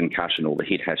the concussion or the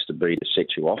hit has to be to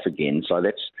set you off again. So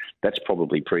that's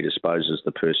probably predisposes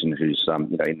the person who's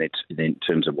in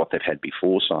terms of what they've had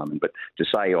before, Simon. But to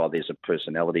say, there's a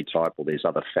personality type or there's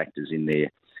other factors in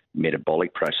their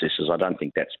metabolic processes, I don't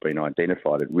think that's been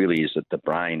identified. It really is that the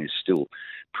brain is still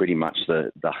pretty much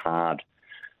the hard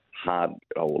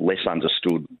or less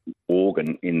understood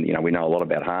organ. We know a lot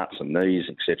about hearts and knees,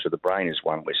 etc. The brain is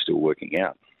one we're still working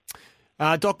out.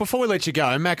 Doc, before we let you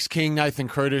go, Max King, Nathan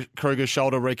Kruger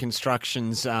shoulder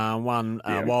reconstructions, one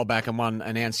a while back and one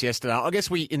announced yesterday. I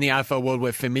guess we, in the AFL world,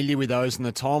 we're familiar with those in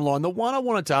the timeline. The one I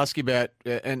wanted to ask you about,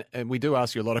 and we do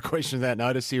ask you a lot of questions without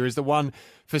notice here, is the one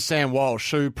for Sam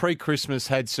Walsh, who pre-Christmas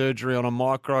had surgery on a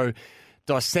microdystrophia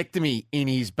discectomy in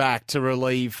his back to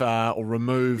relieve or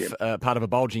remove part of a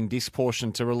bulging disc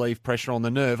portion to relieve pressure on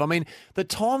the nerve. I mean, the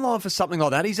timeline for something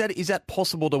like that, is that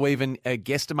possible to even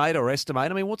guesstimate or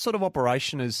estimate? I mean, what sort of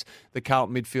operation is the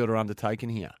Carlton midfielder undertaken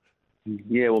here?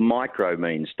 Yeah, well, micro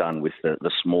means done with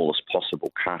the smallest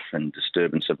possible cut and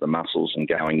disturbance of the muscles and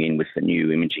going in with the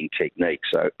new imaging technique.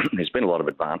 So there's been a lot of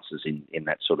advances in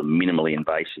that sort of minimally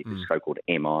invasive, so-called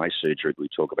MI surgery we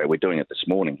talk about. We're doing it this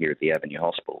morning here at the Avenue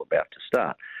Hospital, about to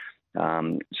start.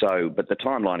 But the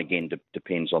timeline, again,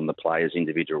 depends on the player's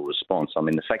individual response. I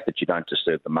mean, the fact that you don't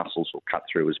disturb the muscles or cut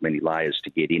through as many layers to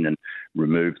get in and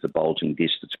remove the bulging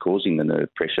disc that's causing the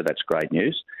nerve pressure, that's great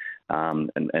news. I'm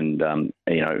going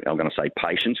to say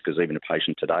patience, because even a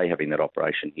patient today having that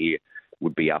operation here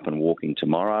would be up and walking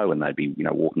tomorrow, and they'd be,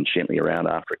 walking gently around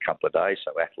after a couple of days.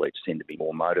 So athletes tend to be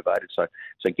more motivated. So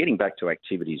getting back to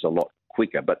activity is a lot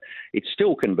quicker, but it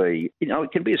still can be,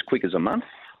 it can be as quick as a month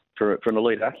for an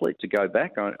elite athlete to go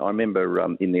back. I remember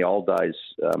in the old days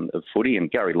of footy, and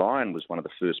Gary Lyon was one of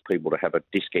the first people to have a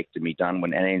discectomy done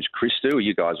when Ange Christou,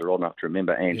 you guys are old enough to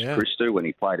remember Ange Christou when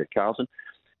he played at Carlton.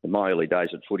 In my early days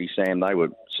at footy, Sam, they were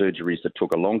surgeries that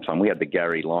took a long time. We had the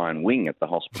Gary Lyon wing at the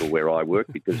hospital where I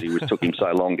worked because it took him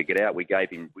so long to get out. We had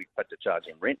to charge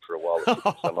him rent for a while. It took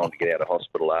him so long to get out of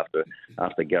hospital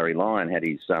after Gary Lyon had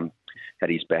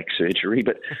his back surgery.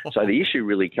 But so the issue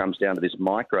really comes down to this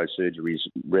microsurgery has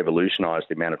revolutionised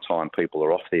the amount of time people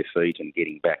are off their feet and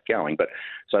getting back going. But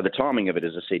so the timing of it,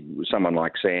 as I said, someone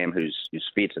like Sam who's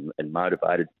fit and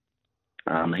motivated.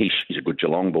 He's a good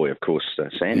Geelong boy, of course, Sam.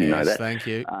 Yes, you know that. Thank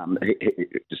you. He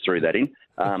just threw that in.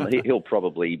 He'll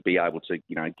probably be able to,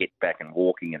 get back and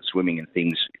walking and swimming and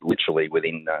things literally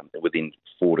within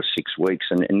 4 to 6 weeks.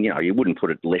 And you wouldn't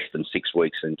put it less than 6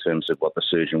 weeks in terms of what the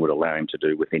surgeon would allow him to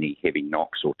do with any heavy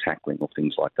knocks or tackling or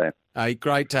things like that.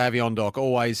 Great to have you on, Doc.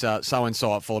 Always so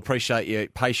insightful. Appreciate your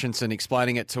patience and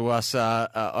explaining it to us,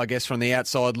 I guess, from the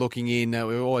outside looking in.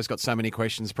 We've always got so many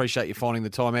questions. Appreciate you finding the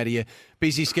time out of your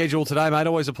busy schedule today, mate.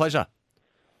 Always a pleasure.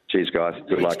 Cheers, guys.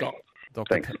 Good luck.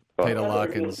 Dr. Peter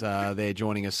Larkins there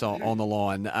joining us on the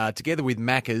line. Together with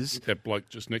Maccas. That bloke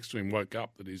just next to him woke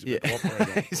up that he's a bit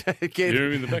operator. Get,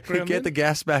 you in the background get the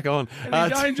gas back on.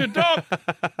 Any danger, Doc?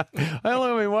 How long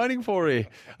have we been waiting for you?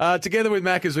 Together with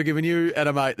Maccas, we're giving you and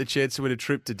a mate the chance to win a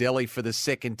trip to Delhi for the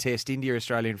second test, India,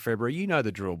 Australia in February. You know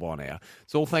the drill by now.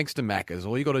 It's all thanks to Maccas.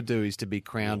 All you got to do is to be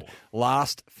crowned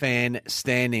last fan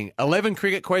standing. 11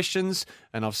 cricket questions,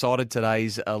 and I've cited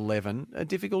today's 11. A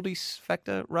difficulty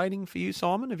factor rating for you,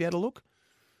 Simon? Have you had a look?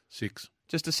 6.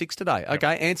 Just a 6 today.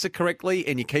 Okay, answer correctly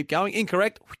and you keep going.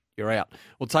 Incorrect, you're out.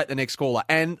 We'll take the next caller.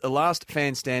 And the last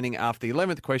fan standing after the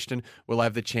 11th question will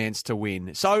have the chance to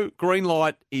win. So, green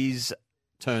light is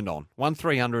turned on.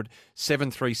 1300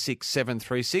 736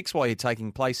 736 while you're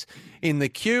taking place in the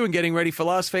queue and getting ready for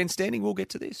last fan standing. We'll get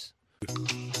to this.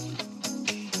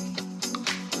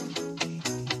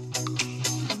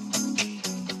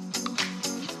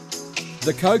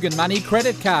 The Kogan Money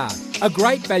Credit Card. A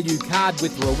great value card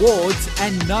with rewards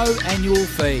and no annual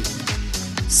fee.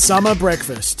 Summer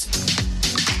breakfast.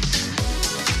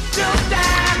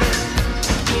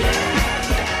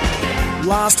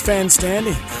 Last fan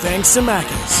standing. Thanks to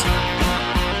Maccas.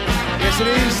 Yes, it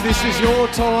is. This is your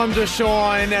time to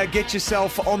shine. Get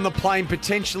yourself on the plane,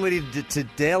 potentially to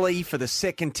Delhi for the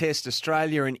second test,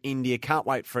 Australia and India. Can't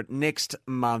wait for it next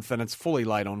month, and it's fully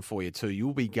laid on for you too.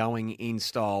 You'll be going in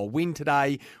style. Win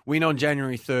today, win on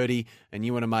January 30, and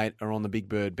you and a mate are on the Big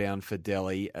Bird bound for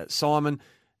Delhi. Simon,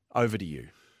 over to you.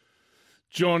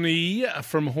 Johnny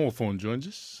from Hawthorn joins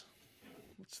us.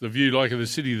 What's the view like of the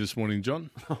city this morning, John?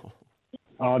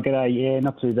 Oh, g'day. Yeah,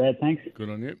 not too bad, thanks. Good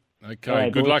on you. Okay,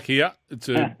 good luck here. It's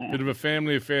a bit of a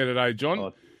family affair today,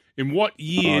 John. In what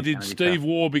year did Steve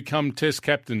Waugh become Test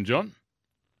captain, John?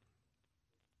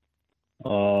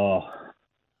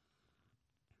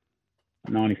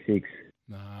 96.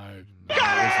 No, wasn't John.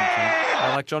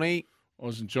 I like Johnny.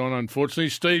 Wasn't John, unfortunately.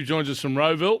 Steve joins us from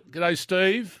Rowville. G'day,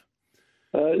 Steve.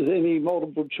 Is there any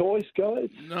multiple choice, guys?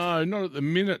 No, not at the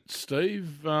minute,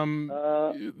 Steve.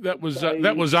 That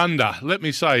was under. Let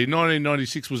me say,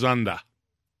 1996 was under.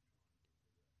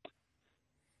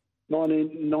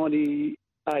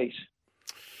 1998.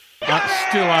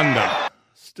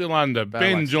 Still under.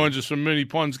 Ben joins us from Moonee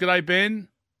Ponds. G'day, Ben.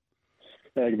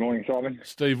 Good morning, Simon.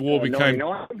 Steve Waugh became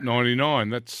 99.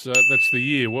 That's the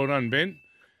year. Well done, Ben.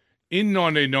 In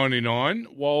 1999,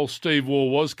 while Steve Waugh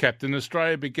was captain,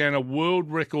 Australia began a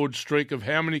world record streak of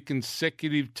how many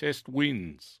consecutive test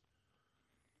wins?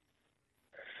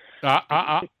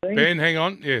 Ben, hang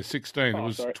on. Yeah, 16. It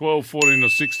was 12, 14 or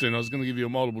 16. I was going to give you a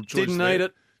multiple choice. Didn't need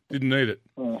it. Didn't need it.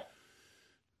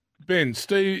 Ben,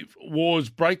 Steve Waugh's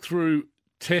breakthrough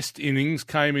Test innings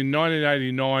came in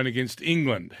 1989 against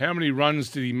England. How many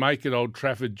runs did he make at Old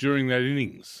Trafford during that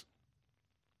innings?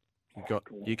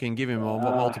 You can give him a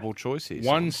multiple choice here.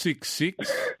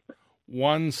 166,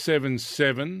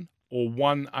 177 or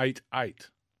 188?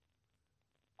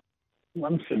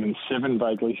 177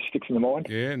 vaguely sticks in the mind.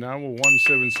 Yeah, no, well,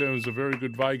 177 is a very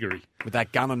good vagary. With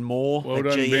that gun and more Well at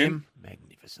done, GM. Ben.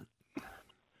 Magnificent.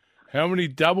 How many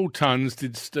double tons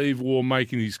did Steve Waugh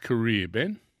make in his career,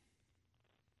 Ben?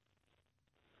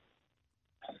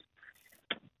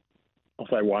 I'll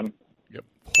say 1. Yep,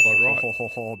 quite right.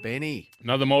 Oh, Benny.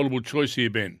 Another multiple choice here,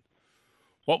 Ben.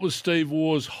 What was Steve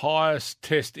Waugh's highest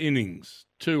Test innings?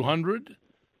 200,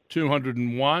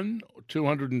 201 or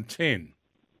 210?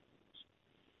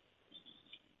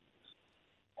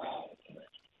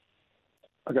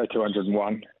 I'll go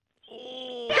 201.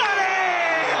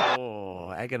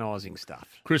 Oh, agonising stuff.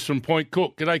 Chris from Point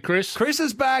Cook. G'day, Chris. Chris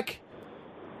is back.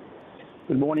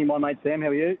 Good morning, my mate Sam. How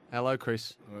are you? Hello,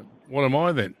 Chris. What am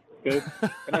I then? Good.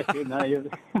 That's good. No,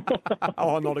 you.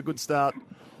 Oh, not a good start.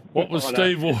 What was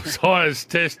Steve Waugh's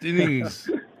highest Test innings?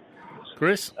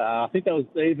 Chris? I think that was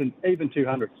even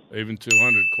 200. Even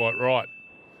 200, quite right.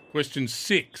 Question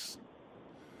 6.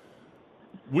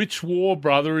 Which Waugh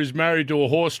brother is married to a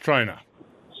horse trainer?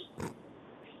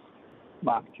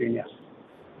 Mark Jr.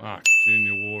 Mark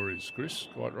Jr. Waugh is, Chris,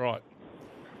 quite right.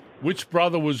 Which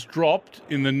brother was dropped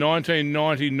in the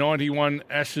 1990-91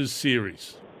 Ashes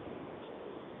series?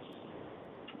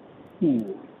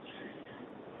 I'm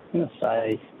going to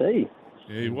say Steve.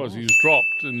 Yeah, he was. He was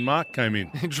dropped and Mark came in.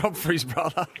 He dropped for his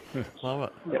brother. Love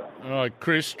it. Yep. All right,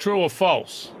 Chris, true or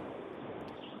false?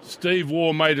 Steve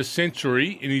Waugh made a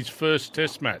century in his first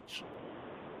Test match.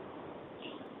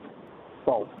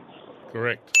 False.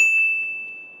 Correct.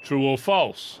 True or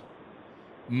false?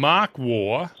 Mark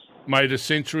Waugh made a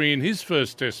century in his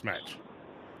first Test match.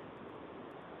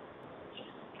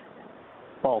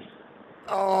 False.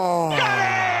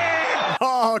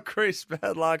 Oh, Chris,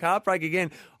 bad luck. Heartbreak again.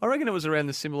 I reckon it was around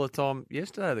the similar time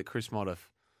yesterday that Chris might have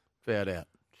bowed out.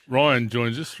 Ryan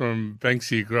joins us from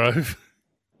Banksia Grove.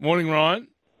 Morning, Ryan.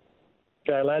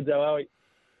 Okay, lads, how are we?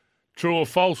 True or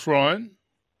false, Ryan?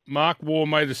 Mark Waugh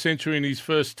made a century in his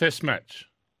first Test match.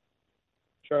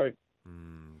 True.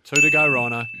 2 to go,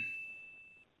 Rhino.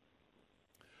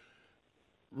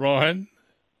 Ryan,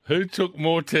 who took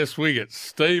more Test wickets,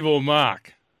 Steve or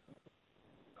Mark?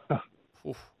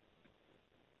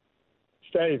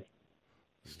 Steve.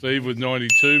 Steve with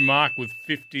 92, Mark with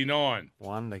 59.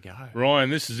 1 to go. Ryan,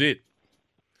 this is it.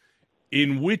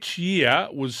 In which year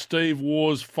was Steve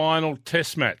Waugh's final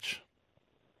Test match?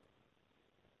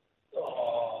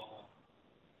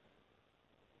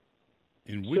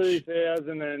 In which?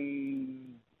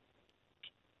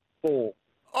 2004.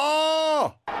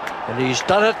 Oh! And he's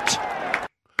done it.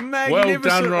 Magnificent,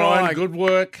 Well done, Ryan. Good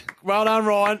work. Well done,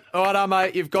 Ryan. All right,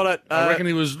 mate. You've got it. I reckon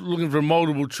he was looking for a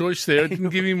multiple choice there. I didn't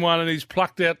give him one, and he's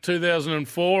plucked out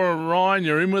 2004. And Ryan,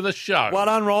 you're in with a show. Well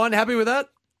done, Ryan. Happy with that?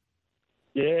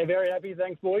 Yeah, very happy.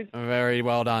 Thanks, boys. Very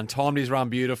well done. Timed his run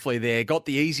beautifully there. Got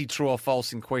the easy true or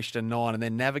false in question 9 and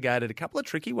then navigated a couple of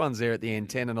tricky ones there at the end,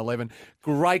 10 and 11.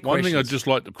 Great questions. One thing I'd just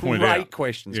like to point out. Great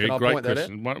questions. Yeah, Can I great point that out?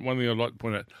 question. One thing I'd like to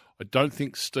point out. I don't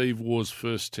think Steve Waugh's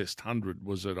first Test 100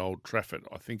 was at Old Trafford.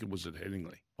 I think it was at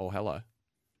Headingley. Oh, hello.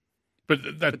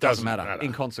 But that It doesn't matter.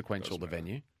 Inconsequential, the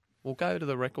venue. We'll go to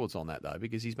the records on that, though,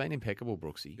 because he's been impeccable,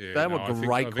 Brooksy. Yeah, they were no,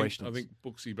 great questions. I think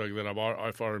Brooksy bugged that up.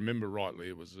 If I remember rightly,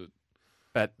 it was at...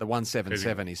 But the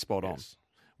 177 is spot on,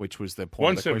 which was the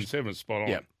point of the question. 177 is spot on.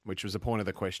 Yeah, which was the point of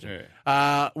the question.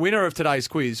 Yeah. Winner of today's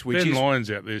quiz, which Ben is...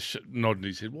 Lyons out there nodding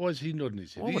his head. Why is he nodding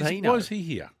his head? What would he know? Why is he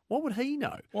here? What would he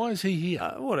know? Why is he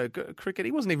here? What a cricket.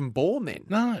 He wasn't even born then.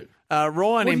 No. Ryan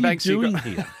what in are you Banksia doing Grove.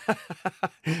 here?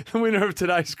 The winner of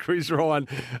today's quiz, Ryan.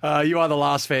 You are the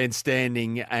last fan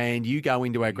standing, and you go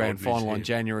into our grand final on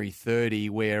January 30,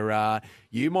 where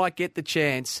you might get the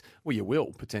chance, well, you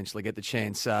will potentially get the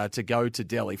chance to go to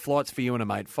Delhi. Flights for you and a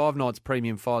mate, 5 nights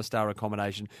premium 5-star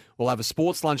accommodation. We'll have a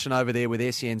sports luncheon over there with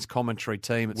SEN's commentary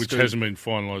team. Which hasn't been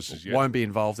finalised as yet. Won't be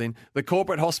involved in. The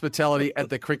corporate hospitality at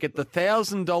the cricket, the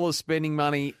 $1,000 spending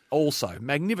money also.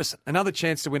 Magnificent. Another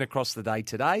chance to win across the day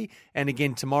today and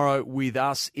again tomorrow with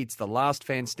us. It's the last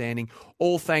fan standing.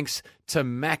 All thanks to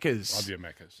Macca's. Love your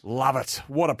Macca's. Love it.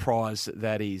 What a prize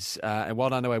that is. And well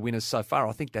done to our winners so far.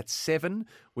 I think that's 7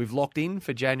 we've locked in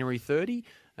for January 30.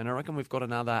 And I reckon we've got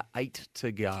another 8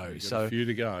 to go. So a few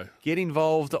to go. Get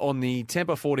involved on the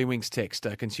Tempur 40 Winks text.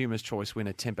 Consumer's Choice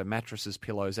winner, Tempur mattresses,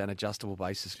 pillows and adjustable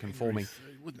bases conforming.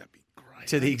 Wouldn't that be great?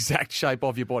 to the exact shape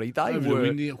of your body. They Over were to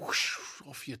India, whoosh,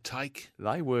 off you take.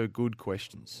 They were good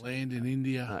questions. Land in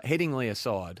India. Headingley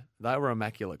aside, they were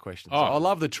immaculate questions. Oh. I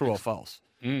love the true or false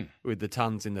Mm. with the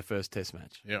tons in the first Test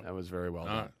match. Yep. That was very well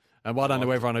No. done. And well done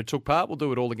to everyone who took part. We'll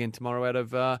do it all again tomorrow out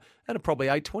of probably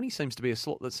 8:20 seems to be a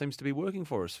slot that seems to be working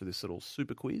for us for this little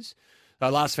super quiz.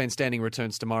 Last Fan Standing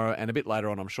returns tomorrow, and a bit later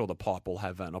on, I'm sure the Pipe will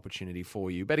have an opportunity for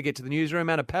you. Better get to the newsroom.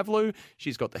 Anna Pavlou,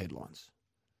 she's got the headlines.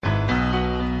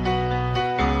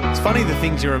 It's funny the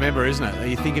things you remember, isn't it?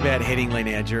 You think about Headingley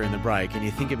now during the break, and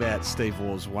you think about Steve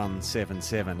Waugh's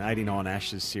 177, 89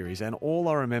 Ashes series, and all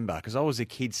I remember, because I was a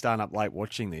kid staying up late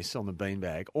watching this on the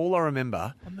beanbag, all I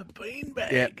remember... On the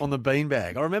beanbag? Yeah, on the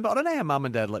beanbag. I remember, I don't know how Mum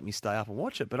and Dad let me stay up and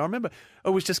watch it, but I remember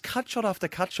it was just cut shot after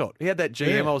cut shot. He had that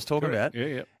GM I was talking about,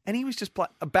 and he was just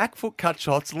playing back foot cut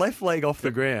shots, left leg off the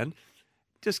ground,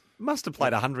 just must have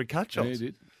played 100 cut shots. Yeah, he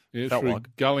did. Yeah, Felt through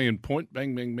like. gully and point,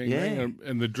 bang, bang, bang, bang.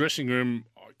 And the dressing room,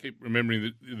 I keep remembering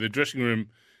that the dressing room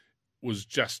was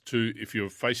just to, if you're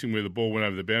facing where the ball went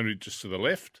over the boundary, just to the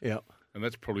left. Yeah. And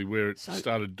that's probably where it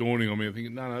started dawning on me. I'm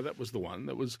thinking, no, that was the one.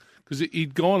 That was because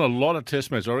he'd gone a lot of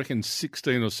Test matches. I reckon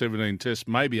 16 or 17 Tests,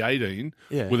 maybe 18,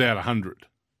 without 100.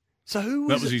 So who was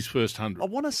that was his first 100. I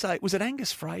want to say, was it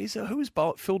Angus Fraser? Who was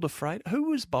Phil DeFreitas?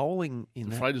 Who was bowling in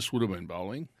that? DeFreitas would have been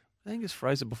bowling. Angus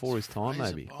Fraser before his time,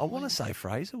 maybe. I want to say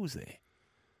Fraser was there.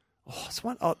 Oh, it's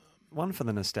one for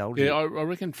the nostalgia. Yeah, I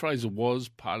reckon Fraser was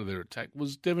part of their attack.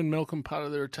 Was Devon Malcolm part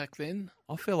of their attack then?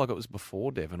 I feel like it was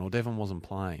before Devon, or Devon wasn't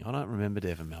playing. I don't remember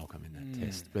Devon Malcolm in that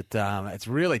test. But it's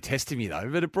really testing me, though.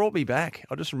 But it brought me back.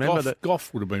 I just remember that...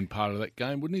 Goff would have been part of that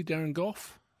game, wouldn't he, Darren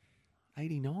Goff?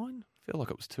 89? I feel like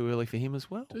it was too early for him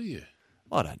as well. Do you?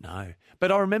 I don't know.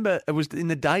 But I remember it was in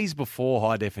the days before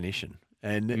high definition.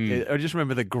 And I just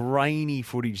remember the grainy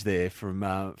footage there from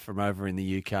over in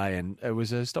the UK, and it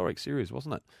was a historic series,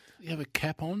 wasn't it? You have a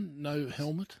cap on, no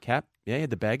helmet? Cap? Yeah, he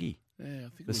had the baggie. Yeah, I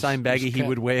think the same baggie he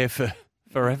would wear for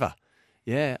forever.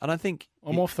 Yeah, I don't think...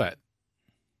 I'm off that.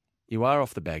 You are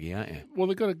off the baggie, aren't you? Well,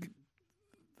 they've got to...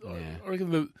 I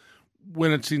reckon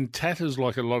when it's in tatters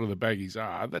like a lot of the baggies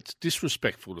are, that's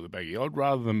disrespectful to the baggie. I'd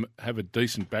rather them have a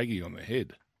decent baggie on their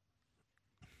head.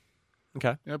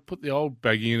 Okay. You know, put the old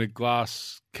baggie in a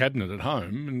glass cabinet at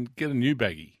home and get a new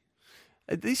baggie.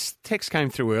 This text came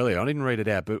through earlier. I didn't read it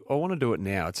out, but I want to do it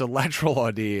now. It's a lateral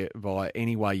idea by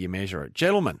any way you measure it.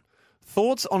 Gentlemen,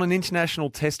 thoughts on an international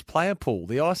test player pool?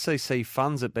 The ICC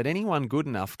funds it, but anyone good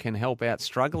enough can help out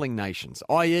struggling nations,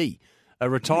 i.e., a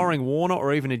retiring Warner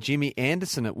or even a Jimmy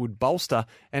Anderson, it would bolster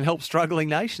and help struggling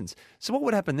nations. So what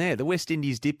would happen there? The West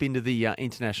Indies dip into the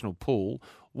international pool.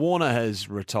 Warner has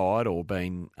retired or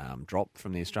been dropped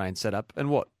from the Australian setup. And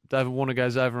what? David Warner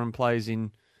goes over and plays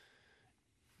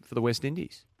for the West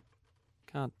Indies.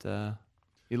 Can't...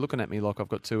 You're looking at me like I've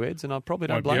got two heads, and I probably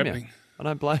don't blame you. I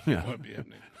don't blame you. Won't be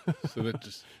happening. So that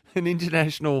just... An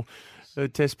international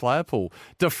test player pool.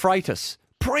 DeFreitas.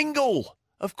 Pringle!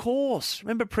 Of course.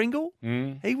 Remember Pringle?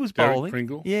 He was Derek bowling.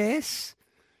 Pringle? Yes.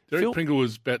 Derek Pringle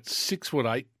was about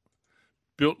 6'8",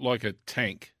 built like a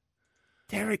tank.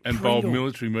 Derek and Pringle. bowled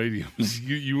military mediums.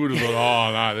 You would have thought,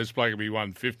 oh, no, this bloke will be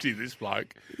 150, this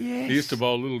bloke. Yes. He used to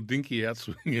bowl little dinky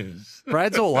outswingers.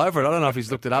 Brad's all over it. I don't know if he's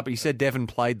looked it up, but he said Devon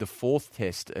played the fourth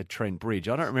test at Trent Bridge.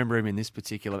 I don't remember him in this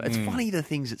particular... It's funny the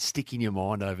things that stick in your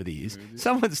mind over the years.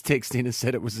 Someone's texted in and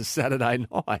said it was a Saturday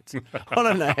night. I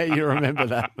don't know how you remember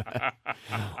that.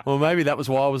 Well, maybe that was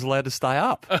why I was allowed to stay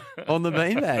up on the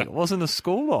beanbag. It wasn't a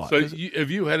school night. So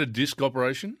have you had a disc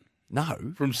operation? No.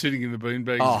 From sitting in the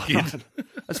beanbag as a kid?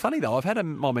 It's funny, though. I've had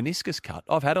my meniscus cut.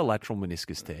 I've had a lateral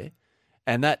meniscus tear.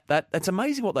 And that's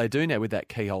amazing what they do now with that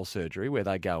keyhole surgery where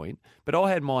they go in. But I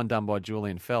had mine done by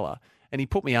Julian Feller, and he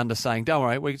put me under saying, don't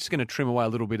worry, we're just going to trim away a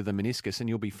little bit of the meniscus and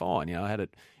you'll be fine. You know, I had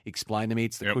it explained to me.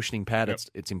 It's the cushioning pad.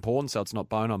 It's important, so it's not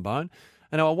bone on bone.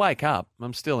 And I wake up.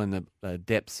 I'm still in the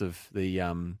depths of the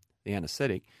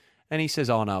anaesthetic. And he says,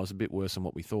 oh, no, it was a bit worse than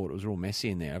what we thought. It was real messy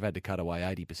in there. I've had to cut away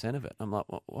 80% of it. I'm like,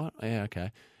 what? Yeah,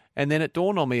 okay. And then it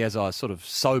dawned on me as I sort of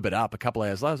sobered up a couple of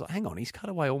hours later. I was like, hang on, he's cut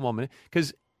away all my minutes.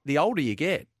 Because the older you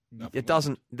get,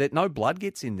 no blood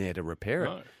gets in there to repair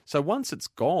it. So once it's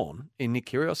gone, in Nick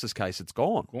Kyrgios's case, it's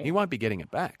gone. He won't be getting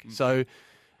it back. So,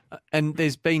 and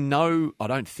there's been no, I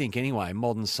don't think anyway,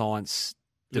 modern science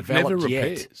developed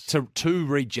yet to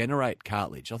regenerate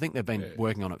cartilage. I think they've been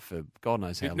working on it for God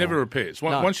knows how long. It never repairs.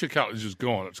 Once your cartilage is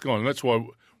gone, it's gone. And that's why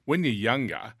when you're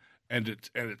younger and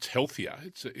it's healthier,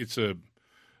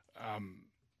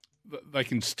 they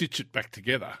can stitch it back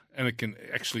together and it can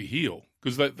actually heal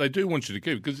because they do want you to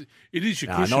keep it because it is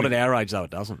your cushioning. Not at our age though,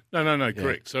 it doesn't. No,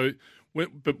 correct. So,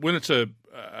 when it's a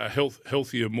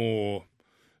healthier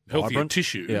vibrant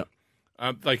tissue. Yeah.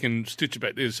 they can stitch it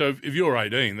back there. So if you're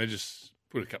 18, they just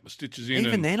put a couple of stitches in.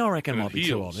 Even then, I reckon it and might be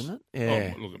too old, isn't it?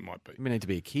 Yeah. Oh, look, it might be. You need to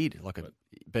be a kid,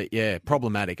 but yeah,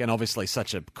 problematic, and obviously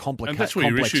such a complicated, and that's where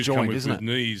your complex issues come joint, with, isn't with it?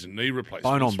 knees and knee replacements.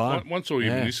 Bone on bone. Once all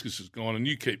your meniscus is gone and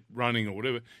you keep running or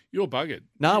whatever, you're buggered.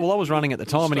 No, well, I was running at the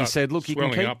time, and he said, "Look, you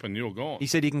can keep up, and you're gone." He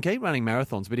said you can keep running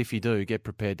marathons, but if you do, get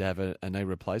prepared to have a knee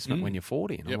replacement when you're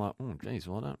 40. And Yep. I'm like, oh, geez,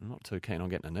 well, I'm not too keen on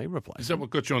getting a knee replacement. Is that what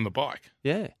got you on the bike?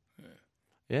 Yeah.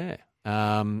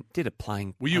 Did it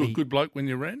playing. Were you a good bloke when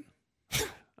you ran?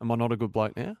 Am I not a good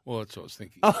bloke now? Well, that's what I was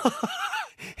thinking.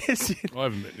 Is it? I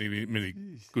haven't met many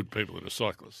good people that are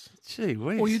cyclists. Gee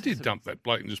whiz. Well, you did dump that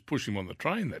bloke and just push him on the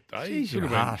train that day. Jeez, you're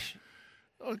harsh.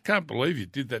 I can't believe you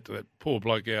did that to that poor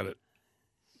bloke out at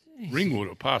Ringwood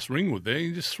or past Ringwood there.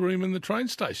 You just threw him in the train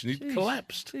station. He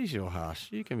collapsed. Jeez, you're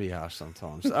harsh. You can be harsh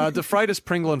sometimes. De Freitas,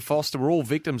 Pringle and Foster were all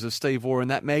victims of Steve Waugh in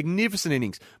that magnificent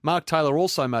innings. Mark Taylor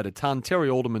also made a ton.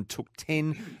 Terry Alderman took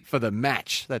 10 for the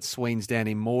match. That's Sweens down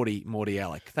in Morty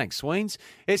Alec. Thanks, Sweens.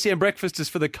 SEN Breakfast is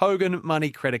for the Kogan Money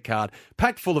Credit Card.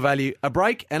 Packed full of value. A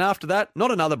break, and after that,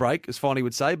 not another break, as Finey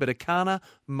would say, but Akana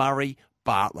Murray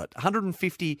Bartlett.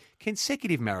 150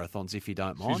 consecutive marathons, if you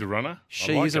don't mind. She's a runner.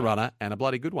 She is a runner, and a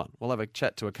bloody good one. We'll have a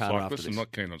chat to Akana after this. I'm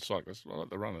not keen on cyclists. I like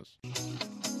the runners.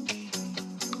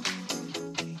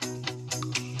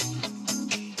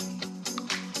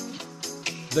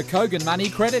 The Kogan Money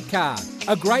Credit Card.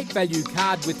 A great value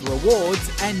card with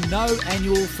rewards and no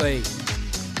annual fee.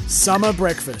 Summer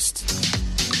breakfast.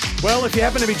 Well, if you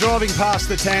happen to be driving past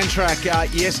the Tan Track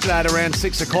yesterday at around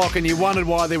 6 o'clock and you wondered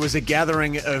why there was a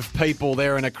gathering of people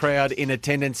there in a crowd in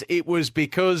attendance, it was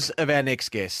because of our next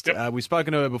guest. Yep. We've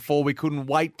spoken to her before. We couldn't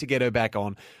wait to get her back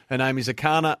on. Her name is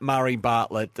Akana Murray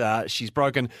Bartlett. She's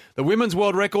broken the women's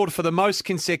world record for the most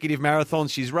consecutive marathons.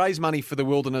 She's raised money for the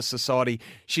Wilderness Society.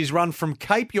 She's run from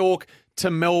Cape York to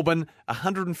Melbourne,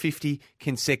 150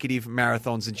 consecutive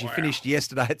marathons, and she finished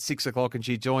yesterday at 6 o'clock, and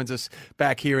she joins us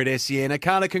back here at SEN.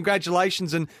 Akana,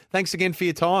 congratulations, and thanks again for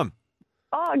your time.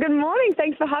 Oh, good morning.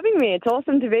 Thanks for having me. It's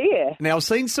awesome to be here. Now, I've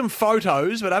seen some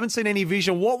photos, but I haven't seen any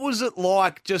vision. What was it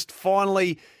like just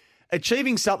finally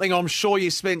achieving something I'm sure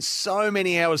you spent so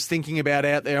many hours thinking about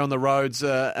out there on the roads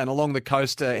and along the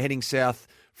coast heading south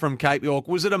from Cape York?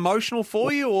 Was it emotional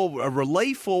for you, or a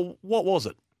relief, or what was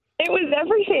it? It was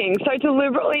everything. So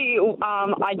deliberately,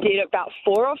 I did about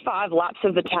 4 or 5 laps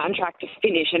of the Tan Track to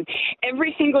finish. And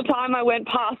every single time I went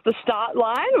past the start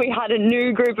line, we had a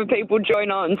new group of people join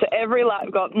on. So every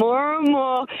lap got more and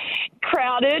more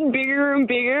crowded, bigger and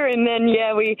bigger. And then,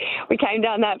 we came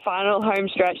down that final home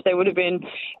stretch. There would have been,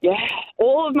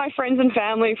 all of my friends and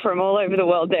family from all over the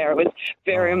world there. It was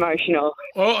very emotional.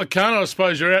 Well, Akana, I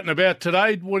suppose you're out and about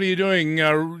today. What are you doing?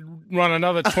 Run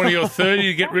another 20 or 30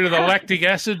 to get rid of the lactic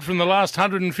acid from the last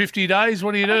 150 days?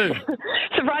 What do you do?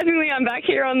 Surprisingly, I'm back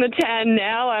here on the Tan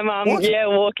now. I'm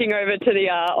walking over to the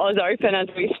Oz Open as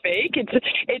we speak.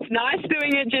 It's nice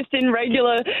doing it just in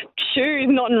regular shoes,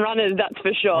 not in runners, that's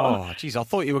for sure. Oh, geez, I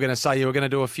thought you were going to say you were going to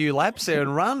do a few laps there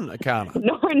and run, Akana.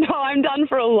 No, I'm done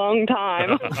for a long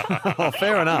time. Oh,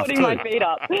 fair enough. Putting my feet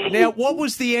up. Now, what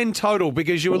was the end total?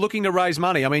 Because you were looking to raise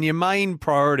money. I mean, your main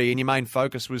priority and your main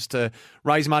focus was to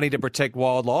raise money to protect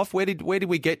wildlife. Where did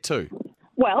we get to?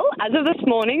 Well, as of this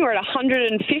morning, we're at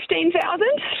 115,000.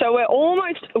 So we're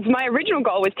almost, my original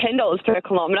goal was $10 per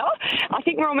kilometre. I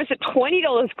think we're almost at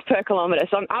 $20 per kilometre.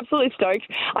 So I'm absolutely stoked.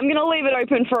 I'm going to leave it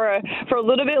open for a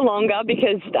little bit longer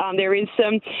because there is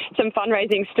some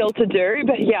fundraising still to do.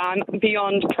 But I'm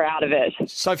beyond proud of it.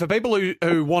 So for people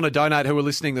who want to donate, who are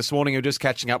listening this morning, who are just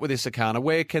catching up with this, Akana,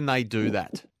 where can they do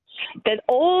that? There's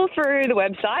all through the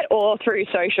website or through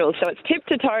socials. So it's Tip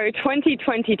to Toe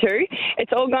 2022.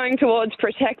 It's all going towards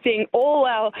protecting all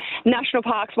our national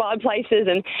parks, wild places,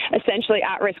 and essentially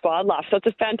at-risk wildlife. So it's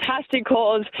a fantastic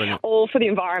cause, all for the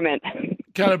environment.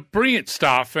 Kind of brilliant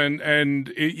stuff,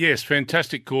 and yes,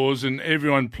 fantastic cause, and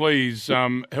everyone please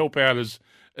help out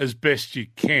as best you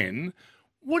can.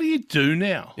 What do you do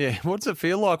now? Yeah, what's it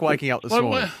feel like waking up this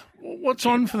morning? What's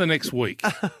on for the next week?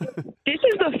 This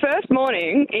is the first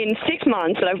morning in 6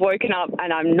 months that I've woken up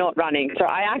and I'm not running. So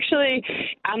I actually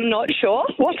am not sure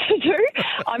what to do.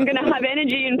 I'm going to have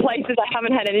energy in places I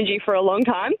haven't had energy for a long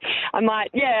time.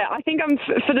 I think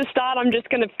for the start, I'm just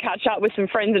going to catch up with some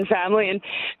friends and family and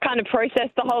kind of process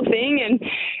the whole thing and,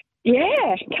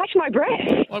 catch my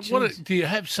breath. Do you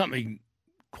have something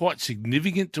quite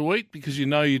significant to eat because you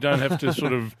know you don't have to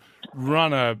sort of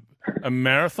run a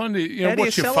marathon?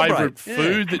 What's your favourite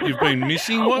food that you've been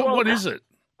missing? What is it?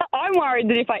 I'm worried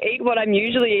that if I eat what I'm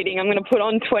usually eating, I'm going to put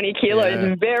on 20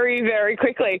 kilos very, very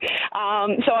quickly.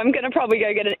 So I'm going to probably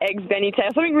go get an Eggs Benny tail,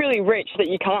 something really rich that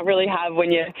you can't really have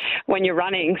when you're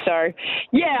running. So,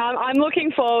 yeah, I'm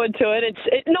looking forward to it.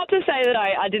 It's not to say that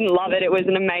I didn't love it. It was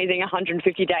an amazing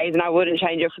 150 days, and I wouldn't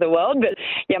change it for the world. But,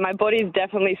 yeah, my body's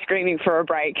definitely screaming for a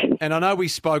break. And I know we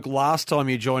spoke last time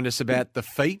you joined us about the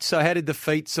feet. So how did the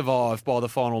feet survive by the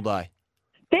final day?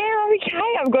 They're okay.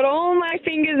 I've got all my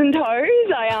fingers and toes.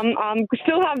 I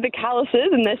still have the calluses,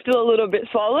 and they're still a little bit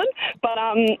swollen. But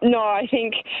no, I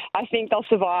think they'll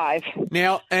survive.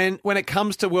 Now, and when it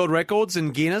comes to world records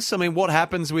and Guinness, I mean, what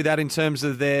happens with that in terms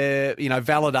of their,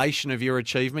 validation of your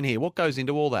achievement here? What goes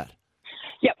into all that?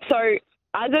 Yep. So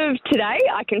as of today,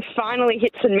 I can finally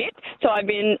hit submit. So I've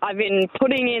been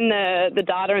putting in the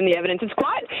data and the evidence. It's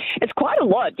quite a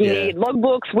lot. You need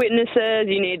logbooks, witnesses.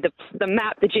 You need the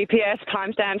map, the GPS,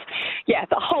 timestamps. Yeah,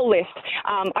 the whole list.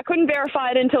 I couldn't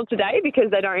verify it until today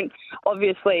because they don't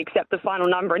obviously accept the final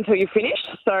number until you're finished.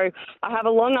 So I have a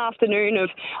long afternoon of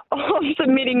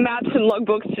submitting maps and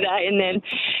logbooks today, and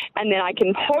then I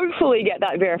can hopefully get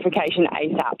that verification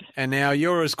ASAP. And now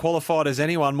you're as qualified as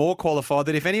anyone, more qualified,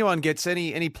 that if anyone gets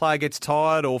any player gets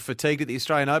tired or fatigued at the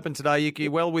Australian Open today,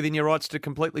 you're well within your rights to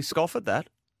completely scoff at that.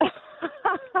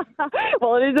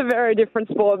 Well, it is a very different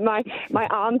sport. My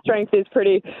arm strength is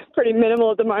pretty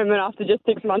minimal at the moment after just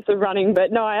 6 months of running.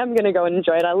 But no, I am going to go and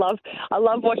enjoy it. I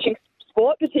love watching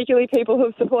sport, particularly people who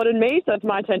have supported me. So it's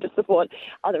my turn to support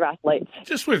other athletes.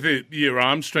 Just with your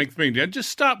arm strength being down, just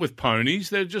start with ponies.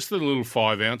 They're just the little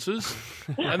 5 ounces,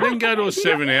 and then go to a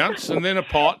 7 ounce, and then a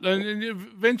pot, and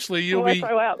eventually you'll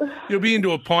be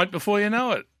into a pint before you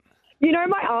know it. You know,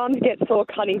 my arms get sore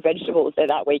cutting vegetables there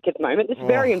that week at the moment. It's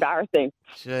very embarrassing.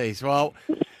 Jeez, well,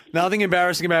 nothing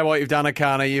embarrassing about what you've done,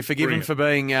 Akana. You're forgiven for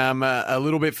being a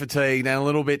little bit fatigued and a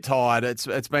little bit tired.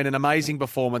 It's been an amazing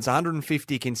performance,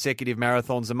 150 consecutive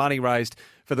marathons, the money raised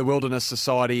for the Wilderness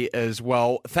Society as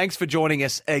well. Thanks for joining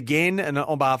us again, and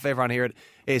on behalf of everyone here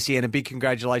at SEN, a big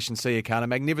congratulations to you, Akana.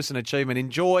 Magnificent achievement.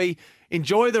 Enjoy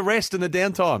the rest and the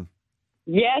downtime.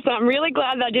 Yes, I'm really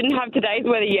glad that I didn't have today's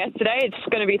weather yesterday. It's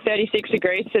going to be 36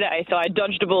 degrees today, so I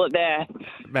dodged a bullet there.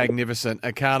 Magnificent.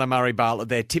 Akana Murray-Bartlett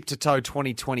there, Tip to Toe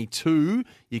 2022.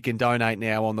 You can donate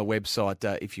now on the website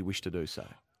if you wish to do so.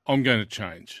 I'm going to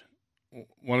change.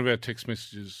 One of our text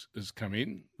messages has come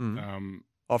in.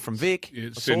 From Vic. Yeah,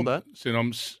 I saw that. Said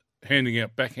I'm handing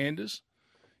out backhanders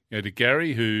to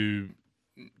Gary, who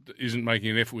isn't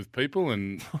making an effort with people,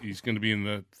 and he's going to be in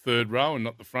the third row and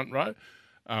not the front row.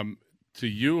 To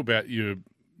you about your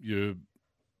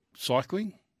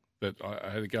cycling, that I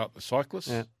had to go up the cyclists.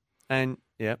 Yeah. And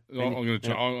I'm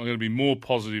going to be more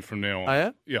positive from now on. Oh,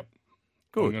 yeah? Yep.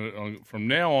 Good. From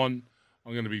now on,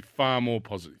 I'm going to be far more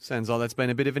positive. Sounds like that's been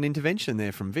a bit of an intervention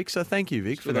there from Vic, so thank you,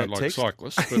 Vic, for that text.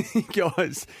 Cyclists, but...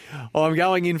 Guys, I'm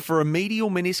going in for a medial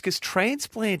meniscus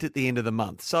transplant at the end of the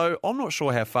month, so I'm not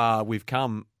sure how far we've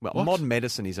come. Well, modern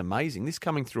medicine is amazing. This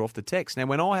coming through off the text. Now,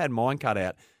 when I had mine cut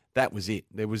out, that was it.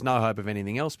 There was no hope of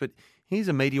anything else. But here's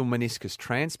a medial meniscus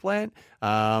transplant.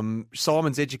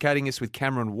 Simon's educating us with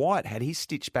Cameron White. Had his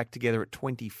stitched back together at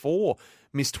 24.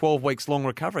 Missed 12 weeks long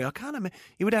recovery. I can't imagine.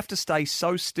 You would have to stay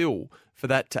so still for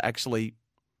that to actually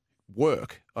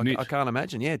work. I can't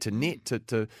imagine. Yeah, to knit,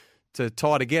 to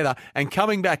tie together. And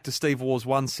coming back to Steve Waugh's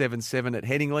 177 at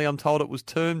Headingley, I'm told it was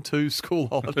term 2 school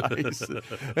holidays.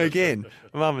 Again,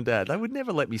 Mum and Dad, they would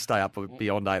never let me stay up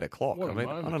beyond 8 o'clock. I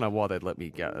don't know why they'd let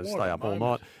me stay up all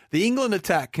night. The England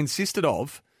attack consisted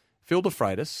of Phil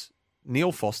DeFreitas,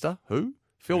 Neil Foster,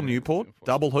 Phil Newport,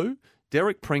 Double Who,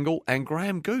 Derek Pringle and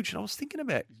Graham Gooch. And I was thinking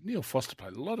about... Neil Foster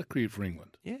played a lot of cricket for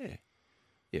England. Yeah.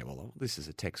 Yeah, well, this is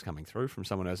a text coming through from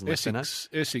someone who hasn't listened.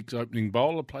 Essex opening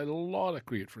bowler played a lot of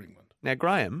cricket for England. Now,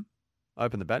 Graham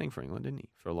opened the batting for England, didn't he,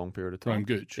 for a long period of time?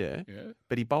 Graham Gooch. Yeah.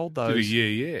 But he bowled those... Did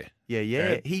a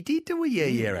Yeah. He did do a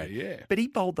yeah. But he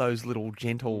bowled those little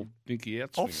gentle... dinky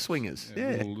off-swingers.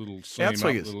 Yeah. Little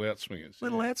outswingers. Little outswingers.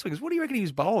 Little outswingers. What do you reckon he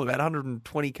was bowling? About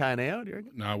 120 k an hour, do you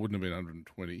reckon? No, it wouldn't have been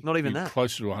 120. Not even that?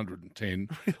 Closer to 110.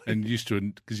 Really? And used to...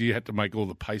 Because you had to make all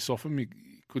the pace off him. You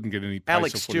couldn't get any pace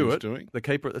Alex off Stewart, what he was doing. The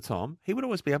keeper at the time, he would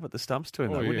always be up at the stumps to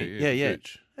him, wouldn't he? Yeah.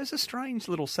 There's a strange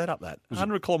little setup, that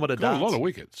 100-kilometre darts. A lot of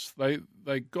wickets.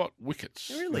 They got wickets.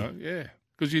 Really? Yeah.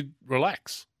 Because you'd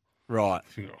relax. Right.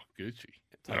 You think, Gucci.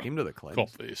 Take him to the cleanse.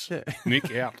 Cop this. Yeah.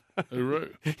 Nick out. Hooroo.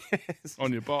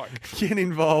 On your bike. Get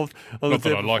involved. On Not the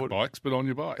that I Tempur like Ford- bikes, but on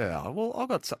your bike. Yeah, well, I've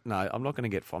got some. No, I'm not going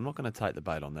to take the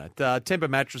bait on that. Tempur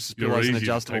mattresses, You're pillows, and easy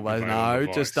to adjustable take the base. bait on No,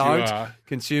 the just bikes. You don't. are.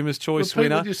 Consumer's choice Repeat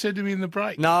winner. what you said to me in the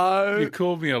break. No. You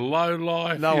called me a low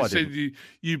life. No, you I said didn't.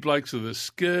 you blokes are the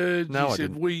scourge. No, you I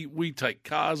said didn't. we take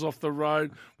cars off the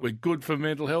road. We're good for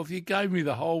mental health. You gave me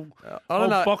the whole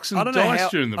box and I don't know dice how,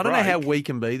 during the I break. don't know how we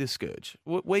can be the scourge.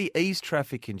 We ease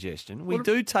traffic congestion. We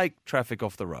do take traffic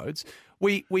off the roads.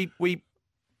 We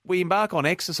embark on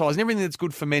exercise and everything that's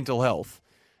good for mental health.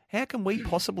 How can we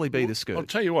possibly be the I'll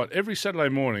scourge? tell you what, every Saturday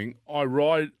morning I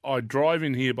drive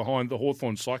in here behind the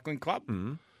Hawthorn Cycling Club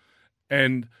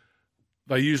and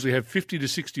they usually have 50 to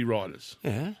 60 riders.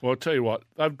 Yeah. Well, I'll tell you what,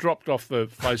 they've dropped off the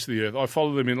face of the earth. I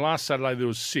followed them in last Saturday, there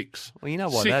was 6. Well, you know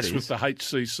what six that is. with the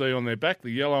HCC on their back,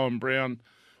 the yellow and brown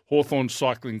Hawthorn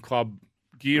Cycling Club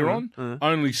gear on,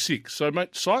 only 6. So, mate,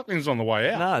 cycling's on the way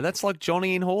out. No, that's like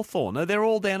Johnny in Hawthorn. No, they're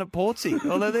all down at Portsea.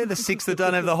 Although they're the 6 that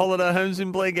don't have the holiday homes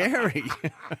in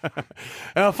Blairgowrie.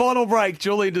 Our final break,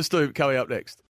 Julian de Stoop coming up next.